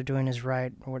what they're doing is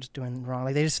right or what's doing wrong.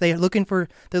 Like they're looking for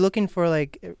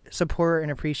like support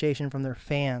and appreciation from their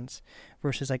fans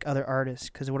versus like other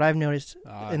artists. Because what I've noticed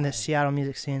in the Seattle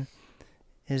music scene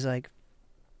is like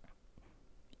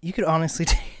you could honestly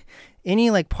take any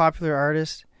like popular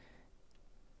artist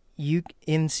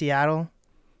in Seattle,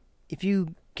 if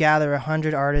you gather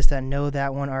 100 artists that know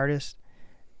that one artist,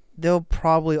 they'll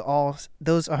probably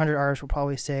those 100 artists will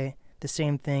probably say the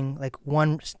same thing, like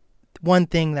one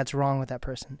thing that's wrong with that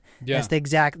person. Yeah. That's the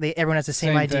exact. Everyone has the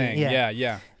same idea. Thing.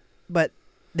 Yeah. But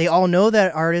they all know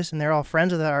that artist and they're all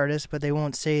friends with that artist, but they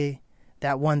won't say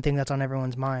that one thing that's on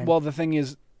everyone's mind. Well, the thing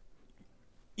is,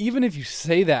 even if you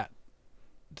say that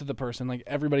to the person, like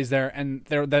everybody's there, and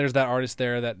there's that artist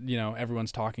there that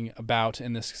everyone's talking about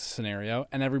in this scenario,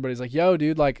 and everybody's like, "Yo,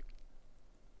 dude, like,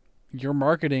 your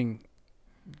marketing,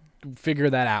 figure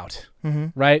that out,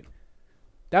 right?"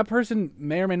 That person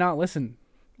may or may not listen.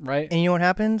 Right. And you know what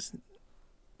happens?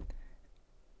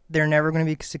 They're never going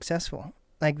to be successful.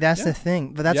 Like, that's the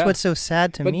thing. But that's what's so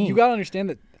sad to me. But you got to understand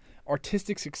that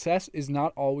artistic success is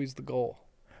not always the goal.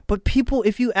 But people,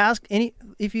 if you ask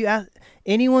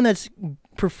anyone that's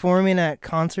performing at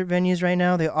concert venues right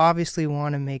now, they obviously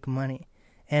want to make money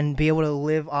and be able to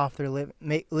live off their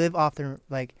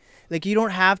like you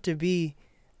don't have to be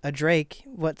a Drake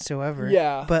whatsoever.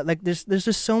 Yeah. But like there's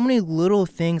just so many little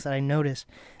things that I notice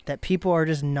that people are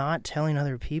just not telling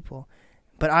other people.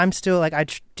 But I'm still like I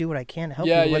do what I can to help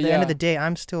people. But at the end of the day,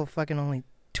 I'm still fucking only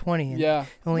 20 and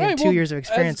only have 2 years of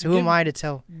experience. Who am I to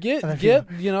tell?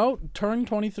 Turn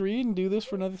 23 and do this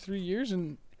for another 3 years,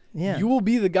 and you will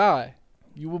be the guy.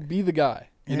 You will be the guy.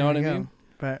 You know what I mean?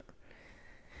 But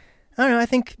I don't know. I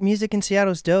think music in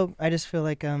Seattle is dope. I just feel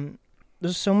like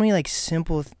there's so many like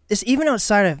simple. It's even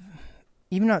outside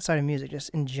of music, just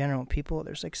in general, people.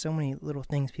 There's like so many little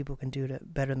things people can do to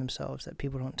better themselves that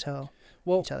people don't tell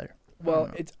each other.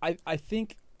 Well, I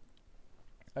think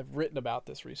I've written about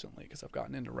this recently because I've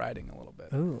gotten into writing a little bit.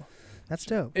 Ooh, that's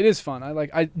dope. It is fun.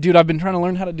 Dude, I've been trying to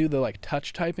learn how to do the like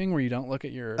touch typing where you don't look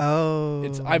at your. Oh.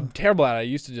 I'm terrible at it. I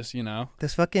used to just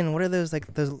This fucking, what are those like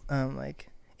like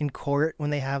in court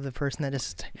when they have the person that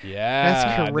just. Yeah.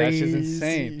 That's crazy. That's just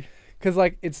insane. Because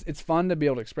like it's fun to be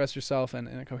able to express yourself in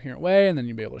a coherent way, and then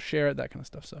you'll be able to share it, that kind of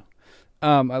stuff. So,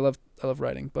 I love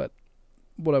writing, but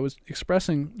what I was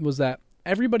expressing was that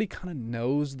everybody kind of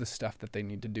knows the stuff that they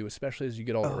need to do, especially as you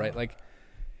get older, right? Like,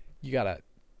 you gotta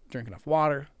drink enough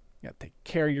water, you gotta take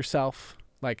care of yourself,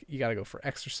 like you gotta go for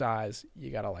exercise, you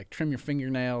gotta like trim your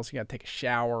fingernails, you gotta take a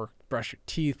shower, brush your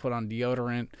teeth, put on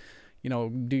deodorant.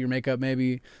 Do your makeup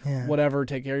maybe, whatever,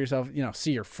 take care of yourself,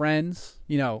 see your friends,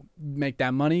 make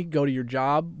that money, go to your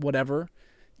job, whatever,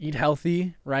 eat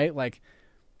healthy, right? Like,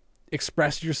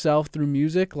 express yourself through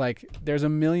music. Like, there's a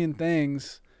million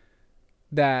things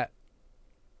that,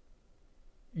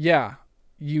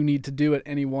 you need to do at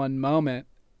any one moment.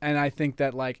 And I think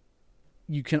that like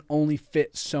you can only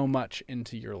fit so much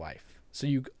into your life. So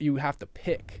you have to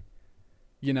pick,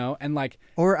 you know, and like,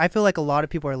 Or I feel like a lot of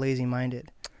people are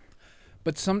lazy-minded.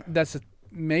 but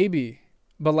maybe,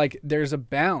 but like there's a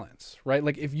balance, right?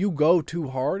 Like if you go too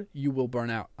hard, you will burn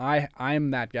out.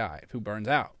 I'm that guy who burns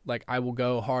out. Like I will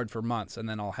go hard for months and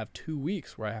then I'll have 2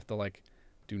 weeks where I have to like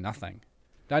do nothing.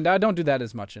 I don't do that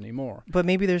as much anymore. But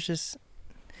maybe there's just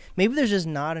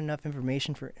not enough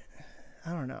information for,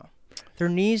 I don't know. There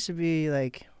needs to be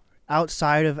like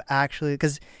outside of actually,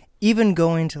 because even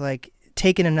going to like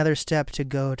taking another step to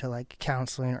go to like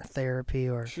counseling or therapy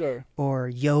or Sure. or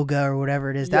yoga or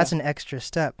whatever it is, that's an extra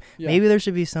step. Yeah. Maybe there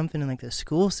should be something in like the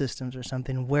school systems or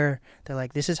something where they're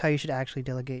like, this is how you should actually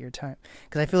delegate your time.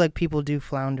 Because I feel like people do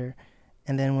flounder,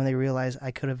 and then when they realize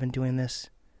I could have been doing this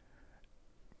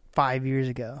 5 years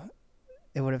ago,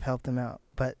 it would have helped them out.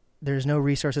 But there's no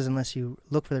resources unless you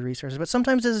look for the resources. But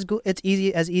sometimes it's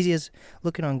easy as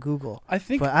looking on Google. I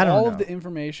think But I don't all know. of the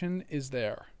information is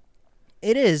there.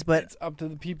 It is, but It's up to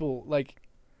the people. Like,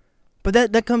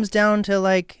 that comes down to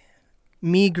like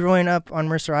me growing up on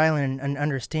Mercer Island and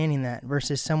understanding that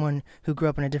versus someone who grew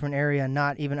up in a different area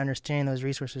not even understanding those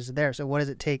resources are there. So what does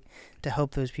it take to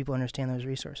help those people understand those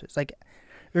resources? Like,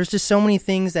 there's just so many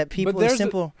things that people are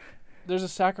simple. there's a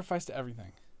sacrifice to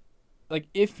everything. Like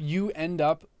if you end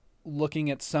up looking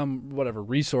at some whatever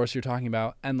resource you're talking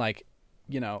about and like,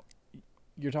 you know,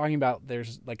 you're talking about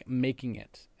there's like making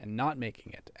it and not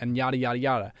making it and yada yada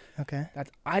yada. Okay.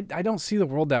 I don't see the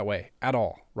world that way at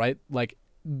all, right? Like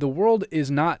the world is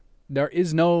not, there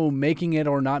is no making it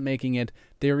or not making it.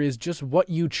 There is just what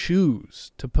you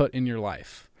choose to put in your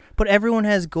life. But everyone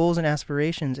has goals and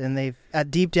aspirations, and they've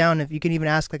deep down, if you can even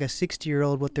ask like a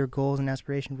 60-year-old what their goals and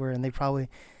aspirations were, and they probably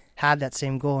had that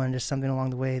same goal, and just something along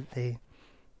the way they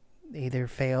either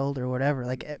failed or whatever.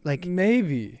 Like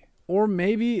Maybe, or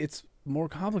maybe it's more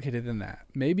complicated than that.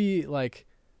 Maybe like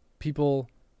people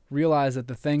realize that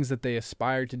the things that they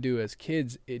aspired to do as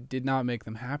kids, it did not make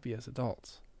them happy as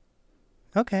adults.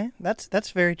 okay,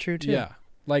 that's very true too. Yeah.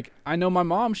 Like I know my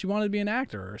mom, she wanted to be an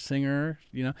actor or a singer,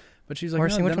 you know, but she's like, Or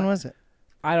no, see, which then one was it?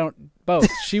 I don't, both.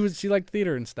 she liked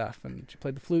theater and stuff, and she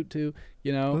played the flute too,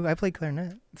 you know. Ooh, I played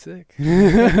clarinet. Sick.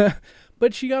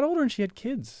 But she got older and she had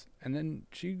kids, and then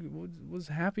she was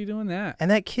happy doing that. And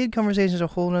that kid conversation is a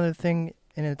whole other thing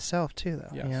in itself too,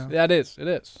 though. Yes, You know? yeah, it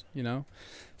is, you know.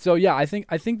 So yeah, I think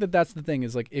that that's the thing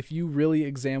is like if you really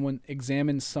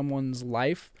examine someone's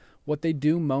life, what they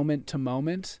do moment to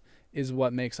moment is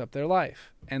what makes up their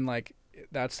life. And like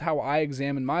that's how I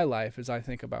examine my life is I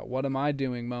think about what am I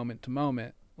doing moment to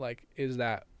moment? Like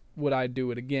would I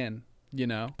do it again, you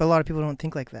know? But a lot of people don't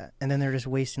think like that, and then they're just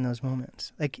wasting those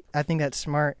moments. Like, I think that's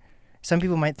smart. Some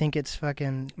people might think it's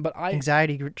fucking But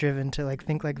anxiety driven to like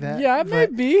think like that. yeah, it may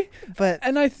be. But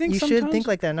And I think you sometimes should think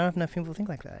like that. Not enough people think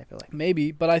like that, I feel like.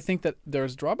 maybe, but I think that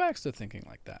there's drawbacks to thinking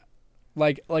like that.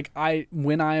 Like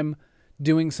when I'm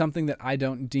doing something that I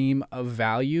don't deem of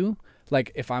value,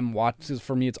 like if I'm watching,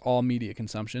 for me it's all media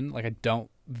consumption. Like I don't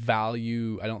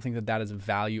think that is a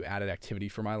value added activity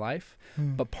for my life,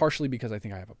 but partially because I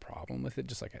think I have a problem with it,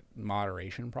 just like a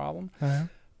moderation problem.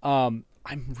 Uh-huh.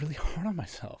 I'm really hard on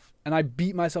myself, and I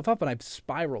beat myself up, and I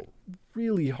spiral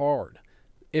really hard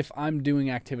if I'm doing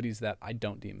activities that I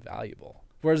don't deem valuable.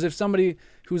 Whereas if somebody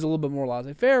who's a little bit more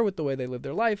laissez-faire with the way they live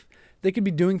their life, they could be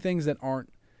doing things that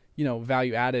aren't, you know,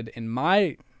 value added in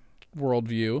my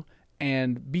worldview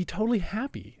and be totally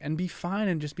happy and be fine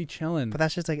and just be chilling. But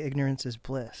that's just like ignorance is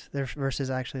bliss versus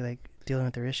actually like dealing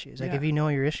with their issues. Like Yeah. if you know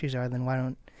what your issues are, then why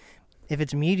don't, if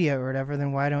it's media or whatever,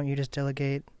 then why don't you just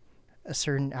delegate a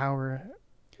certain hour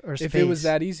or space? If it was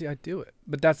that easy, I'd do it.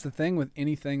 But that's the thing with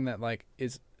anything that like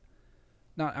is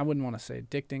not, I wouldn't want to say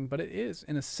addicting, but it is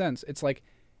in a sense. It's like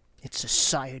It's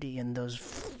society and those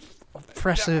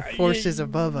oppressive forces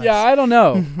above us. Yeah, I don't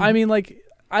know. I mean, like,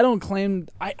 I don't claim.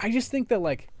 I just think that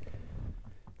like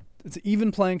it's an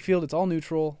even playing field. It's all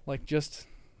neutral. Like, just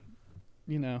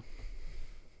you know,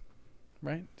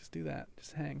 right? Just do that.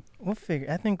 Just hang. We'll figure.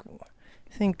 I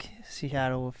think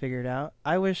Seattle will figure it out.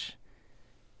 I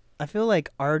feel like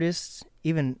artists,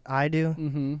 even I do,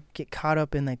 Mm-hmm. get caught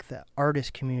up in like the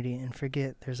artist community and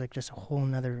forget there's like just a whole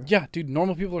nother. Yeah, dude.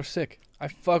 Normal people are sick. I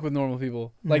fuck with normal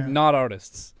people, like Yeah. not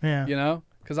artists. Yeah. You know,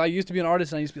 because I used to be an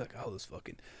artist and I used to be like, oh, this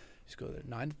fucking just go there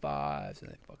 9 to 5s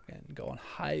and they fucking go on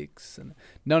hikes and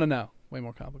no, way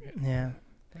more complicated. Yeah.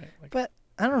 Right? Like, But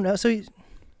I don't know. So you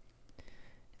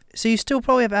still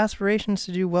probably have aspirations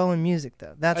to do well in music,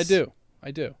 though. I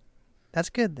do. That's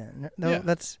good then. No,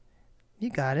 Yeah. You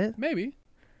got it. Maybe.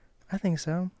 I think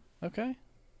so. Okay.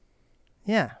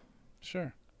 Yeah.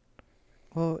 Sure.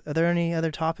 Well, are there any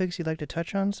other topics you'd like to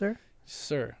touch on, sir?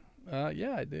 Sir.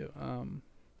 Yeah, I do. You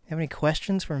have any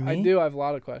questions for me? I do. I have a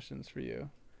lot of questions for you.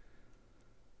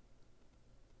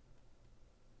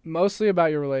 Mostly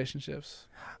about your relationships.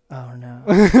 Oh, no.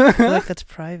 I feel like that's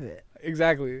private.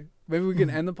 Exactly. Maybe we can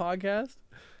end the podcast?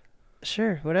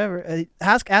 Sure, whatever.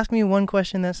 Ask me one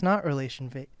question that's not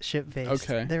relationship based.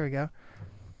 Okay. There we go.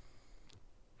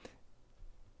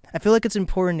 I feel like it's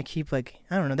important to keep, like,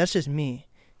 I don't know, that's just me.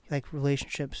 Like,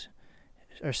 relationships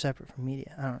are separate from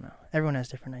media. I don't know. Everyone has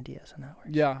different ideas on that works.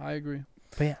 Yeah, I agree.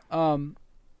 But yeah.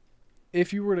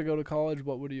 If you were to go to college,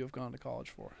 what would you have gone to college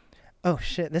for? Oh,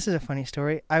 shit. This is a funny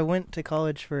story. I went to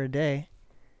college for a day.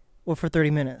 Well, for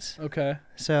 30 minutes. Okay.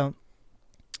 So,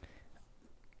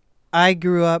 I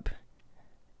grew up.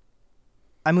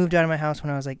 I moved out of my house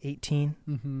when I was like 18.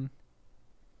 Mm-hmm.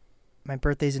 My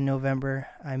birthday's in November.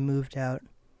 I moved out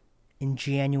in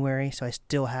January, so I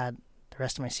still had the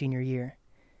rest of my senior year.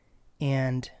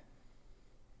 And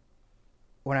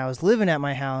when I was living at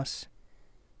my house,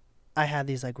 I had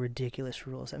these like ridiculous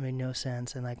rules that made no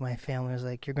sense, and like my family was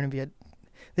like, "You're gonna be a."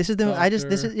 This is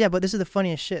the but this is the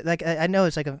funniest shit. Like I know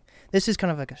it's like this is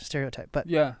kind of like a stereotype, but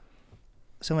yeah.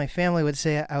 So my family would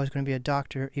say I was going to be a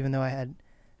doctor, even though I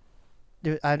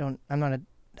don't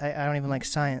even like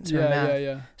science or math.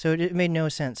 Yeah. So it made no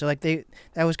sense. So like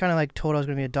I was kind of like told I was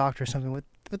going to be a doctor or something with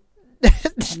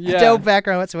no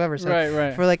background whatsoever. So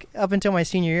right. for like up until my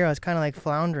senior year, I was kind of like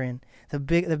floundering. The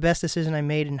best decision I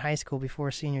made in high school before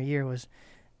senior year was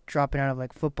dropping out of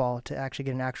like football to actually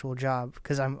get an actual job,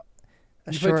 because I'm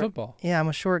You played football? Yeah, I'm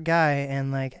a short guy,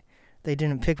 and like they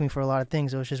didn't pick me for a lot of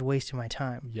things. It was just wasting my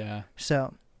time. Yeah.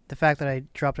 So the fact that I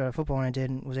dropped out of football when I did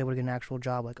and was able to get an actual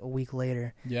job like a week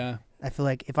later. Yeah. I feel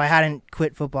like if I hadn't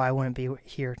quit football, I wouldn't be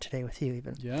here today with you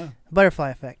even. Yeah.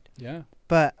 Butterfly effect. Yeah.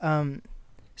 But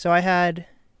so I had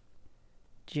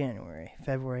January,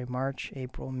 February, March,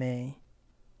 April, May.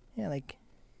 Yeah, like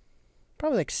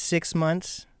probably like 6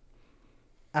 months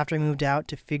after I moved out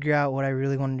to figure out what I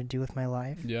really wanted to do with my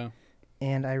life. Yeah.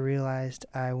 And I realized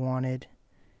I wanted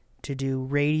to do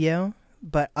radio,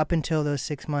 but up until those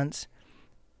 6 months,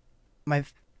 my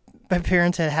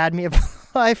parents had me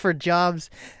apply for jobs.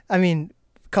 I mean,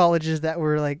 colleges that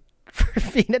were like for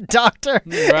being a doctor.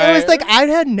 Right. It was like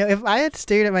if I had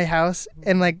stayed at my house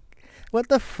and like, what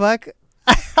the fuck?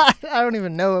 I don't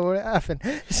even know what would happen.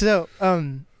 So,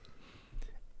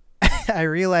 I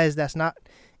realized that's not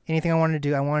anything I wanted to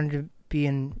do. I wanted to be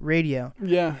in radio.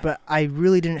 Yeah. But I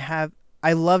really didn't have.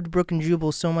 I loved Brook and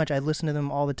Jubal so much. I listened to them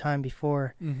all the time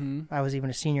before I was even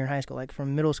a senior in high school, like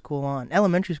from middle school on,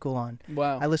 elementary school on.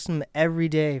 Wow. I listened to them every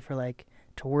day for like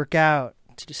to work out,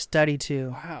 to study to.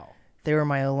 Wow. They were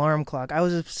my alarm clock. I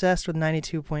was obsessed with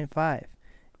 92.5.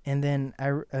 And then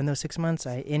in those 6 months,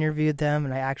 I interviewed them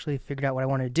and I actually figured out what I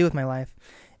wanted to do with my life.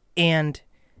 And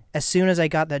as soon as I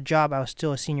got that job, I was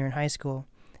still a senior in high school,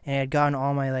 and I had gotten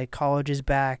all my like colleges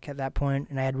back at that point,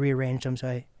 and I had rearranged them, so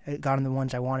I got in the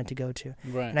ones I wanted to go to.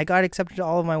 Right. And I got accepted to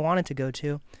all of them I wanted to go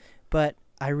to, but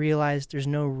I realized there's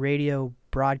no radio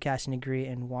broadcasting degree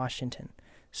in Washington.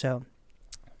 So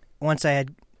once I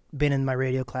had been in my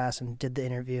radio class and did the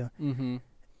interview,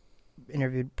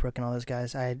 interviewed Brooke and all those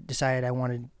guys, I decided I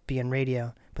wanted to be in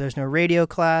radio. But there's no radio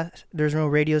class, there's no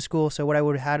radio school, so what I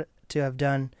would have had to have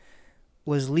done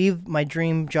was leave my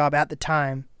dream job at the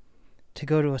time to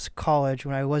go to a college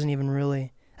when I wasn't even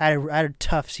really... I had a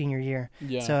tough senior year.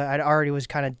 Yeah. So I already was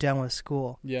kind of done with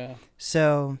school. Yeah.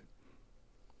 So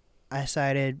I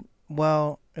decided,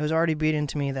 well, it was already beaten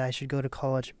to me that I should go to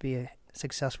college to be a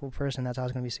successful person. That's how I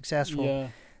was going to be successful. Yeah.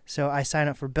 So I signed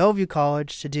up for Bellevue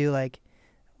College to do like,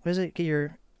 what is it? Get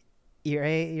your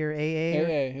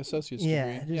AA? Associate's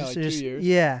degree. Like 2 years.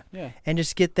 Yeah. Yeah. And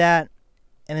just get that,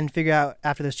 and then figure out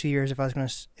after those 2 years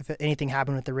if anything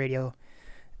happened with the radio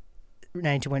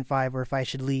 92.5, or if I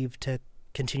should leave to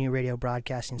continue radio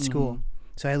broadcasting school.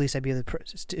 So at least I'd be at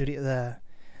the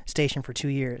station for 2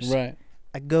 years. Right.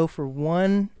 I go for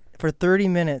 30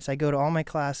 minutes. I go to all my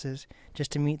classes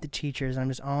just to meet the teachers. I'm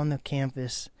just on the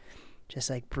campus, just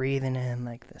like breathing in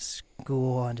like the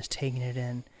school and just taking it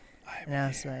in. And I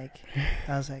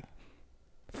was like,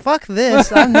 fuck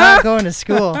this. I'm not going to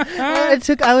school.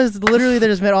 I was literally there,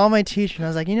 just met all my teachers, and I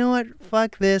was like, you know what?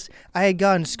 Fuck this. I had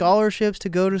gotten scholarships to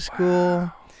go to school.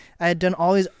 Wow. I had done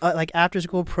all these like after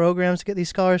school programs to get these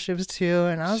scholarships too,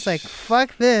 and I was like,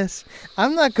 fuck this.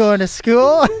 I'm not going to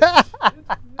school.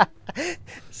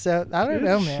 So I don't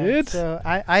know, man. Shit. So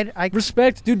I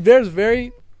respect, dude. There's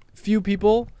very few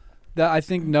people that I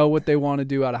think know what they want to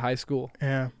do out of high school.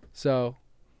 Yeah. So,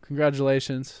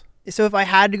 congratulations. So if I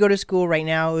had to go to school right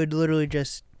now, it would literally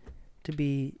just to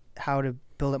be how to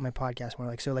build up my podcast more.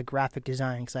 Like, so like graphic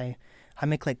design, because I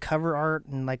make like cover art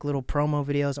and like little promo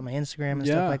videos on my Instagram and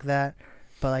stuff like that.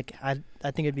 But like I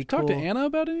think it'd be cool. Talk to Anna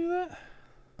about any of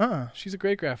that? She's a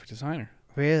great graphic designer.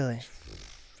 Really?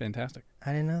 Fantastic.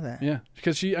 I didn't know that. Yeah,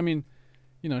 because she doesn't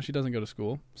go to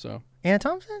school, so. Anna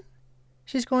Thompson?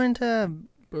 She's going to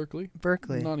Berkeley.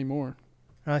 Not anymore.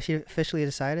 Oh, she officially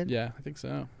decided? Yeah, I think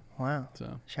so. Wow.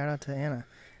 So shout out to Anna.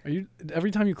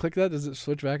 Every time you click that, does it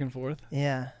switch back and forth?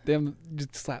 Yeah. Damn,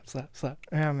 just slap.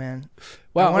 Oh man.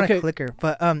 Wow. I want a clicker.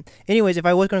 But anyways, if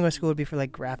I was going to go to school, it'd be for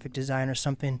like graphic design or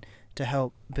something to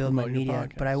help build my media.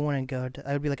 But I wouldn't go to.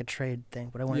 It would be like a trade thing.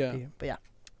 But I wouldn't be. But yeah.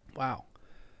 Wow.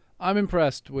 I'm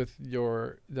impressed with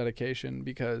your dedication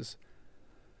because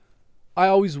I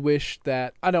always wish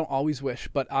that I don't always wish,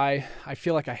 but I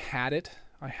feel like I had it.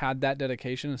 I had that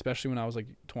dedication, especially when I was like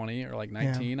 20 or like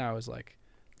 19. I was like,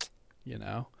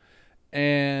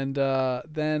 and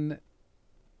then,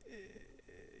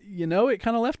 it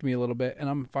kind of left me a little bit, and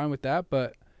I'm fine with that.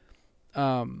 But,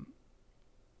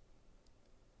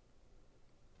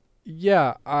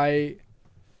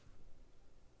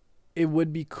 it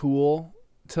would be cool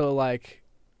to like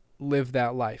live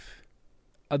that life,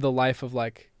 the life of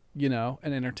like, an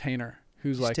entertainer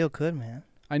who's you like still could, man.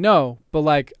 I know, but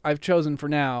like I've chosen for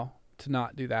now to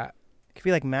not do that. It could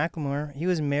be like Macklemore. He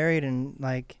was married and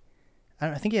like,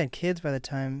 I think he had kids by the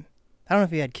time. I don't know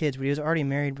if he had kids, but he was already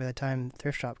married by the time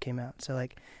Thrift Shop came out. So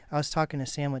like, I was talking to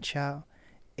Sam Chow,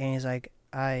 and he's like,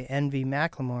 I envy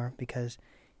Macklemore because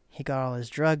he got all his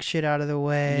drug shit out of the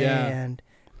way and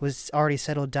was already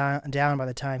settled down by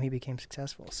the time he became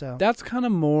successful. So that's kind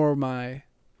of more my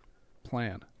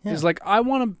plan. Yeah. Is like I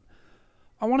want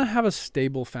to have a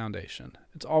stable foundation.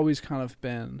 It's always kind of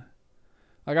been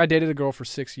like I dated a girl for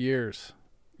 6 years.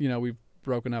 We've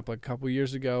broken up like a couple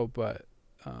years ago, but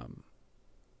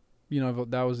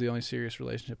that was the only serious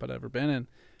relationship I'd ever been in.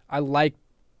 I like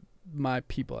my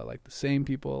people. I like the same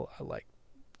people. I like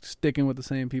sticking with the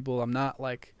same people. I'm not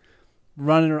like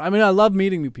running around. I mean, I love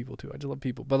meeting new people too. I just love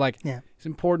people. But like, it's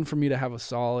important for me to have a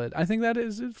solid, I think that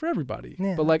is for everybody.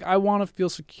 Yeah. But like, I want to feel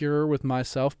secure with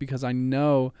myself because I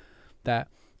know that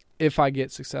if I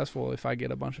get successful, if I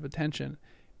get a bunch of attention,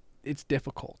 it's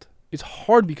difficult. It's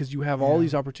hard because you have all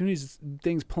these opportunities,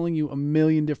 things pulling you a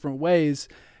million different ways.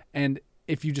 And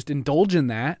if you just indulge in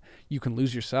that, you can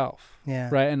lose yourself. Yeah.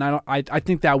 Right. And I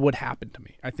think that would happen to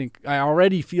me. I think I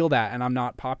already feel that, and I'm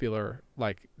not popular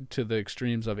like to the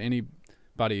extremes of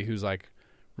anybody who's like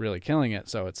really killing it.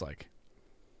 So it's like,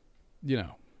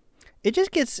 it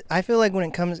just gets, I feel like when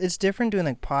it comes, it's different doing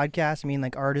like podcasts. I mean,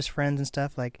 like artist friends and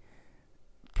stuff, like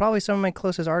probably some of my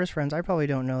closest artist friends, I probably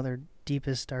don't know their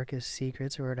deepest, darkest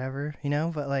secrets or whatever,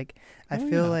 but like, I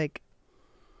feel like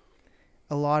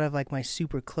a lot of like my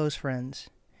super close friends,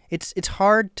 it's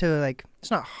hard to like, it's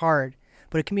not hard,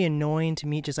 but it can be annoying to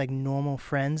meet just like normal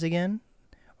friends again,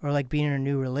 or like being in a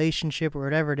new relationship or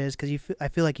whatever it is, because I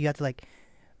feel like you have to like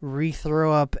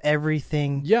re-throw up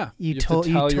everything. Yeah, you have to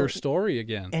tell your story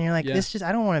again, and you're like, this just,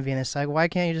 I don't want to be in this cycle. Why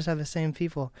can't you just have the same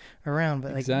people around?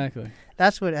 But like, exactly,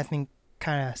 that's what I think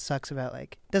kind of sucks about,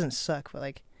 like, it doesn't suck, but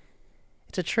like,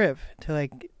 it's a trip to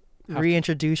like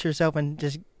reintroduce yourself and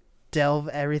just delve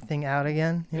everything out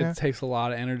again. It takes a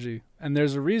lot of energy, and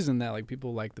there's a reason that like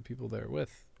people like the people they're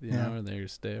with, and they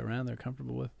stay around, they're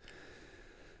comfortable with.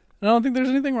 And I don't think there's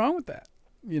anything wrong with that,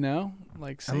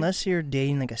 like unless you're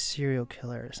dating like a serial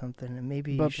killer or something, and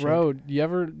maybe. But bro,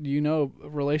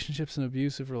 relationships and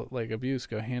abuse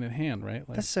go hand in hand, right?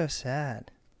 Like, that's so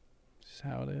sad. It's just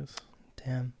how it is.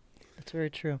 Damn, that's very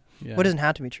true. Yeah. Well, it doesn't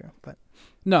have to be true, but.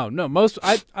 No, most,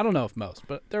 I don't know if most,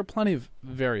 but there are plenty of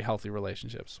very healthy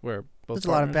relationships where both. There's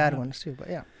a lot of bad ones too, but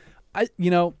yeah.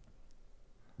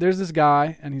 There's this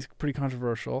guy, and he's pretty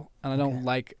controversial, and I don't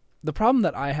like, the problem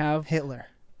that I have. Hitler.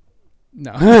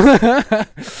 No.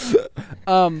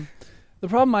 The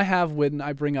problem I have when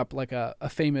I bring up like a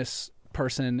famous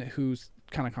person who's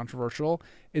kind of controversial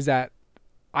is that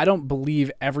I don't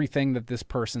believe everything that this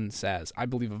person says. I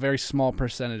believe a very small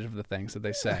percentage of the things that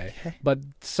they say. Okay. But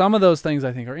some of those things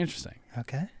I think are interesting.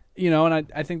 Okay.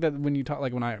 And I think that when you talk,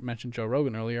 like when I mentioned Joe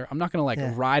Rogan earlier, I'm not going to like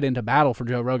ride into battle for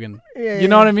Joe Rogan. Yeah, you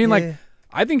know what I mean?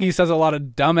 I think he says a lot of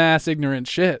dumbass, ignorant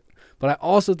shit. But I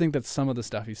also think that some of the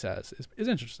stuff he says is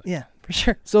interesting. Yeah, for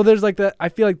sure. So there's like that. I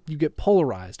feel like you get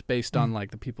polarized based on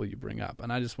like the people you bring up.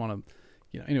 And I just want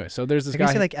to, anyway, so there's this guy.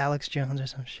 You say like Alex Jones or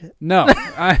some shit? No.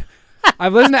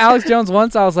 I've listened to Alex Jones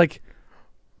once. I was like,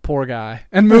 poor guy,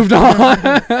 and moved on.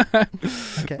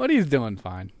 Okay. But he's doing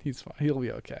fine. He's fine. He'll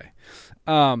be okay.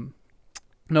 No,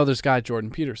 there's a guy,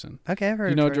 Jordan Peterson. Okay, I've heard.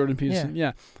 You know Jordan Peterson?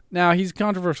 Yeah. Now he's a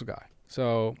controversial guy.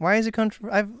 So why is it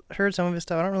controversial? I've heard some of his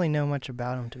stuff. I don't really know much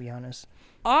about him, to be honest.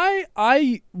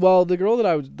 Well, the girl that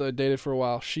I dated for a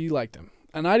while, she liked him,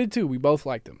 and I did too. We both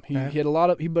liked him. He had a lot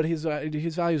of but his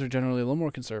values are generally a little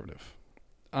more conservative.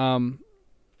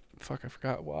 Fuck, I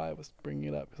forgot why I was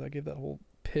bringing it up because I gave that whole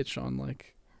pitch on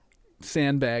like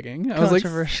sandbagging. I was like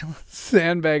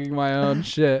sandbagging my own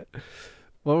shit.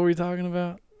 What were we talking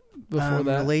about before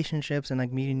that? Relationships and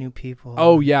like meeting new people.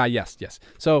 Oh yeah, yes.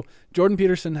 So Jordan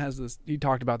Peterson has this. He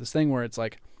talked about this thing where it's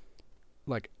like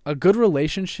a good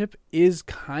relationship is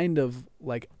kind of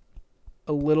like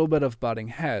a little bit of butting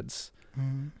heads.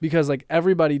 Because like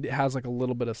everybody has like a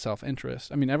little bit of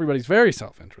self-interest. I mean, everybody's very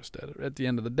self-interested. At the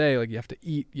end of the day, like you have to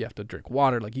eat, you have to drink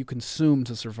water, like you consume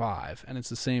to survive. And it's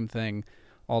the same thing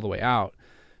all the way out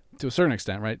to a certain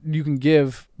extent, right? You can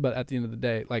give, but at the end of the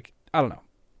day, like, I don't know,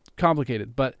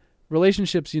 complicated. But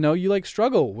relationships, you know, you like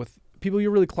struggle with people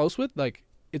you're really close with. Like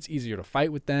it's easier to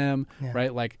fight with them,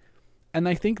 right? Like, and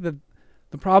I think that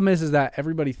the problem is that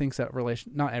everybody thinks that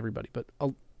not everybody, but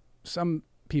some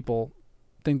people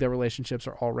think that relationships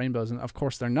are all rainbows, and of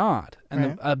course they're not.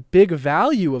 And a big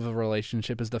value of a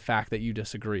relationship is the fact that you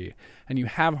disagree and you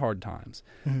have hard times.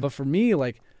 But for me,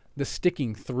 like the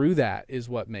sticking through that is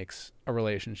what makes a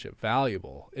relationship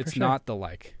valuable. It's not the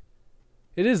like,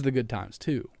 it is the good times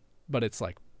too, but it's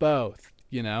like both,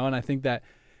 you know? And I think that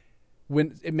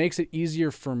when it makes it easier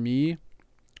for me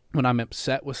when I'm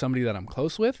upset with somebody that I'm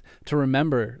close with to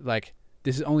remember like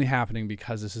this is only happening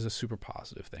because this is a super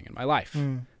positive thing in my life.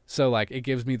 So like it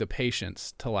gives me the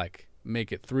patience to like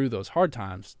make it through those hard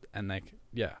times, and like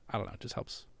I don't know, it just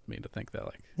helps me to think that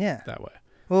like that way.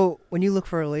 Well, when you look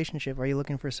for a relationship, are you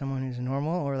looking for someone who's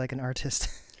normal or like an artist?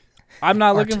 I'm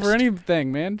not looking for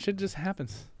anything, man. Shit just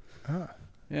happens.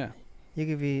 Yeah. You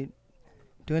could be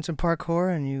doing some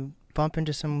parkour and you bump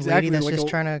into some lady that's like just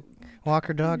trying to walk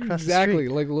her dog across the street. Exactly,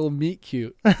 like a little meet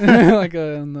cute, like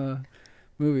in the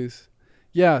movies.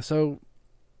 Yeah. So.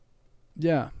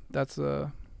 Yeah, that's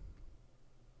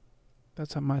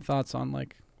my thoughts on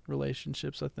like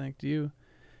relationships. I think.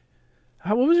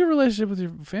 What was your relationship with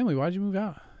your family? Why'd you move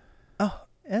out? Oh,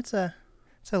 it's a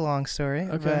long story.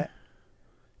 Okay. But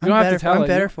you don't have to tell it. I'm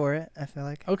better for it, I feel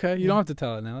like. Okay, you don't have to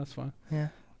tell it now. That's fine. Yeah.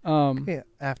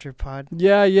 After pod.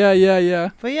 Yeah.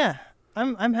 But yeah,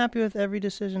 I'm happy with every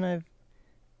decision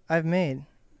I've made.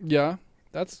 Yeah,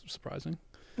 that's surprising.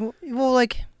 Well,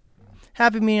 like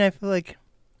happy meaning I feel like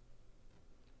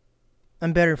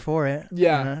I'm better for it.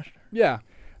 Yeah. You know? Yeah.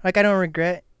 Like I don't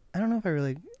regret. I don't know if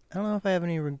I have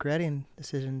any regretting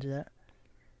decisions yet.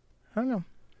 I don't know.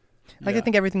 Like I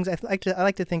think everything's. I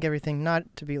like to think everything not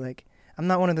to be like. I'm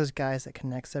not one of those guys that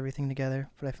connects everything together,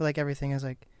 but I feel like everything is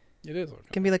like. It is. Okay.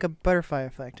 It can be like a butterfly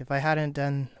effect. If I hadn't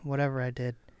done whatever I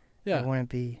did, I wouldn't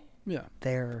be.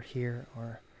 There or here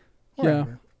or. Wherever.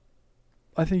 Yeah.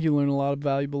 I think you learn a lot of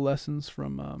valuable lessons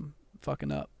from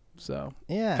fucking up. So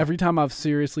every time I've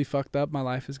seriously fucked up, my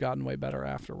life has gotten way better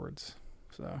afterwards.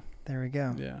 So there we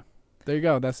go. Yeah, there you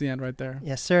go. That's the end right there.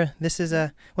 Yes, sir. This is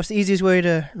what's the easiest way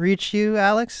to reach you,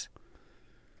 Alex?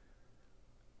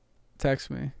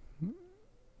 Text me.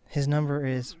 His number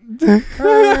is. I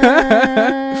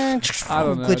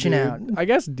don't know. Glitching dude. out. I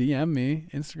guess DM me.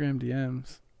 Instagram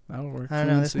DMs. That'll work. I don't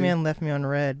know. This man left me on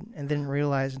red and didn't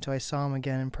realize until I saw him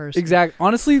again in person. Exactly.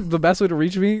 Honestly, the best way to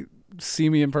reach me. See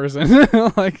me in person.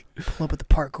 Like pull up at the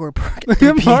parkour park.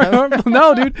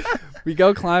 No, dude. We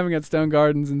go climbing at Stone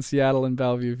Gardens in Seattle and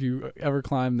Bellevue. If you ever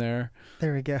climb there,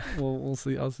 there we go. We'll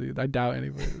see. I'll see. I doubt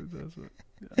anybody does.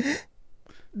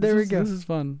 There we go. This is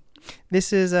fun.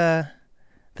 This is the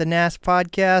NAS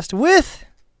podcast with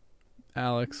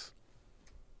Alex.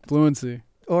 Fluency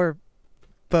or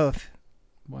both.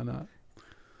 Why not?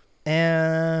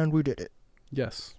 And we did it. Yes.